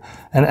this year.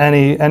 And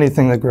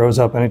anything that grows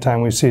up,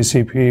 anytime we see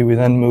CP, we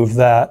then move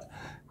that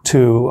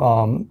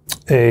to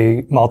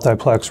a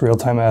multiplex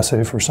real-time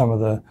assay for some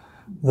of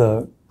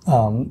the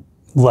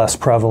less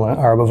prevalent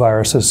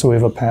arboviruses. So we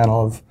have a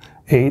panel of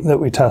 8 that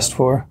we test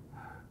for.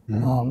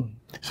 Mm-hmm.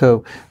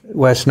 So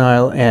West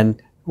Nile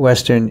and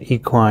Western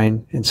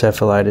equine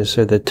encephalitis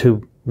are the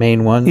 2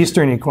 main ones?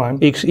 Eastern equine.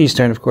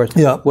 Eastern, of course.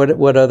 Yeah.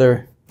 What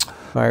other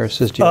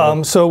viruses do you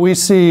have? So we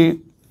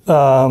see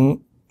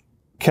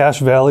Cache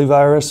Valley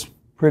virus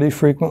pretty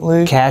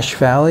frequently. Cache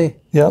Valley?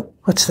 Yep.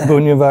 What's that?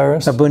 Bunya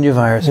virus. A Bunya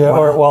virus. Yeah,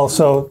 Wow.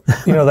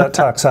 That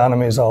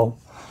taxonomy is all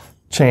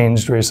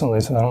changed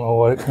recently, so I don't know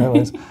what it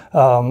currently is.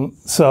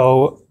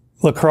 So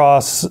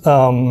lacrosse,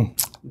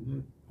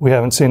 we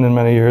haven't seen in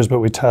many years, but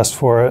we test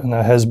for it, and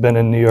it has been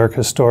in New York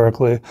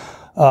historically.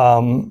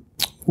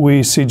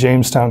 We see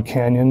Jamestown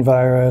Canyon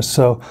virus.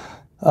 So,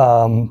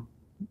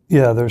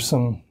 there's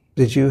some.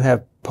 Did you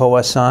have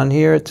Powassan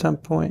here at some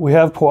point? We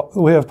have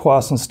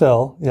Powassan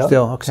still. Yeah.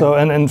 Still, okay. So,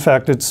 and in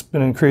fact, it's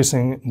been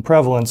increasing in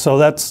prevalence. So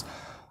that's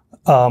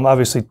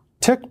obviously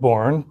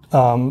tick-borne.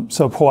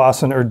 So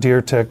Powassan or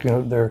deer tick,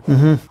 they're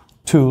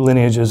 2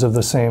 lineages of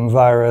the same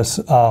virus.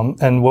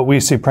 And what we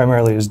see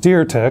primarily is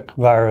deer tick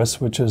virus,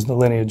 which is the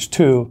lineage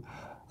 2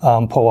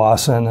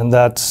 Powassan, and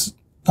that's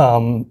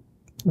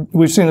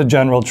we've seen a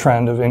general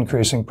trend of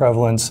increasing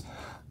prevalence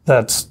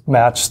that's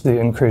matched the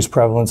increased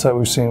prevalence that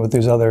we've seen with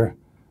these other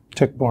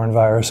tick-borne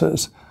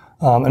viruses.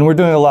 And we're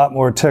doing a lot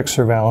more tick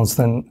surveillance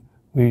than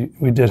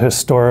we did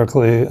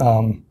historically,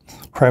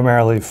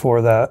 primarily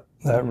for that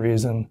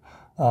reason.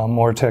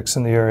 More ticks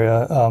in the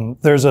area.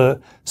 There's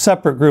a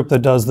separate group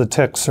that does the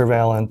tick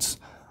surveillance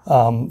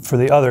for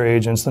the other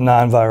agents, the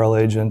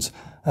non-viral agents,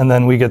 and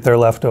then we get their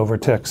leftover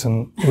ticks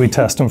and we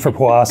test them for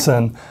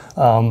Powassan.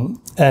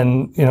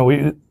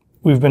 And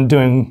we've been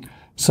doing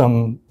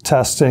some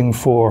testing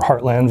for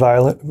Heartland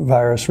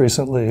virus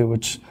recently,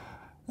 which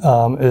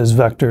is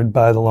vectored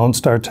by the Lone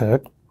Star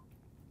tick,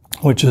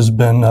 which has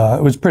been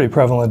it was pretty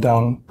prevalent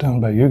down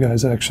by you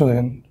guys actually,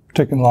 and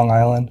particularly in Long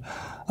Island.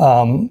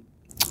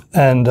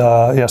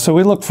 So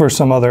we look for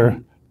some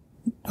other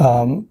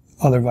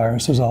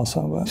viruses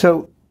also. But.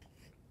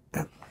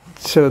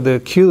 So the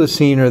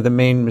Culicine are the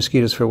main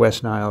mosquitoes for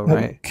West Nile,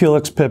 right?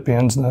 Culex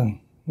pipiens, the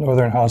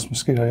northern house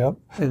mosquito,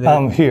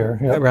 yep. Here,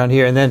 yep. Around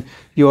here. And then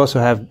you also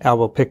have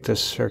albopictus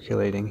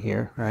circulating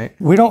here, right?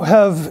 We don't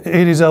have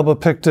Aedes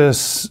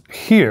albopictus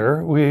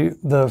here.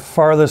 The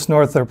farthest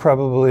north they're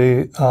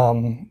probably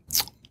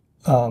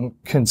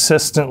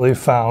consistently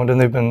found,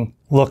 and they've been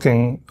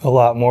looking a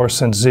lot more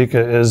since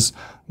Zika, is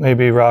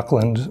maybe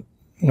Rockland,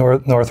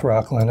 North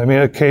Rockland. I mean,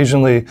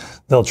 occasionally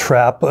they'll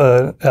trap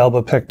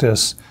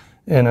albopictus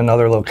in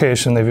another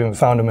location. They've even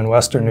found them in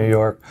Western New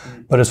York.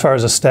 But as far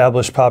as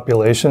established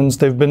populations,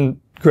 they've been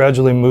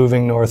gradually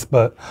moving north,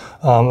 but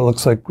it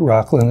looks like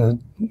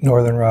Rockland,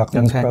 northern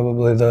Rockland is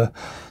probably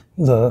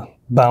the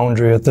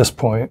boundary at this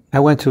point.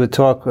 I went to a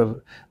talk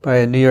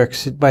by the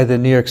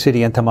New York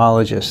City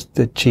entomologist,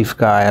 the chief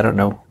guy, I don't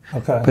know.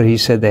 Okay. But he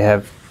said they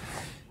have,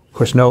 of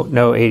course, no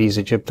Aedes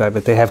aegypti,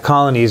 but they have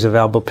colonies of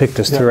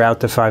albopictus throughout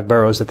the 5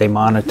 boroughs that they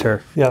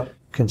monitor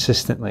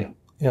consistently.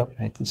 Yep.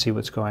 Right, to see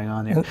what's going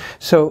on there.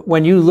 So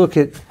when you look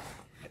at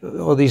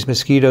all these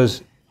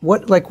mosquitoes,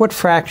 what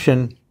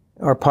fraction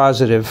are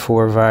positive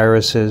for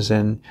viruses,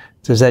 and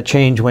does that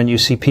change when you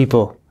see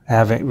people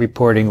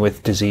reporting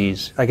with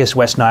disease? I guess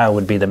West Nile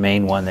would be the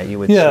main one that you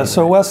would see. Yeah,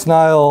 so West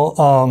Nile,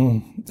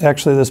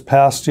 actually this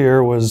past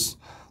year was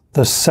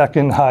the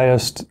 2nd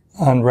highest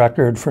on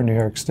record for New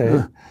York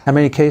State. How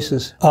many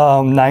cases?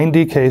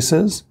 90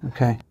 cases.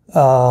 Okay.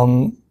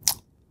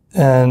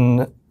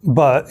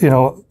 But,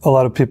 a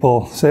lot of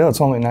people say,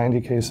 it's only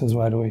 90 cases,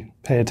 why do we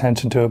pay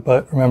attention to it?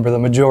 But remember, the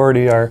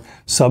majority are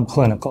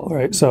subclinical,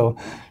 right? So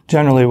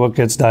generally what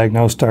gets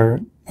diagnosed are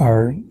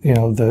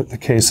the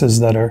cases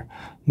that are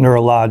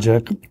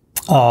neurologic.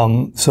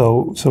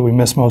 So we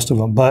miss most of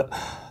them. But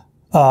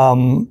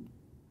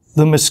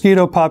the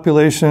mosquito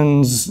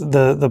populations,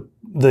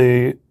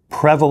 the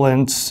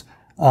prevalence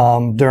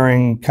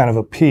during kind of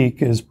a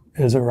peak is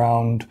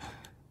around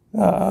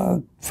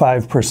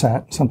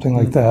 5%, something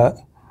like that.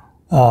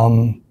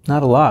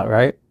 Not a lot,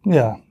 right?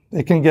 Yeah,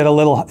 it can get a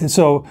little.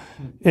 So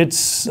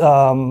it's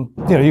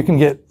you can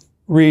get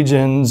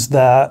regions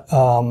that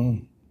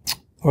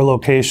or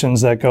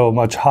locations that go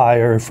much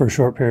higher for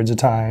short periods of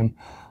time.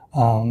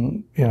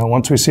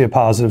 Once we see a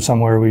positive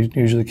somewhere, we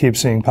usually keep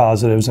seeing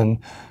positives, and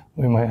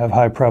we might have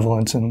high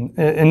prevalence.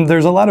 And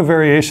there's a lot of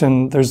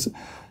variation. There's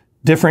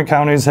different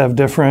counties have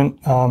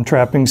different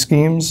trapping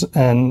schemes,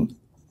 and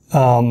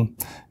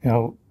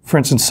for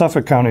instance,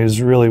 Suffolk County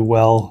is really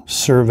well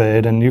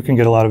surveyed, and you can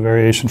get a lot of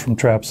variation from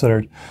traps that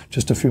are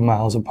just a few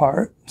miles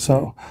apart.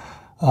 So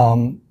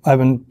I've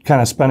been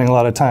kind of spending a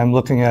lot of time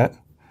looking at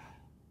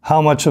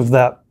how much of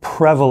that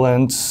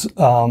prevalence,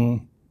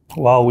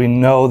 while we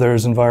know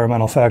there's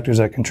environmental factors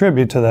that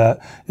contribute to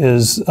that,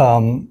 is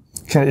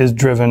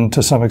driven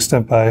to some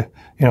extent by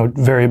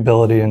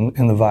variability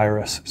in the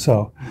virus.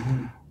 So,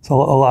 so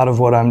a lot of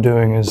what I'm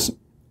doing is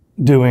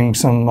doing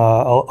some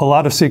a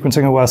lot of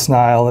sequencing of West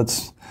Nile.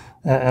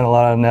 And a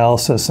lot of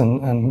analysis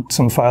and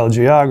some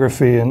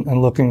phylogeography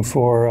and looking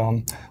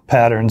for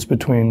patterns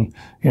between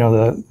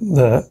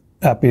the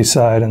epi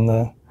side and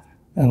the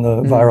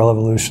viral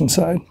evolution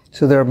side.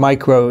 So there are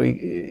micro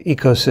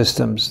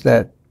ecosystems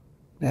that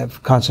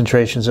have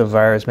concentrations of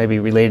virus, maybe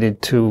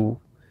related to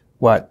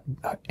what,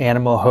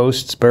 animal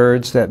hosts,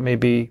 birds that may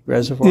be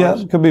reservoirs? Yeah,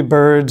 it could be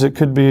birds. It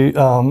could be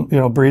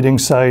breeding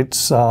sites.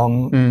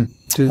 So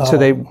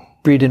they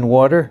breed in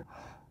water?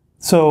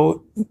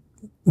 So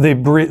they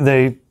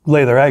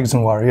lay their eggs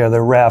in water. Yeah,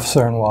 their rafts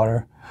are in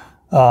water.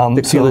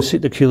 The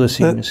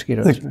Culice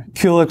mosquitoes. The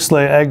Culics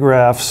lay egg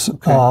rafts,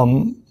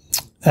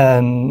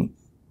 and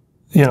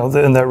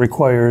that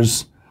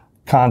requires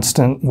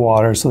constant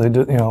water. So they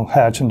do,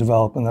 hatch and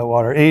develop in that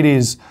water.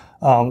 Aedes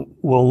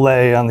will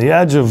lay on the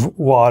edge of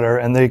water,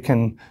 and they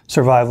can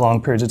survive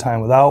long periods of time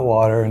without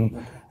water.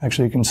 And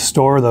actually, you can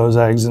store those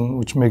eggs,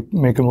 which make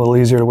them a little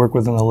easier to work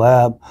with in the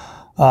lab.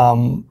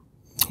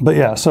 But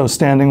yeah, so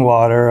standing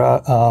water,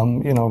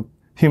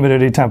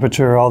 humidity,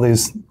 temperature, all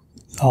these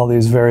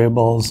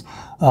variables,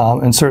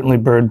 and certainly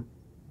bird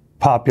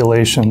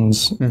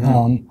populations.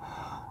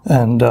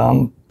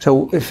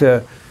 So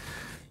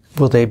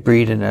will they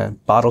breed in a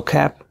bottle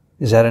cap?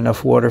 Is that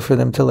enough water for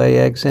them to lay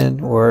eggs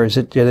in, or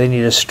do they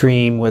need a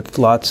stream with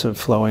lots of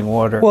flowing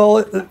water? Well,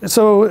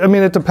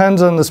 it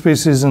depends on the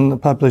species and the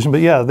population, but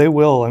yeah, they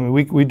will. I mean,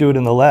 we do it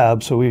in the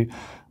lab, so we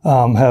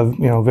have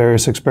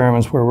various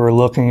experiments where we're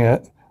looking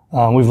at.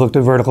 We've looked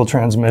at vertical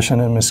transmission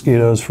in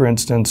mosquitoes, for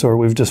instance, or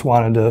we've just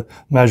wanted to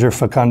measure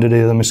fecundity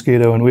of the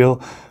mosquito, and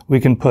we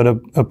can put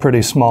a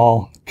pretty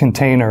small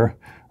container,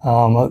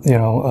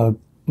 a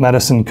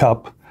medicine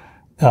cup,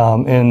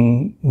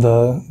 in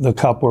the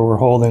cup where we're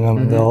holding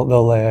them.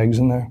 They'll lay eggs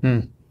in there.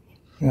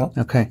 Yeah.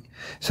 Okay.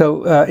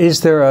 So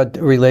is there a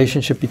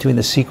relationship between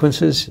the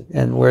sequences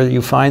and where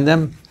you find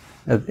them?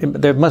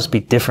 There must be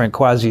different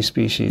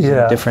quasi-species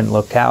in different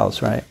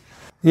locales, right?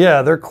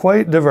 Yeah, they're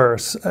quite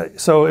diverse.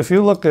 So if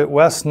you look at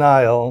West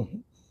Nile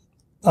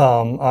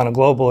on a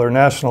global or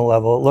national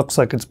level, it looks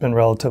like it's been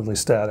relatively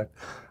static.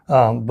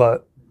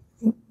 But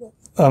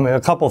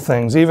a couple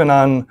things. Even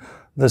on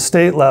the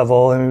state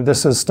level,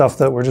 this is stuff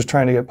that we're just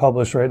trying to get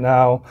published right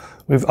now.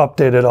 We've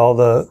updated all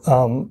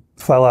the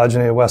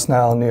phylogeny of West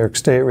Nile in New York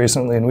State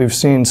recently, and we've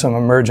seen some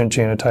emergent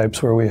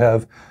genotypes where we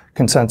have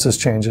consensus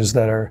changes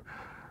that are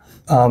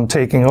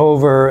taking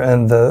over,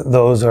 and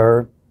those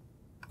are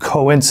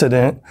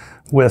coincident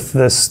with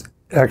this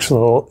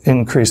actual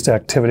increased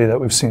activity that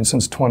we've seen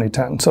since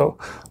 2010. So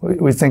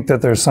we think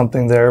that there's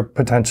something there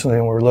potentially,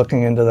 and we're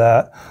looking into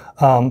that.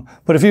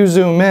 But if you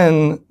zoom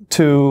in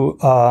to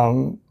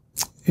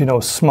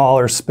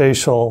smaller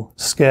spatial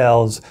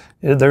scales,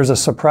 there's a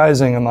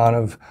surprising amount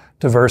of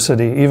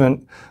diversity,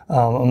 even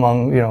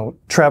among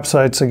trap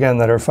sites again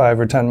that are 5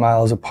 or 10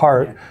 miles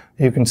apart.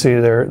 You can see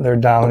they're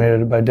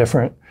dominated by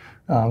different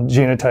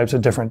genotypes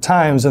at different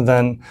times, and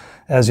then,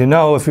 as you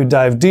know, if you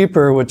dive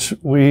deeper, which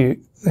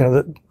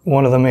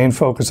one of the main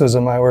focuses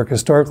of my work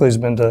historically has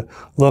been to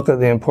look at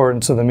the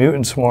importance of the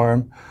mutant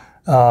swarm,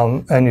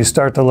 and you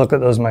start to look at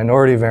those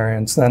minority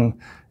variants, then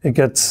it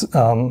gets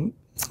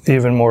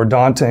even more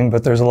daunting,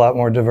 but there's a lot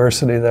more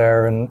diversity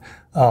there. And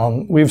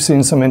we've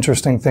seen some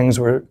interesting things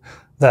where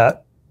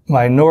that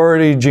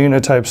minority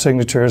genotype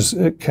signatures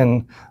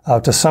can,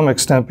 to some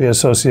extent, be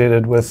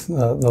associated with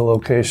the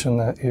location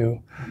that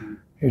you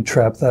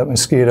trap that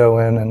mosquito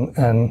in.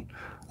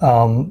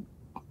 And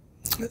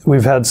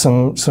we've had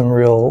some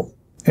real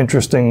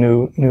interesting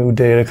new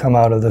data come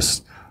out of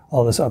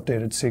all this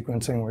updated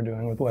sequencing we're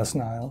doing with West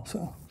Nile.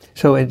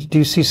 So do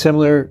you see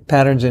similar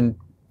patterns in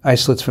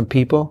isolates from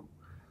people?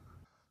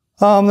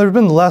 There's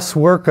been less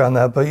work on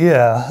that, but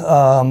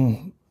yeah.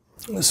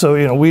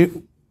 So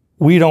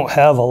we don't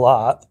have a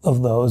lot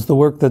of those. The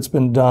work that's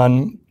been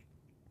done,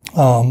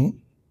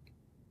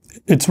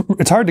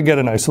 it's hard to get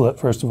an isolate,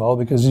 first of all,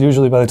 because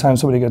usually by the time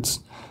somebody gets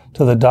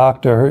to the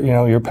doctor, you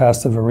know, you're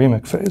past the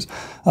viremic phase.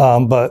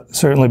 But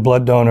certainly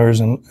blood donors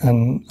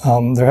and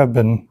there have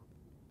been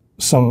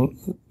some,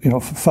 you know,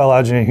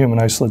 phylogeny human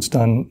isolates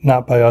done,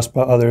 not by us,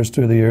 but others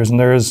through the years. And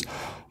there is,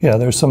 yeah,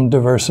 there's some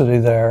diversity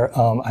there.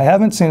 I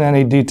haven't seen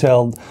any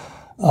detailed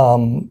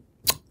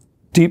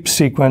deep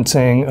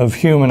sequencing of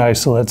human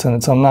isolates,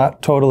 and I'm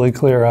not totally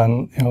clear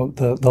on, you know,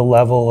 the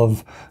level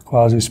of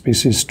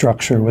quasi-species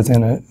structure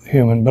within a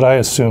human, but I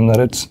assume that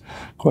it's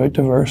quite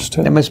diverse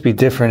too. It must be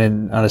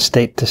different on a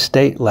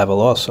state-to-state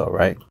level also,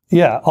 right?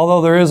 Yeah,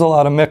 although there is a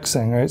lot of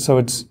mixing, right? So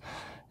it's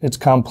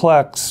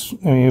complex.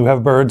 I mean, you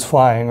have birds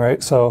flying,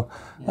 right? So,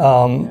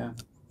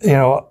 you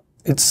know,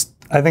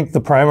 I think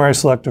the primary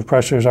selective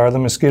pressures are the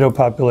mosquito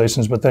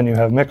populations, but then you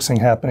have mixing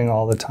happening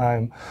all the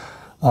time.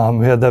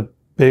 We had that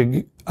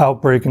big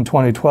outbreak in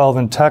 2012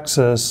 in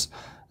Texas,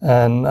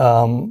 and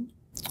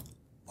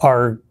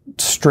our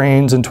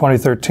strains in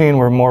 2013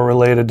 were more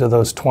related to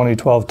those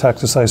 2012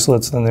 Texas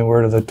isolates than they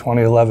were to the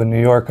 2011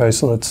 New York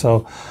isolates.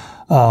 So,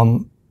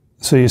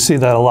 so you see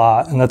that a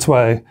lot, and that's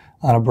why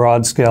on a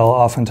broad scale,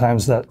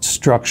 oftentimes that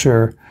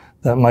structure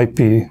that might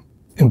be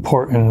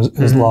important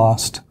is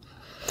lost.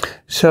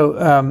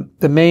 So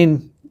the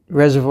main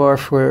reservoir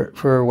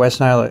for West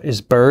Nile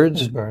is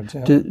birds? Birds,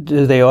 yeah.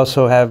 Do they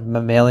also have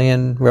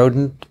mammalian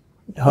rodent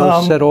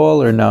hosts at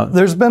all, or no?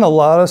 There's been a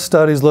lot of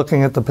studies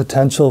looking at the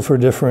potential for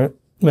different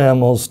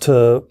mammals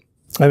to,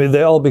 I mean,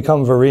 they all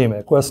become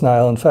viremic. West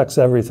Nile infects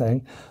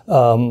everything.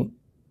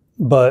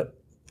 But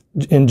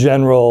in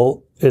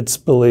general, it's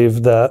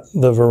believed that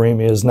the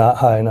viremia is not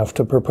high enough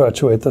to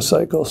perpetuate the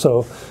cycle.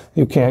 So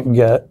you can't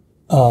get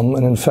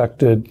an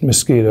infected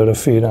mosquito to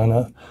feed on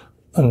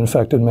an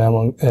infected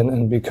mammal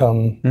and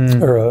become,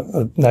 or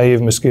a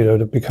naive mosquito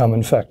to become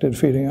infected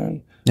feeding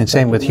on. And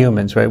same with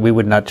humans, right? We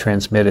would not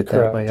transmit it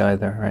that way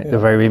either, right? Yeah. The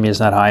viremia is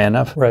not high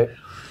enough. Right.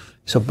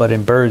 So, but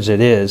in birds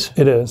it is.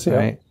 It is, yeah.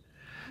 Right?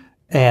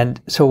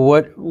 And so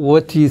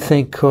what do you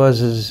think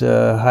causes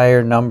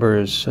higher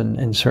numbers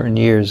in certain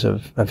years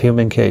of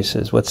human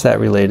cases? What's that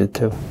related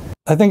to?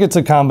 I think it's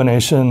a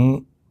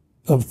combination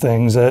of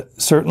things.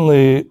 That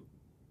certainly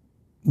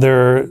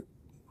the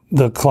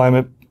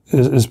climate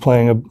is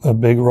playing a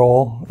big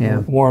role. Yeah.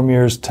 Warm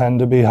years tend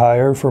to be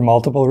higher for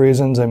multiple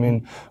reasons. I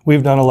mean,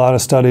 we've done a lot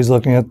of studies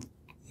looking at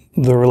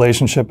the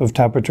relationship of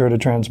temperature to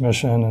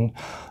transmission. And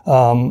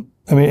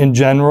I mean, in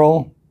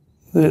general,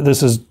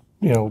 this is,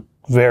 you know,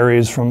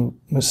 varies from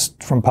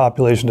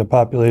population to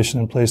population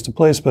and place to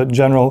place, but in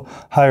general,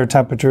 higher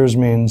temperatures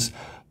means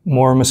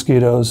more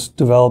mosquitoes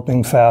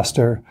developing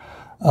faster.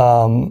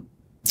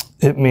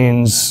 It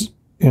means,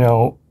 you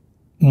know,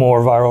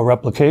 more viral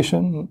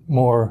replication,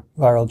 more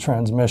viral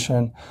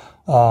transmission.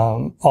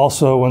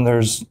 Also, when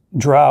there's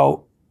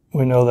drought,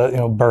 we know that, you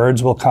know,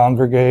 birds will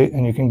congregate,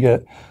 and you can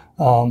get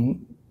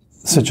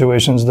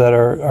situations that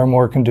are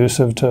more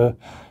conducive to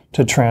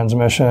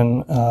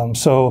transmission.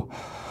 So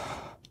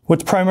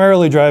what's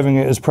primarily driving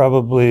it is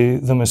probably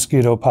the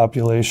mosquito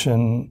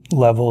population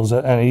levels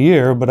at any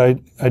year, but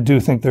I do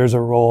think there's a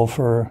role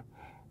for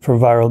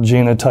viral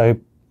genotype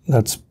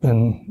that's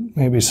been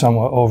maybe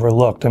somewhat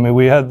overlooked. I mean,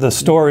 we had the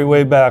story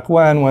way back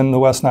when the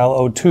West Nile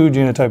O2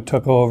 genotype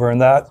took over,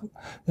 and that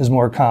is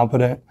more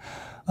competent,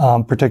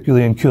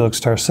 particularly in Culex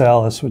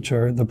tarsalis, which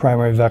are the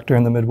primary vector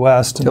in the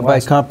Midwest. So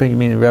by competent, you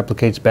mean it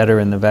replicates better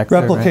in the vector?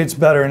 Replicates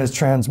better and is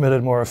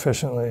transmitted more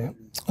efficiently.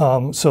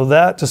 So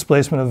that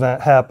displacement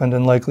event happened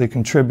and likely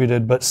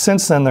contributed, but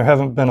since then there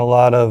haven't been a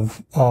lot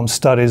of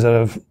studies that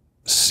have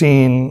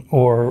seen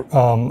or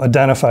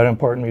identified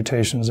important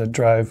mutations that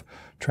drive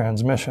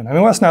transmission. I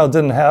mean, West Nile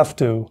didn't have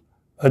to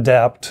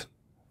adapt,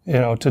 you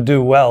know, to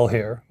do well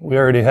here. We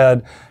already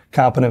had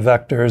competent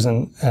vectors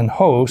and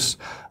hosts,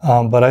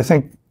 but I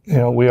think, you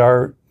know, we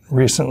are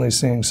recently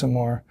seeing some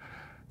more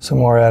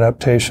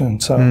adaptation.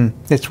 So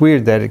it's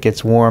weird that it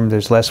gets warm,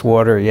 there's less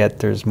water, yet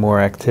there's more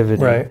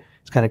activity. Right.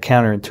 It's kind of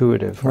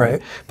counterintuitive.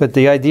 Right. But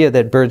the idea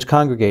that birds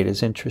congregate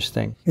is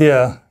interesting.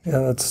 Yeah,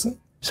 that's.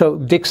 So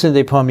Dixon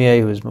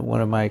Despommier, who's one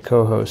of my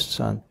co-hosts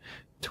on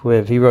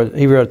TWiV,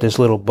 he wrote this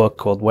little book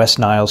called West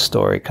Nile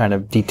Story, kind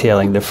of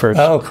detailing the first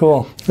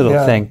little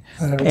thing.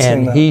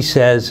 And he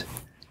says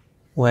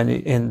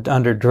when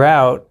under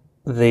drought,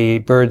 the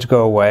birds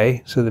go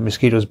away, so the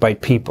mosquitoes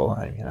bite people.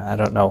 I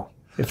don't know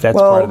if that's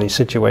part of the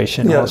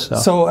situation also.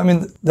 So, I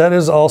mean, that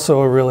is also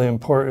a really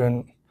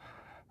important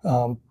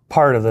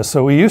part of this.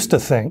 So we used to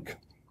think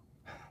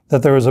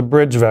that there was a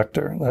bridge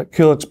vector, that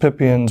Culex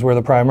pipiens were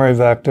the primary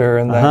vector,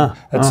 and then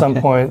at some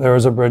point there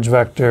was a bridge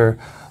vector,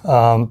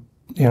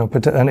 you know,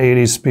 an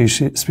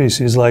 80s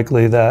species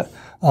likely that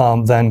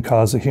then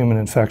caused the human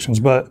infections.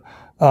 But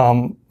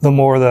the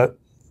more that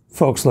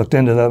folks looked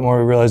into that, the more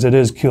we realized it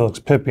is Culex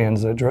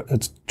pipiens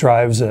that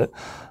drives it.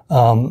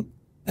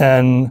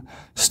 And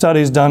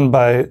studies done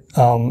by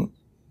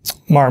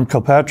Marm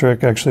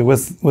Kilpatrick, actually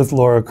with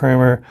Laura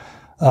Kramer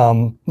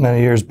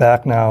many years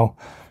back now,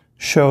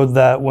 showed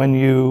that when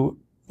you,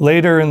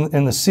 later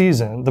in the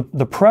season,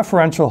 the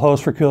preferential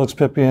host for Culex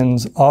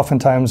pipiens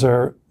oftentimes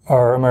are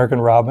American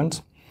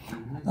robins.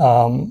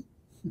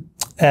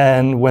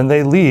 And when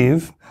they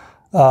leave,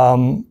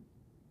 we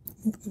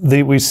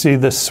see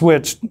this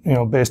switch,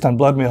 based on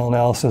blood meal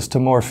analysis to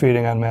more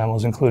feeding on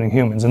mammals, including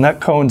humans. And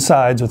that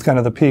coincides with kind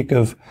of the peak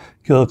of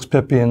Culex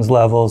pipiens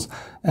levels.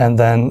 And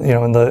then,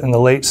 in the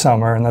late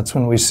summer, and that's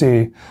when we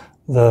see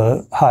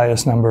the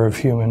highest number of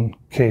human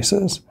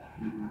cases.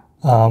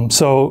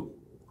 So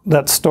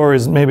that story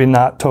is maybe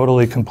not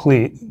totally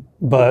complete,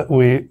 but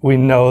we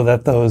know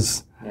that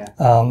those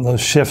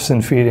shifts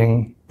in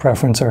feeding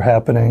preference are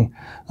happening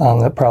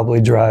that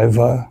probably drive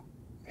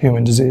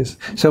human disease.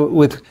 So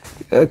with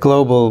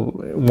global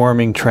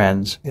warming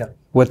trends,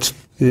 what's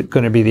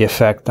going to be the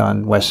effect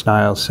on West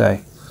Nile,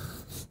 say?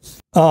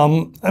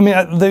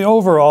 The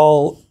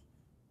overall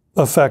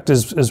effect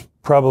is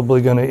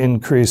probably going to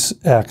increase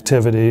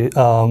activity.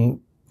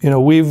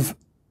 We've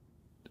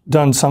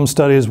done some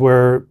studies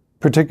where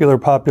particular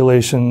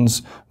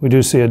populations, we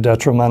do see a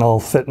detrimental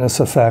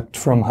fitness effect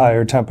from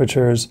higher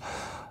temperatures.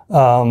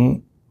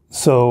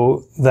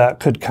 So that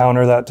could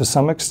counter that to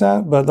some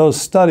extent, but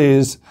those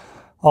studies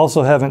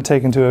also haven't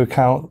taken into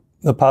account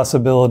the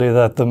possibility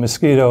that the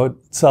mosquito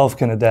itself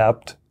can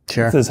adapt.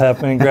 Sure. This is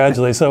happening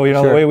gradually. So,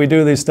 Sure. The way we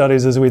do these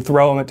studies is we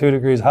throw them at 2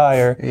 degrees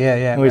higher,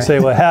 and we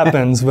say what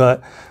happens,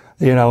 but,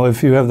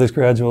 if you have this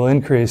gradual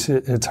increase,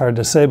 it's hard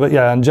to say. But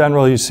in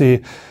general, you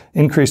see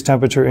increased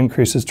temperature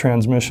increases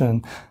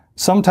transmission.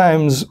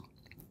 Sometimes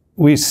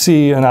we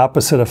see an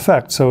opposite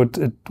effect. So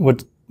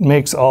what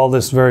makes all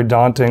this very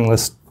daunting,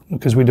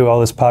 because we do all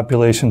this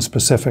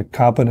population-specific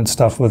competence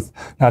stuff with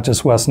not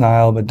just West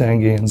Nile, but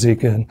dengue and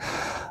Zika and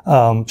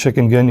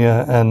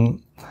chikungunya. And,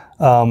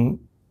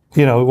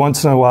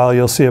 once in a while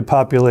you'll see a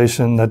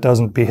population that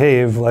doesn't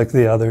behave like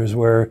the others,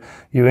 where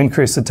you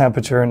increase the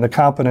temperature and the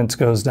competence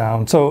goes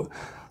down. So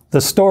the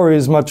story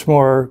is much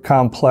more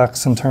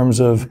complex in terms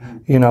of,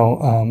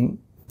 genotype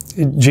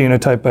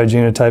by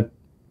genotype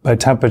by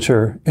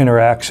temperature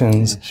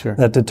interactions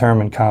that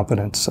determine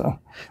competence.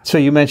 So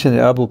you mentioned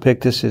that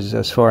albopictus is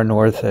as far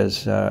north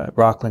as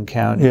Rockland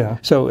County. Yeah.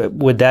 So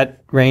would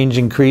that range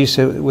increase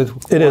with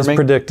warming? It is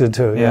predicted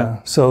to,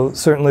 yeah. So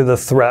certainly the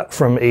threat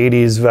from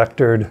Aedes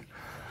vectored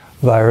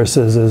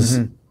viruses is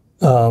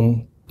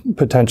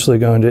potentially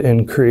going to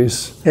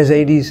increase. Has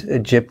Aedes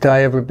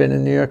aegypti ever been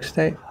in New York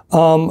State?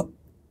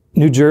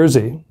 New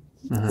Jersey.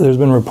 There's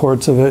been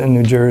reports of it in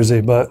New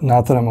Jersey, but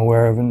not that I'm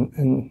aware of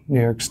in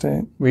New York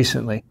State.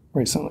 Recently,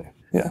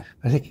 yeah.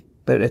 I think,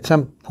 but at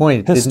some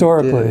point,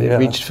 historically, it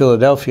reached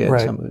Philadelphia.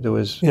 Right. There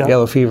was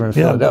yellow fever in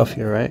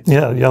Philadelphia, right?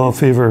 Yeah, yellow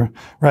fever,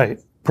 right.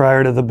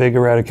 Prior to the big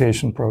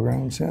eradication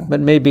programs, But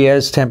maybe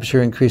as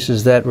temperature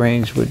increases, that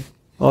range would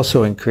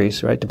also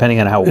increase, right? Depending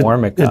on how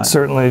warm it got. It's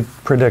certainly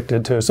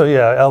predicted to. So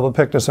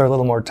albopictus are a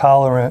little more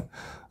tolerant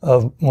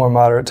of more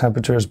moderate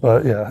temperatures,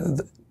 but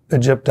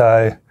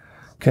Aegypti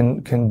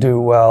can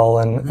do well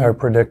and are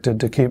predicted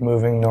to keep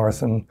moving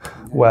north and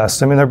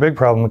west. They're a big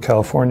problem in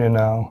California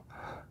now,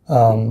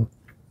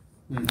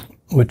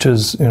 which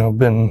has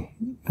been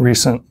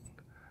recent.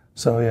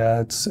 So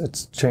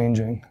it's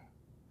changing.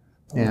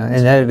 Yeah,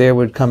 and there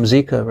would come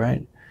Zika,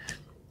 right?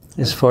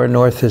 As far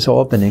north as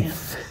Albany.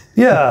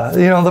 Yeah,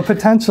 the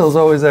potential is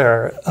always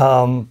there.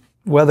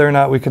 Whether or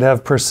not we could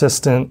have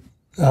persistent,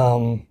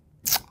 we're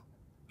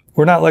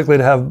not likely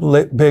to have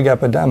big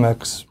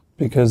epidemics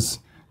because,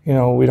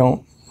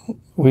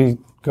 we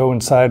go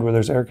inside where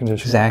there's air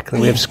conditioning.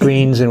 Exactly. We have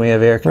screens and we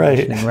have air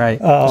conditioning, right?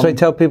 So I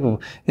tell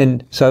people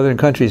in southern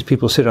countries,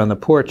 people sit on the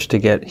porch to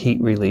get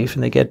heat relief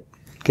and they get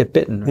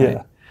bitten, right?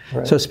 Yeah.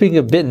 Right. So speaking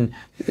of bitten,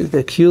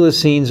 the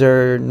culicines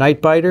are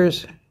night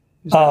biters?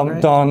 Right?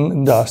 Dawn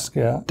and dusk,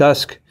 yeah.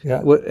 Dusk.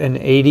 Yeah. And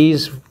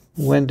Aedes,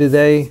 when do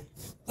they?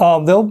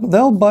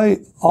 They'll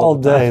bite all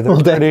day.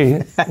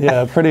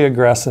 They're pretty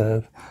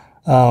aggressive,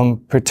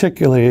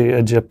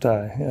 particularly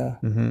Aegypti, yeah.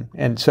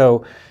 And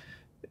so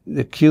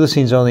the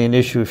culicine's only an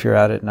issue if you're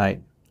out at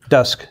night,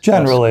 dusk.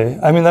 Generally.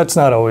 Dusk. That's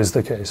not always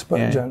the case,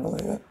 but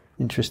generally, yeah.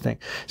 Interesting.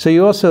 So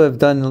you also have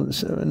done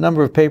a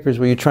number of papers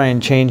where you try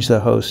and change the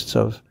hosts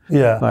of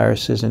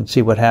viruses and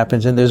see what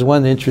happens. And there's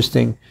one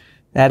interesting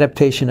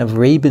adaptation of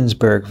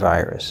Ravensburg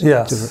virus.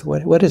 Yes.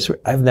 What is,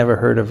 I've never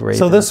heard of Ravensburg.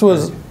 So this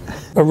was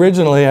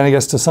originally, and I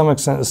guess to some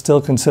extent, is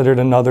still considered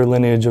another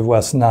lineage of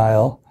West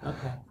Nile,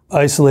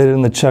 isolated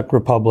in the Czech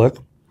Republic.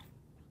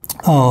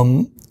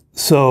 But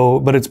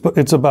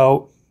it's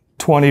about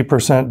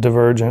 20%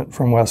 divergent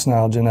from West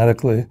Nile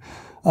genetically.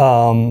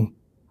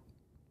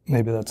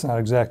 Maybe that's not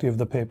exactly of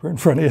the paper in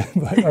front of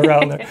you, but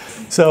around there.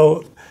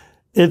 So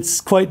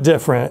it's quite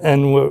different,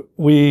 and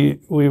we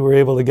were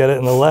able to get it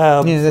in the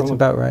lab. Yeah, that's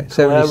about right.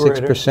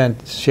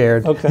 76%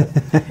 shared. Okay.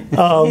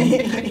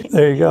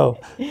 There you go.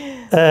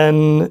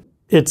 And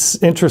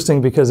it's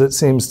interesting because it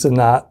seems to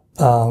not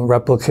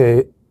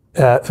replicate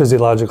at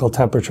physiological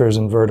temperatures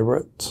in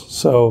vertebrates.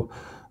 So,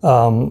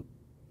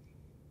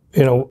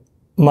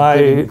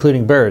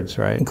 including birds,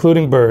 right?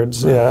 Including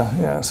birds,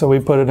 yeah. So we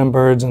put it in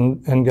birds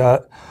and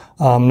got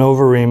no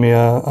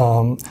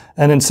viremia.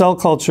 And in cell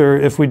culture,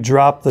 if we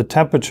drop the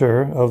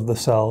temperature of the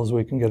cells,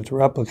 we can get it to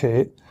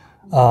replicate.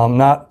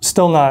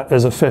 Still not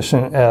as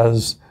efficient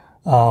as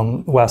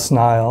West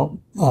Nile,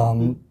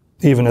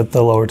 even at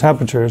the lower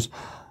temperatures.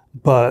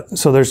 But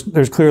so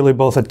there's clearly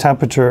both a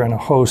temperature and a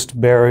host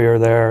barrier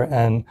there,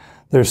 and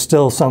there's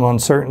still some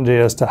uncertainty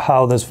as to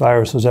how this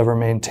virus was ever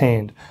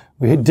maintained.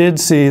 We did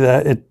see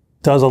that it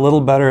does a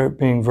little better at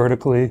being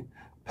vertically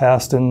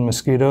passed in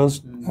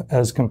mosquitoes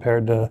as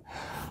compared to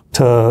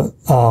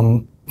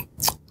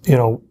you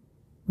know,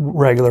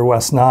 regular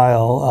West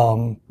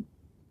Nile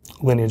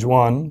lineage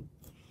 1.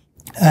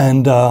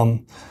 And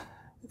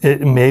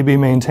it may be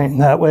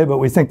maintained that way, but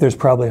we think there's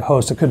probably a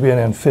host. It could be an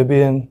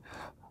amphibian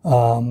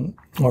or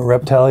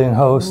reptilian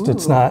host.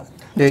 It's not,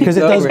 because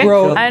it does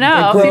grow. I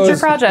know, future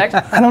project.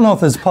 I don't know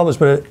if it's published,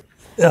 but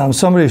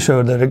somebody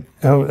showed that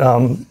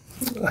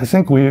I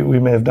think we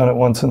may have done it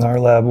once in our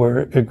lab where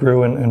it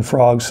grew in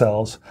frog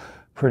cells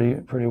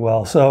pretty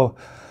well. So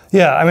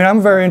yeah, I mean,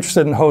 I'm very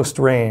interested in host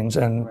range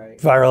and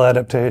viral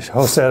adaptation,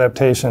 host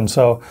adaptation.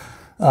 So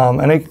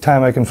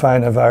anytime I can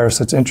find a virus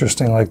that's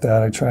interesting like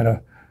that, I try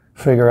to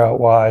figure out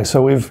why.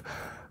 So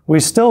we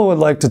still would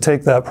like to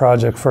take that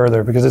project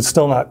further because it's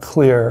still not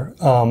clear,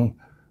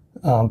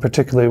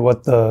 particularly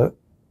what the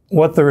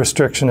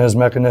restriction is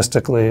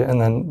mechanistically,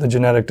 and then the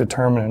genetic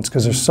determinants,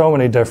 because there's so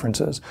many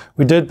differences.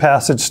 We did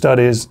passage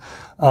studies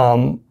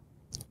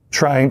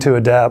trying to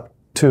adapt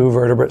to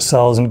vertebrate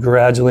cells and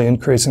gradually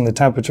increasing the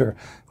temperature.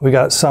 We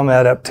got some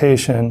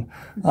adaptation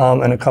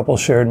and a couple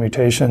shared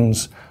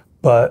mutations,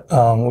 but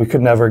we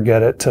could never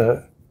get it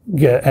to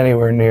get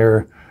anywhere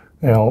near,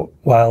 you know,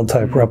 wild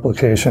type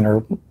replication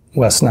or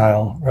West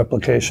Nile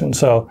replication.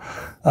 So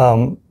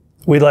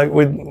we'd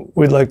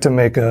like to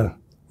make a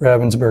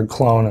Ravensburg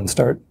clone and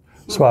start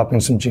swapping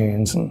some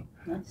genes and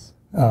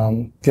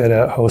get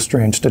at host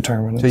range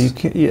determinants.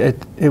 So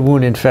it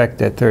won't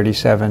infect at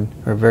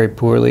 37 or very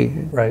poorly.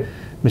 Right.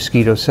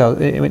 Mosquito cells.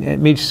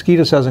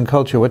 Mosquito cells in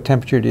culture, what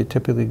temperature do you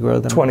typically grow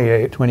them?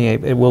 28.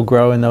 28. It will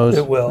grow in those?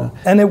 It will.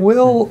 And it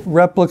will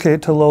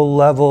replicate to low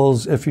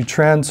levels. If you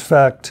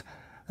transfect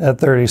at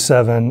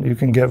 37, you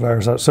can get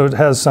virus out. So it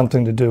has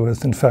something to do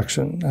with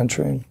infection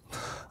entry.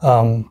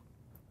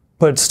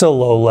 But it's still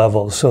low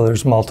levels, so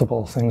there's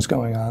multiple things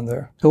going on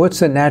there. So what's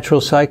the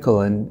natural cycle?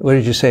 And what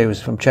did you say? It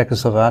was from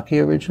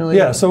Czechoslovakia originally?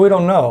 Yeah, so we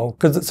don't know,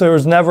 because there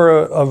was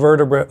never a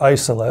vertebrate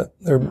isolate.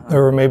 There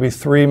were maybe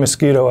 3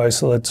 mosquito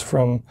isolates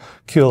from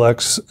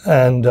Culex,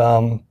 and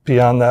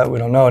beyond that, we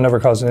don't know. It never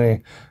caused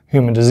any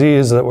human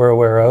disease that we're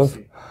aware of.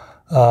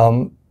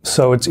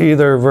 So it's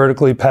either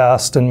vertically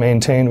passed and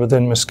maintained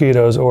within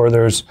mosquitoes, or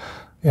there's,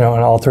 you know,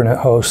 an alternate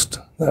host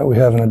that we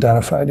haven't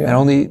identified yet. And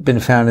only been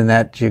found in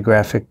that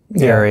geographic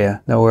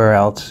area, nowhere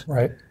else.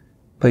 Right.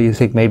 But you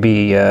think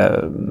maybe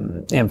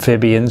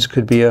amphibians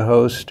could be a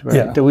host, right?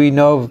 Yeah. Do we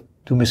know,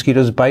 do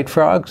mosquitoes bite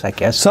frogs? I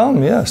guess.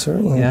 Some, yeah,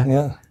 certainly.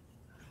 Yeah.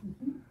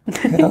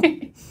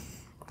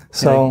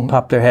 So they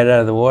pop their head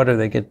out of the water,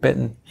 they get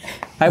bitten.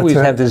 I always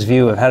have this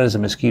view of how does a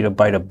mosquito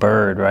bite a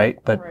bird, right?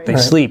 But they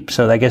sleep,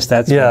 so I guess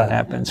that's what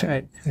happens,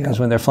 right? Because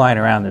when they're flying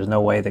around, there's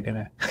no way they're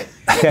going to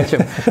catch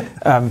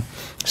them.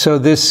 So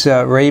this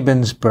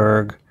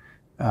Ravensburg,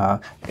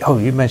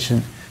 you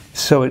mentioned,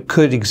 so it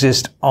could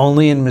exist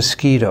only in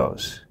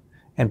mosquitoes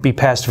and be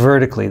passed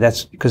vertically.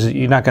 That's because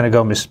you're not going to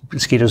go,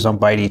 mosquitoes don't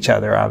bite each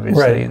other,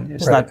 obviously. Right. And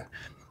it's not.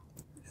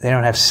 They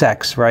don't have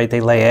sex, right?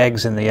 They lay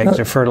eggs, and the eggs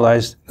are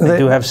fertilized. They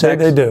do have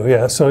sex? They do,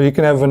 yeah. So you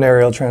can have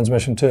venereal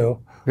transmission, too.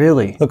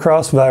 Really?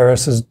 Lacrosse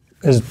virus is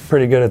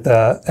pretty good at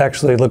that.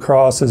 Actually,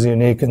 lacrosse is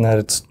unique in that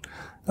it's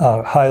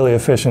highly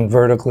efficient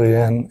vertically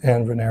and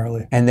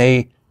venereally. And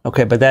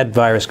but that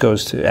virus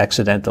goes to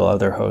accidental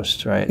other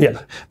hosts, right?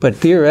 Yeah. But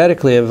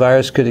theoretically, a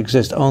virus could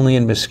exist only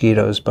in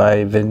mosquitoes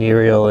by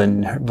venereal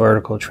and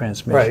vertical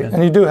transmission. Right,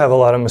 and you do have a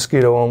lot of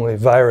mosquito-only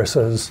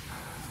viruses.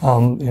 You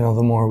know,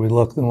 the more we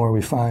look, the more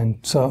we find.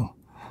 So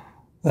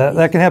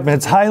that can happen.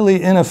 It's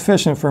highly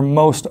inefficient for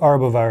most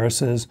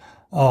arboviruses,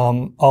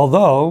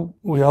 although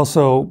we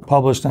also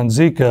published on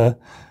Zika,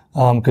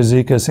 because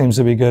Zika seems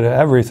to be good at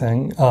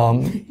everything.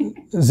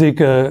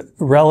 Zika,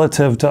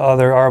 relative to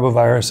other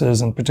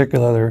arboviruses, in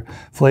particular other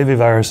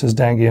flaviviruses,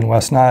 dengue and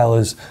West Nile,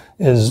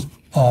 is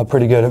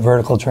pretty good at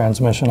vertical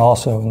transmission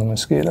also in the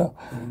mosquito.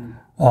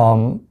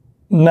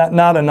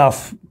 Not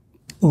enough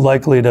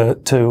likely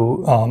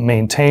to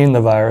maintain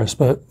the virus,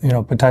 but you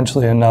know,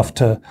 potentially enough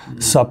to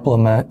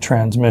supplement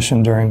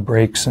transmission during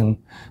breaks in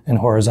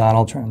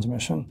horizontal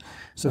transmission.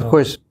 So, of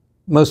course,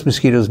 most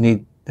mosquitoes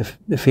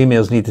the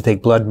females need to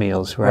take blood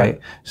meals, right?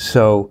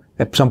 So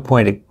at some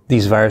point,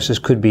 these viruses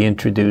could be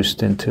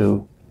introduced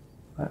into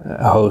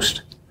a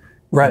host.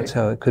 Right.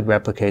 So it could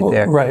replicate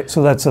there. Right.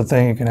 So that's the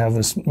thing. You can have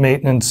this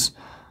maintenance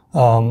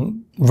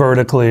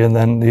vertically, and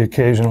then the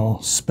occasional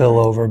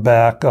spillover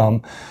back.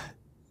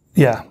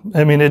 Yeah,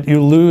 I mean,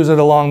 you lose it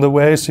along the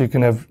way, so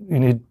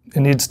it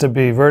needs to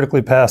be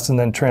vertically passed and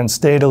then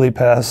transstatally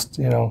passed,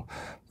 you know,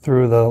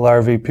 through the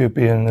larvae,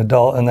 pupae, and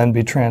adult, and then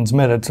be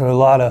transmitted.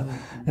 So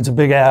it's a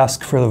big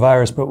ask for the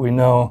virus, but we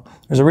know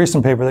there's a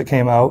recent paper that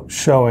came out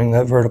showing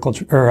that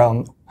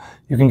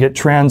you can get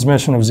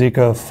transmission of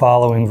Zika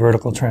following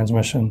vertical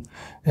transmission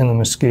in the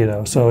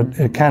mosquito. So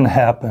it can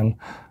happen.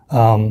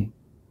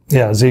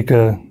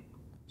 Zika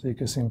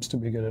Zika seems to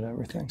be good at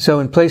everything. So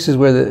in places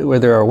where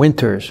there are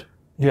winters,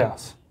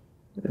 Yes.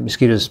 the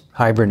mosquitoes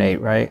hibernate,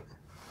 right?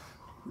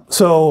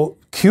 So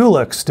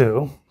culex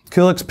do.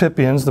 Culex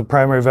pipiens, the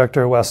primary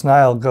vector of West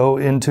Nile, go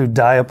into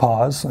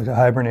diapause, like a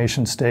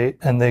hibernation state,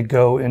 and they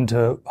go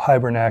into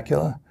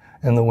hibernacula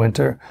in the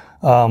winter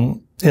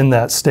in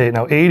that state.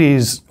 Now,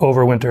 Aedes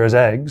overwinter as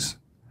eggs,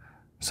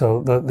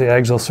 so the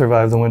eggs will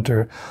survive the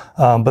winter.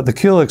 But the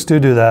culex do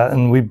that,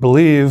 and we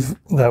believe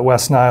that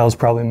West Nile is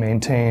probably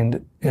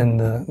maintained in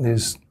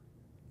these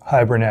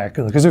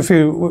hibernacula. Because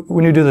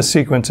when you do the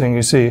sequencing,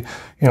 you see,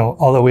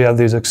 although we have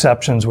these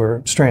exceptions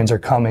where strains are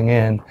coming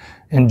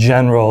in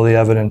general, the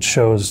evidence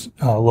shows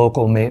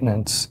local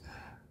maintenance.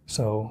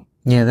 So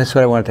yeah, that's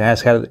what I wanted to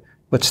ask.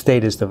 What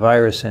state is the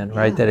virus in,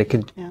 right? That it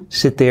could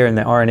sit there and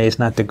the RNA is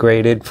not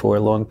degraded for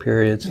long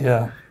periods.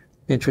 Yeah.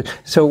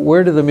 So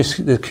where do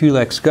the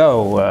culex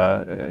go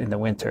in the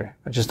winter?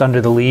 Just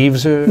under the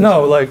leaves? Or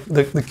no, like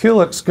the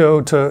culex go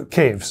to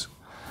caves,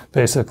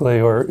 basically,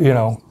 or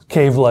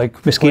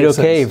cave-like mosquito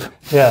places. cave.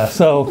 Yeah.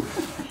 So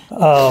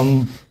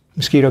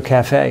mosquito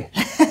cafe.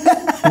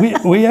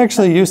 we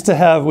actually used to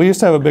have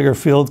a bigger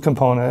field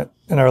component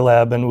in our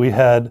lab, and we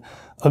had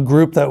a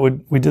group that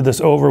we did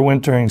this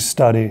overwintering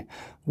study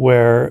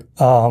where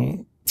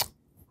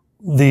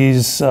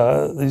these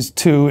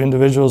two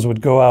individuals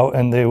would go out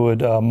and they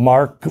would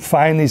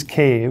find these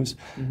caves,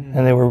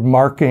 and they were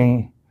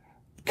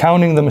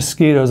counting the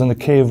mosquitoes in the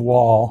cave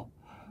wall,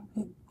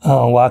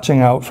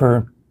 watching out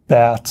for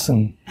bats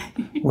and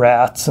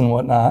rats and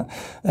whatnot.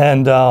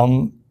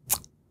 And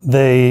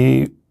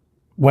they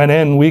went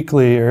in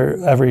weekly or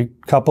every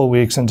couple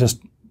weeks and just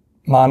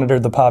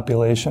monitored the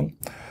population.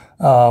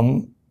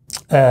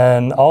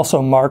 And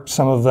also marked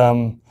some of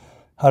them.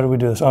 How did we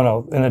do this? Oh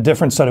no, in a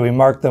different study we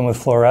marked them with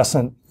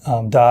fluorescent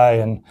dye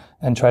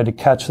and tried to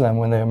catch them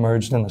when they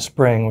emerged in the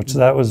spring, which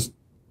that was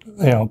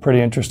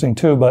pretty interesting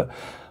too. But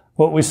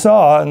what we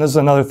saw, and this is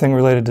another thing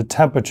related to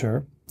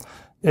temperature,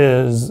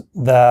 is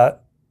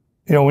that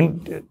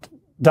when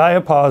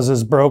diapause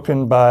is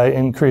broken by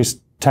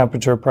increased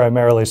temperature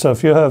primarily. So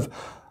if you have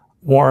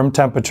warm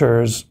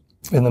temperatures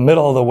in the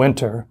middle of the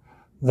winter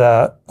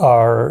that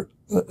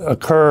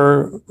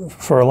occur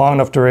for a long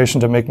enough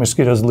duration to make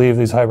mosquitoes leave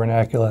these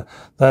hibernacula,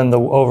 then the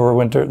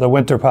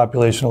winter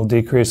population will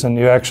decrease, and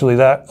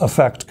that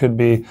effect could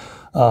be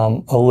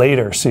a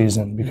later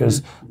season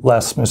because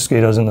less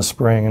mosquitoes in the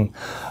spring.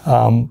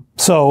 And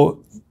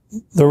so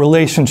the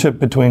relationship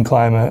between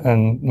climate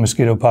and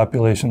mosquito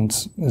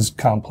populations is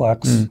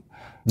complex.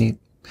 Neat.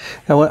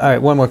 All right,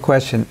 one more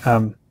question.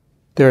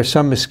 There are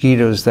some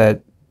mosquitoes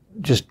that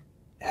just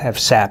have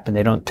sap and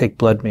they don't take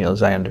blood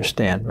meals, I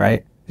understand,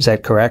 right? Is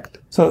that correct?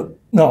 So,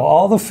 no,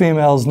 all the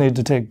females need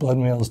to take blood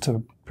meals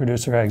to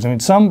produce their eggs. I mean,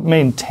 some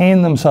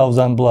maintain themselves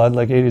on blood,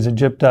 like Aedes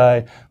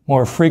aegypti,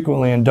 more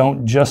frequently and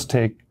don't just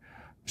take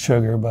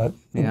sugar, but...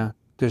 Yeah,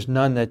 there's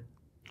none that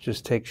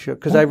just take sugar.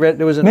 Because I read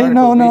there was an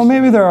article No,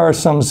 maybe there are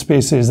some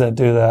species that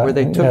do that. where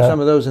they took some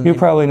of those and you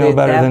probably know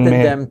better than me.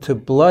 Adapted them to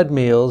blood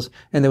meals,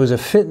 and there was a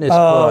fitness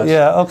clause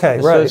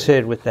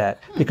associated with that.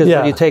 Because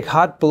when you take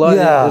hot blood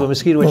into a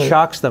mosquito, it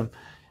shocks them.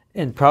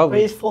 And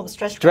probably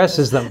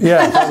stresses them.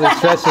 Yeah, probably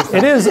stresses them.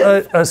 It is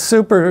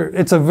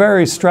it's a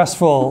very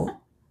stressful,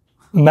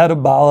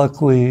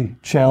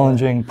 metabolically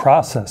challenging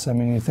process. I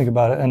mean, you think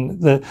about it, and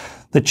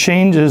the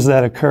changes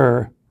that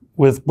occur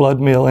with blood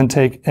meal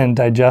intake and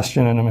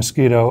digestion in a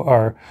mosquito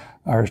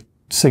are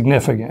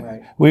significant.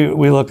 Right.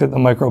 We look at the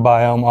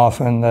microbiome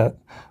often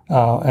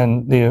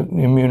and the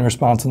immune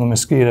response in the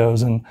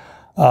mosquitoes, and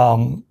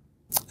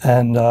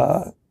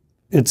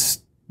it's.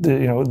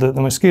 The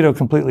mosquito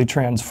completely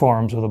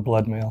transforms with a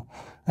blood meal.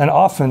 And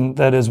often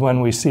that is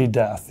when we see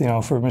death.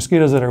 For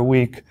mosquitoes that are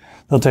weak,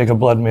 they'll take a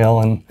blood meal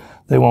and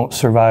they won't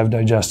survive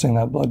digesting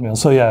that blood meal.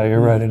 So yeah, you're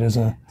right, it is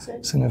a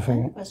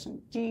significant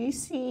question. Do you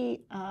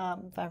see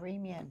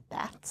viremia in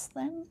bats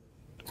then?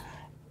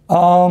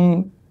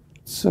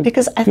 It's a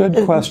because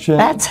good question.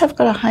 Bats have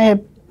got a higher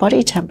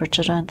body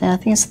temperature, don't they? I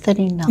think it's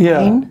 39.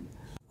 Yeah.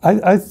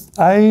 I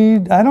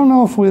don't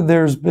know if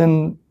there's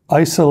been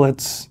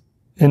isolates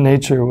in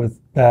nature with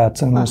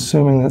bats. I'm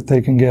assuming that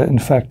they can get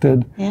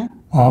infected,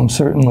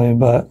 certainly,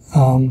 but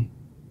I'm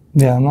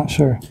not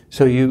sure.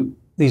 So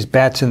these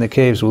bats in the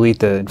caves will eat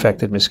the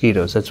infected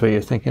mosquitoes. That's what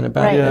you're thinking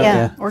about? Right,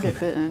 yeah. Or get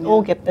bitten.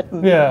 Or get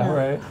bitten. Yeah,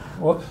 right.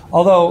 Well,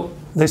 although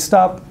they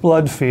stop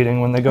blood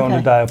feeding when they go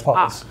into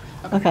diapause.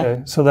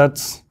 Okay. So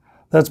that's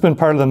been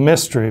part of the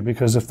mystery,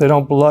 because if they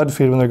don't blood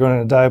feed when they're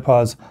going into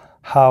diapause,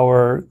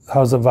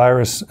 how's the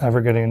virus ever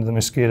getting into the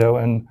mosquito?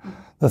 And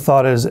the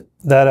thought is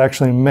that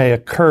actually may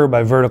occur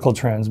by vertical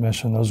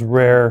transmission. Those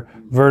rare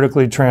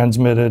vertically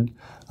transmitted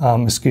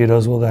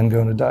mosquitoes will then go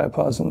into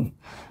diapause. And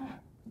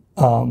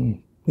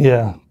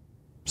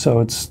so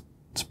it's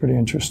pretty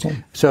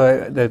interesting.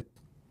 So the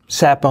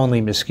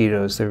sap-only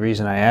mosquitoes, the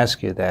reason I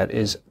ask you that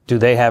is, do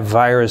they have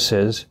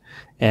viruses?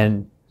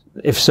 And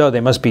if so,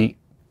 they must be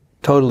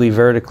totally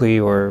vertically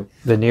or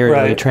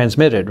venereally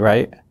transmitted,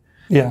 right?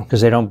 Yeah. Because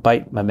they don't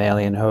bite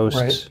mammalian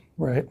hosts.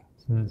 Right.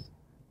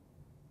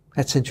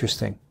 That's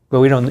interesting.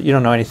 But you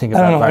don't know anything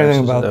about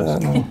viruses. I don't know viruses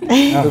anything about that,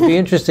 no. It would be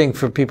interesting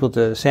for people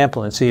to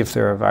sample and see if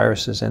there are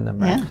viruses in them.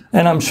 Right? Yeah.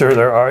 And I'm sure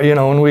there are.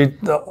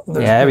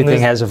 When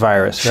everything has a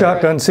virus.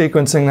 Shotgun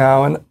sequencing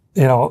now, and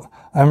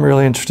I'm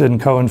really interested in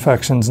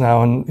co-infections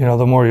now. And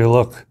the more you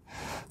look,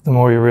 the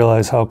more you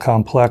realize how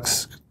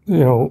complex.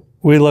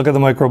 We look at the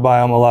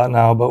microbiome a lot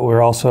now, but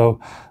we're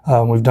also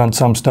we've done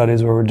some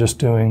studies where we're just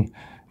doing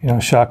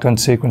shotgun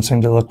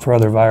sequencing to look for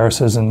other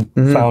viruses and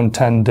found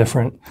 10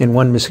 different in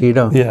one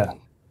mosquito. Yeah.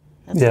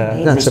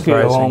 Yeah, not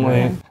mosquito surprising.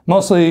 Only. Right?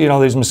 Mostly,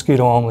 these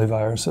mosquito-only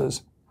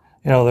viruses.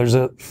 There's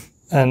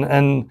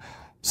and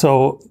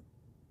so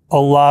a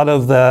lot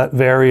of that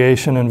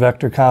variation in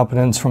vector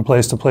competence from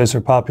place to place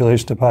or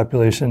population to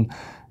population,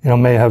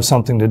 may have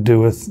something to do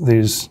with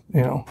these,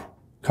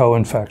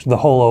 co-infections, the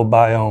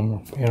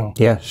holobiome.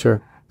 Yeah,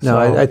 sure. No,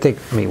 So, I think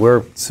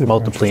we're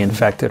multiply interesting.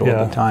 infected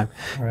all the time.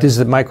 Right. Does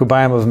the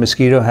microbiome of a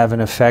mosquito have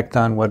an effect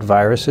on what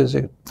viruses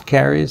it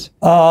carries?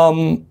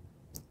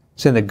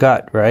 It's in the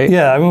gut, right?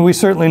 Yeah, we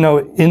certainly know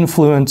it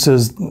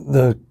influences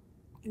the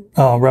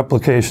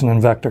replication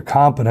and vector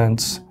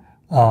competence.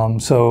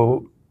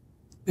 So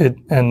it,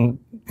 and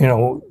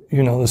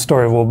the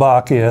story of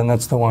Wolbachia, and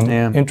that's the one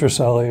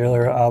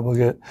intracellular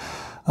obligate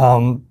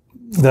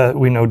that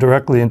we know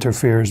directly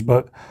interferes.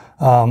 But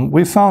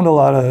we found a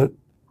lot of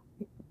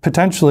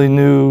potentially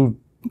new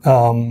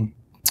taxa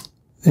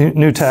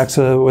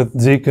with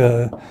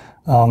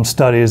Zika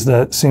studies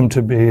that seem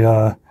to be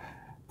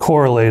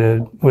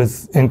correlated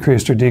with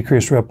increased or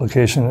decreased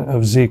replication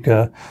of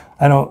Zika.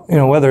 I don't,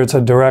 whether it's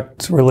a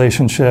direct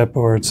relationship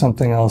or it's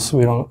something else,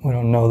 we don't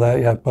know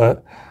that yet.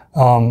 But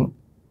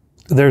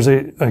there's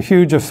a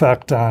huge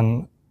effect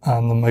on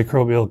the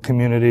microbial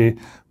community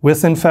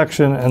with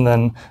infection, and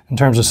then in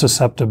terms of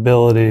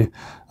susceptibility,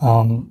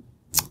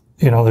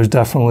 there's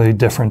definitely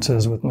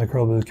differences with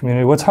microbial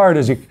community. What's hard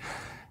is you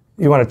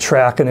want to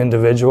track an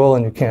individual,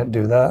 and you can't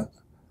do that,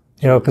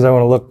 because I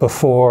want to look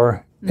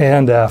before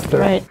and after.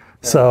 Right.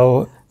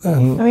 So,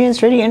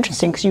 it's really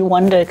interesting because you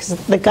wonder,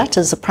 because the gut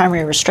is the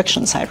primary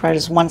restriction site, right?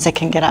 Is once they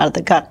can get out of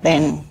the gut,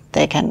 then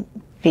they can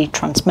be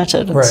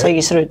transmitted. And so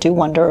you sort of do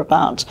wonder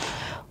about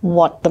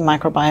what the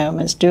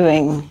microbiome is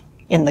doing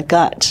in the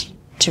gut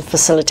to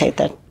facilitate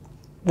that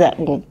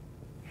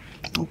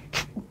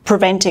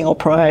preventing or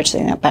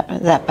promoting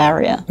that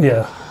barrier.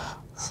 Yeah.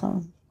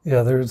 So.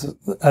 Yeah, there's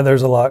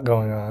a lot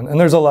going on, and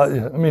there's a lot.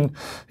 Yeah,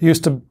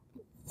 a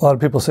lot of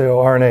people say,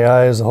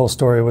 RNAi is the whole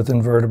story with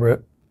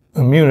invertebrate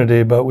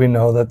immunity, but we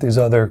know that these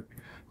other,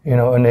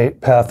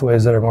 innate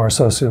pathways that are more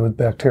associated with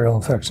bacterial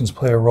infections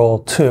play a role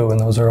too, and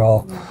those are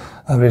all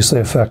obviously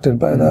affected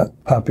by that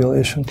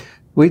population.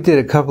 We did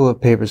a couple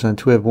of papers on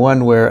TWiV,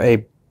 one where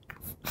a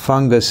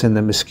fungus in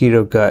the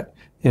mosquito gut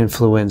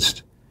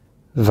influenced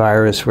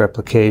virus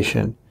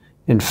replication.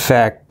 In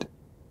fact,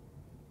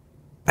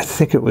 I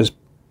think it was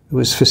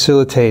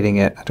facilitating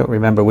it. I don't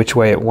remember which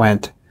way it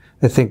went.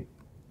 I think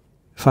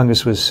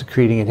fungus was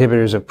secreting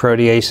inhibitors of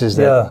proteases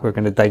that were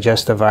going to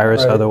digest the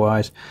virus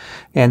otherwise.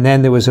 And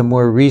then there was a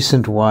more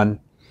recent one.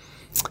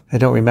 I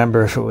don't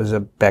remember if it was a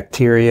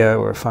bacteria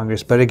or a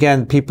fungus, but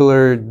again, people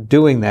are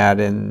doing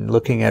that and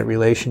looking at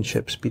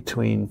relationships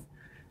between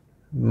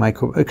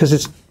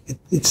because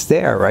it's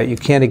there, right? You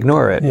can't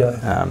ignore it.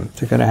 Yeah.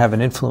 They're going to have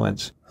an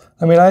influence.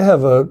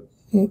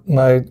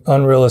 My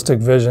unrealistic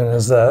vision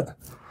is that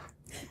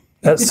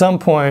at some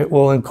point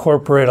we'll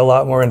incorporate a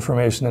lot more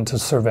information into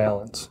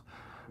surveillance.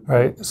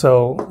 Right.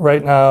 So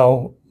right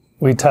now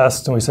we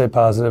test and we say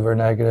positive or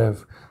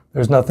negative.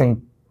 There's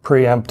nothing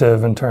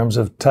preemptive in terms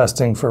of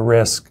testing for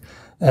risk,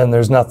 and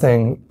there's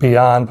nothing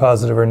beyond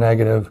positive or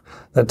negative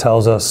that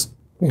tells us,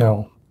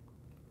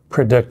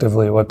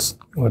 predictively what's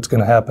going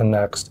to happen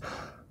next.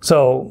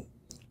 So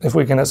if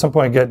we can at some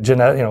point get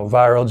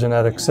viral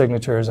genetic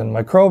signatures and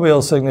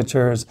microbial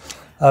signatures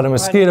out of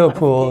mosquito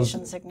pools,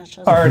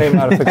 RNA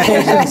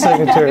modification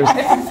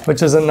signatures,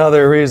 which is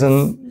another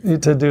reason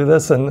to do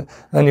this. And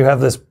then you have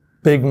this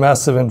big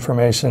mess of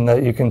information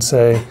that you can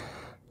say,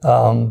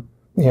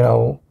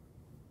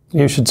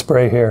 you should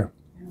spray here.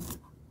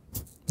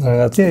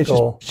 That's the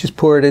goal. Just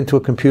pour it into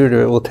a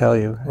computer, it will tell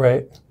you.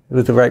 Right.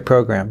 With the right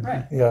program.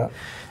 Right. Yeah.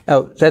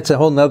 Oh, that's a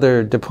whole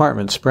nother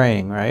department,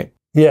 spraying, right?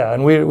 Yeah,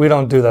 and we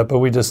don't do that, but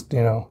we just,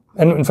 and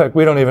in fact,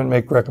 we don't even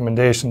make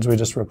recommendations. We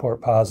just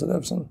report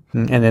positives. And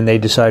then they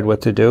decide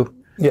what to do?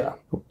 Yeah.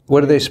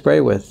 What do they spray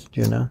with?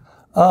 Do you know?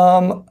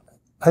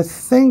 I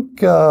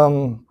think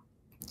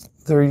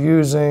they're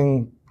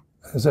using,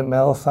 is it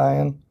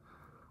malathion?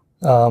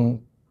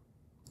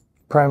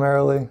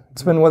 Primarily.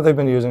 It's been what they've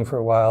been using for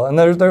a while. And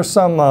there's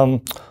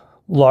some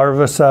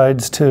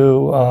larvicides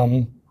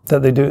too,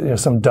 that they do,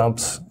 some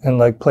dumps in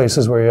like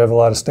places where you have a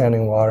lot of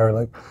standing water,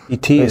 like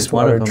BT is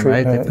one of them,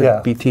 right? They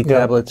put BT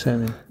tablets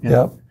in.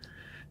 Yeah.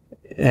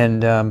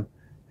 And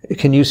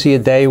can you see a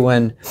day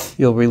when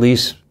you'll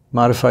release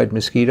modified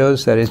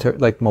mosquitoes that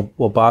like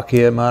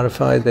Wolbachia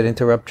modified that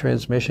interrupt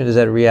transmission? Is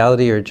that a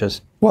reality or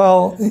just?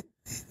 Well,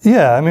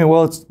 yeah.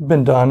 It's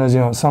been done, as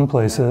in some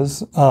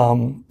places,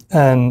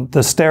 and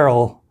the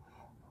sterile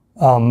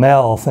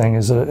male thing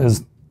is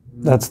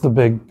That's the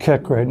big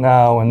kick right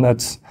now, and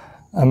that's,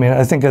 I mean,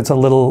 I think it's a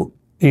little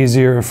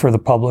easier for the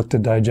public to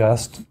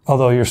digest,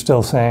 although you're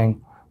still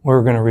saying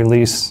we're going to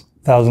release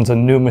thousands of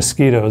new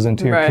mosquitoes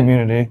into your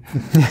community.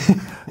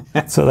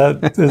 So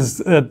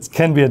it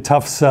can be a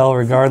tough sell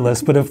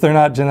regardless, but if they're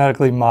not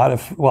genetically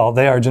modified, well,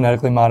 they are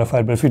genetically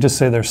modified, but if you just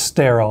say they're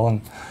sterile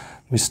and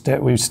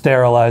we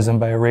sterilize them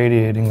by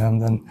irradiating them,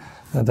 then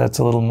that's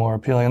a little more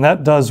appealing. And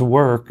that does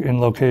work in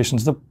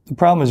locations. The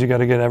problem is you got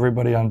to get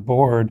everybody on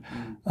board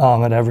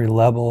at every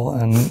level.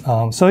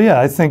 And so, yeah,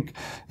 I think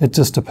it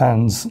just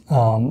depends.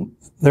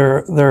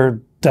 There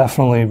are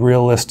definitely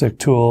realistic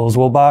tools.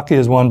 Wolbachia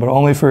is one, but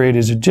only for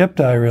Aedes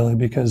aegypti, really,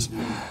 because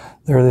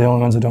they're the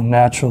only ones that don't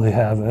naturally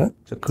have it.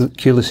 So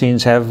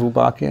culisines have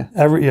Wolbachia?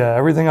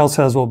 Everything else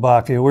has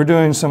Wolbachia. We're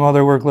doing some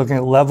other work looking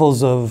at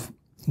levels of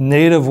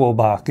native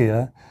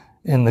Wolbachia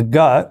in the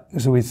gut,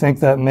 so we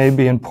think that may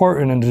be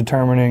important in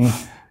determining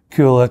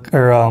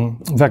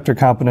vector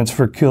competence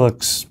for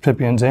Culex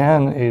pipiens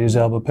and Aedes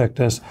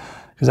albopictus,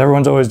 because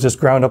everyone's always just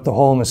ground up the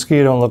whole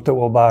mosquito and looked at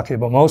Wolbachia,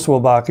 but most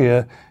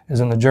Wolbachia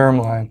is in the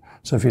germline.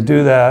 So if you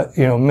do that,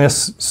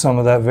 miss some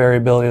of that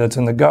variability that's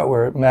in the gut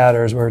where it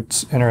matters, where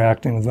it's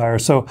interacting with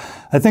virus. So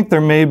I think there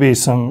may be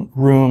some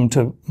room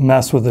to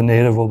mess with the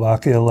native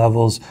Wolbachia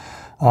levels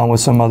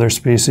with some other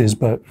species,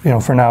 but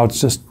for now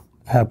it's just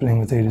happening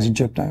with Aedes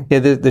aegypti. Yeah,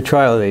 the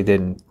trial they did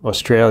in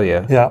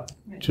Australia,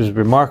 which was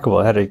remarkable,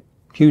 it had a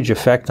huge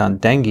effect on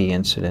dengue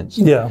incidents.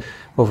 Yeah.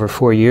 Over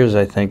 4 years,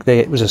 I think.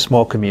 It was a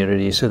small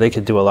community, so they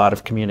could do a lot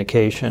of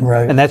communication.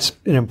 Right. And that's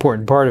an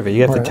important part of it.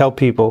 You have to tell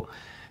people,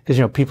 because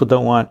people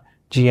don't want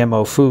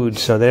GMO food,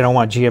 so they don't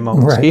want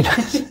GMO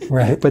mosquitoes.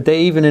 Right. But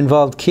they even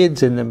involved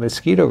kids in the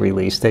mosquito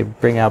release. They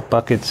bring out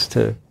buckets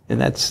and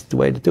that's the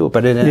way to do it.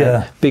 But in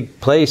a big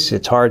place,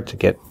 it's hard to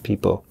get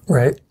people.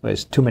 Right.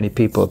 There's too many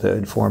people to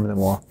inform them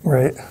all.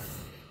 Right.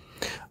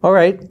 All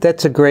right.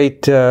 That's a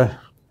great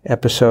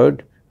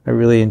episode. I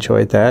really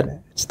enjoyed that.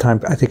 It's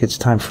time. I think it's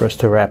time for us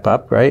to wrap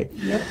up, right?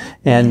 Yep.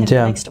 And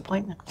next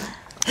appointment.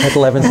 At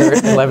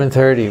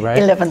 11:30, right?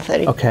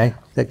 11:30. Okay.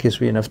 That gives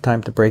me enough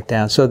time to break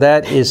down. So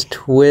that is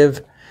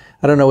TWiV.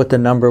 I don't know what the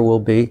number will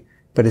be,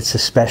 but it's a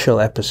special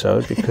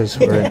episode because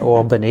we're in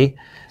Albany.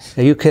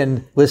 Now you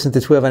can listen to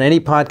TWiV on any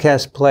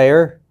podcast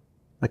player,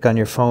 like on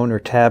your phone or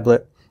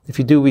tablet. If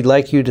you do, we'd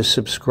like you to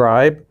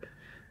subscribe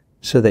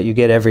so that you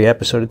get every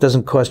episode. It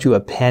doesn't cost you a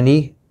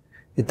penny.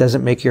 It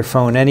doesn't make your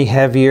phone any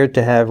heavier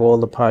to have all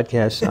the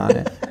podcasts on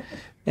it.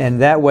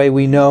 And that way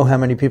we know how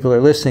many people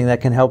are listening.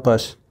 That can help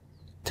us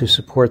to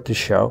support the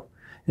show.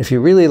 If you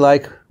really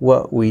like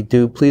what we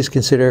do, please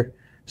consider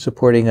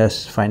supporting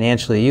us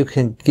financially. You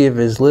can give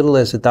as little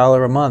as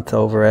 $1 a month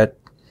over at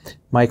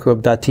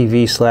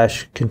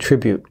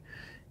microbe.tv/contribute.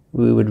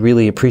 We would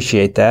really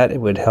appreciate that.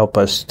 It would help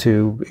us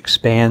to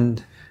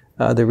expand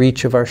the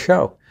reach of our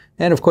show.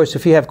 And of course,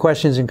 if you have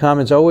questions and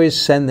comments, always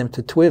send them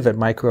to TWiV at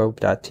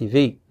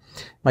microbe.tv.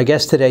 My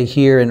guest today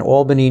here in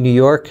Albany, New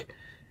York,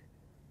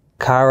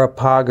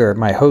 Cara,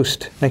 my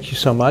host. Thank you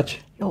so much.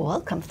 You're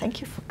welcome.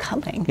 Thank you for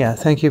coming. Yeah,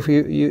 thank you for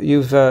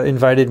you've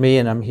invited me,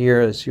 and I'm here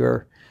as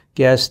your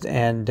guest.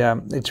 And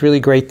it's really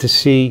great to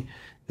see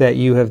that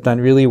you have done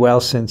really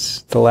well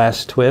since the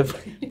last TWiV.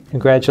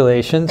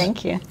 Congratulations.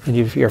 Thank you. And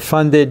you're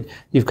funded.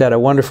 You've got a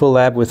wonderful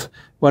lab with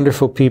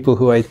wonderful people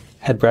who I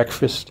had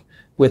breakfast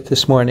with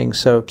this morning.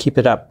 So keep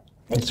it up.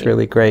 It's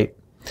really great.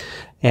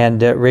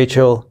 And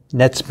Rachel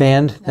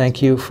Netzband,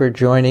 thank you for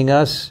joining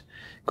us.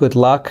 Good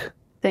luck.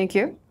 Thank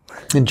you.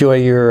 Enjoy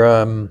your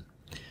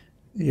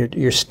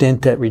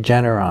stint at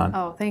Regeneron.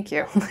 Oh, thank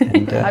you.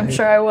 And, I'm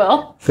sure I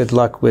will. Good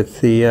luck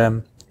with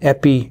the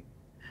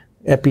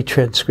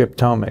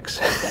epitranscriptomics.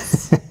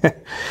 Yes.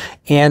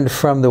 And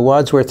from the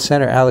Wadsworth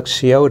Center, Alex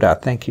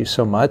Ciota, thank you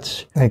so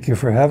much. Thank you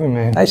for having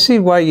me. I see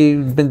why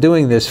you've been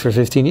doing this for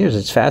 15 years.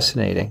 It's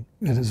fascinating.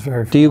 It is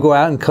very fun. Do you go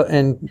out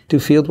and do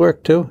field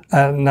work too?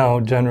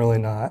 No, generally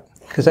not.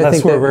 Because I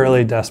think we're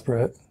really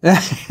desperate.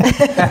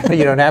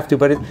 You don't have to,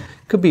 but it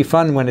could be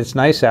fun when it's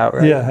nice out,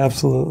 right? Yeah,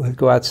 absolutely.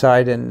 Go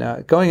outside,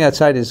 and going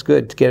outside is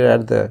good to get it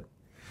out of the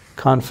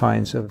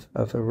confines of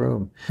a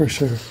room. For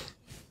sure.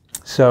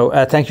 So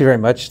thank you very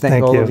much.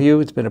 Thank all you. of you.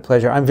 It's been a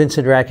pleasure. I'm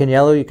Vincent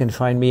Racaniello. You can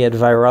find me at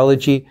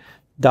virology.ws.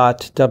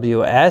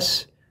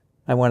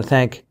 I want to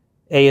thank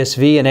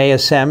ASV and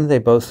ASM. They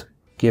both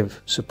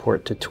give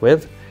support to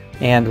TWiV.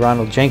 And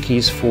Ronald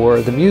Jenkins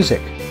for the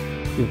music.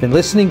 You've been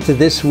listening to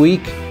This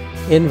Week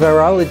in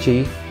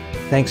Virology.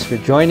 Thanks for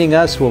joining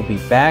us. We'll be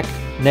back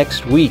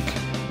next week.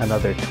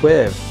 Another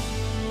TWiV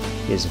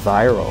is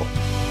viral.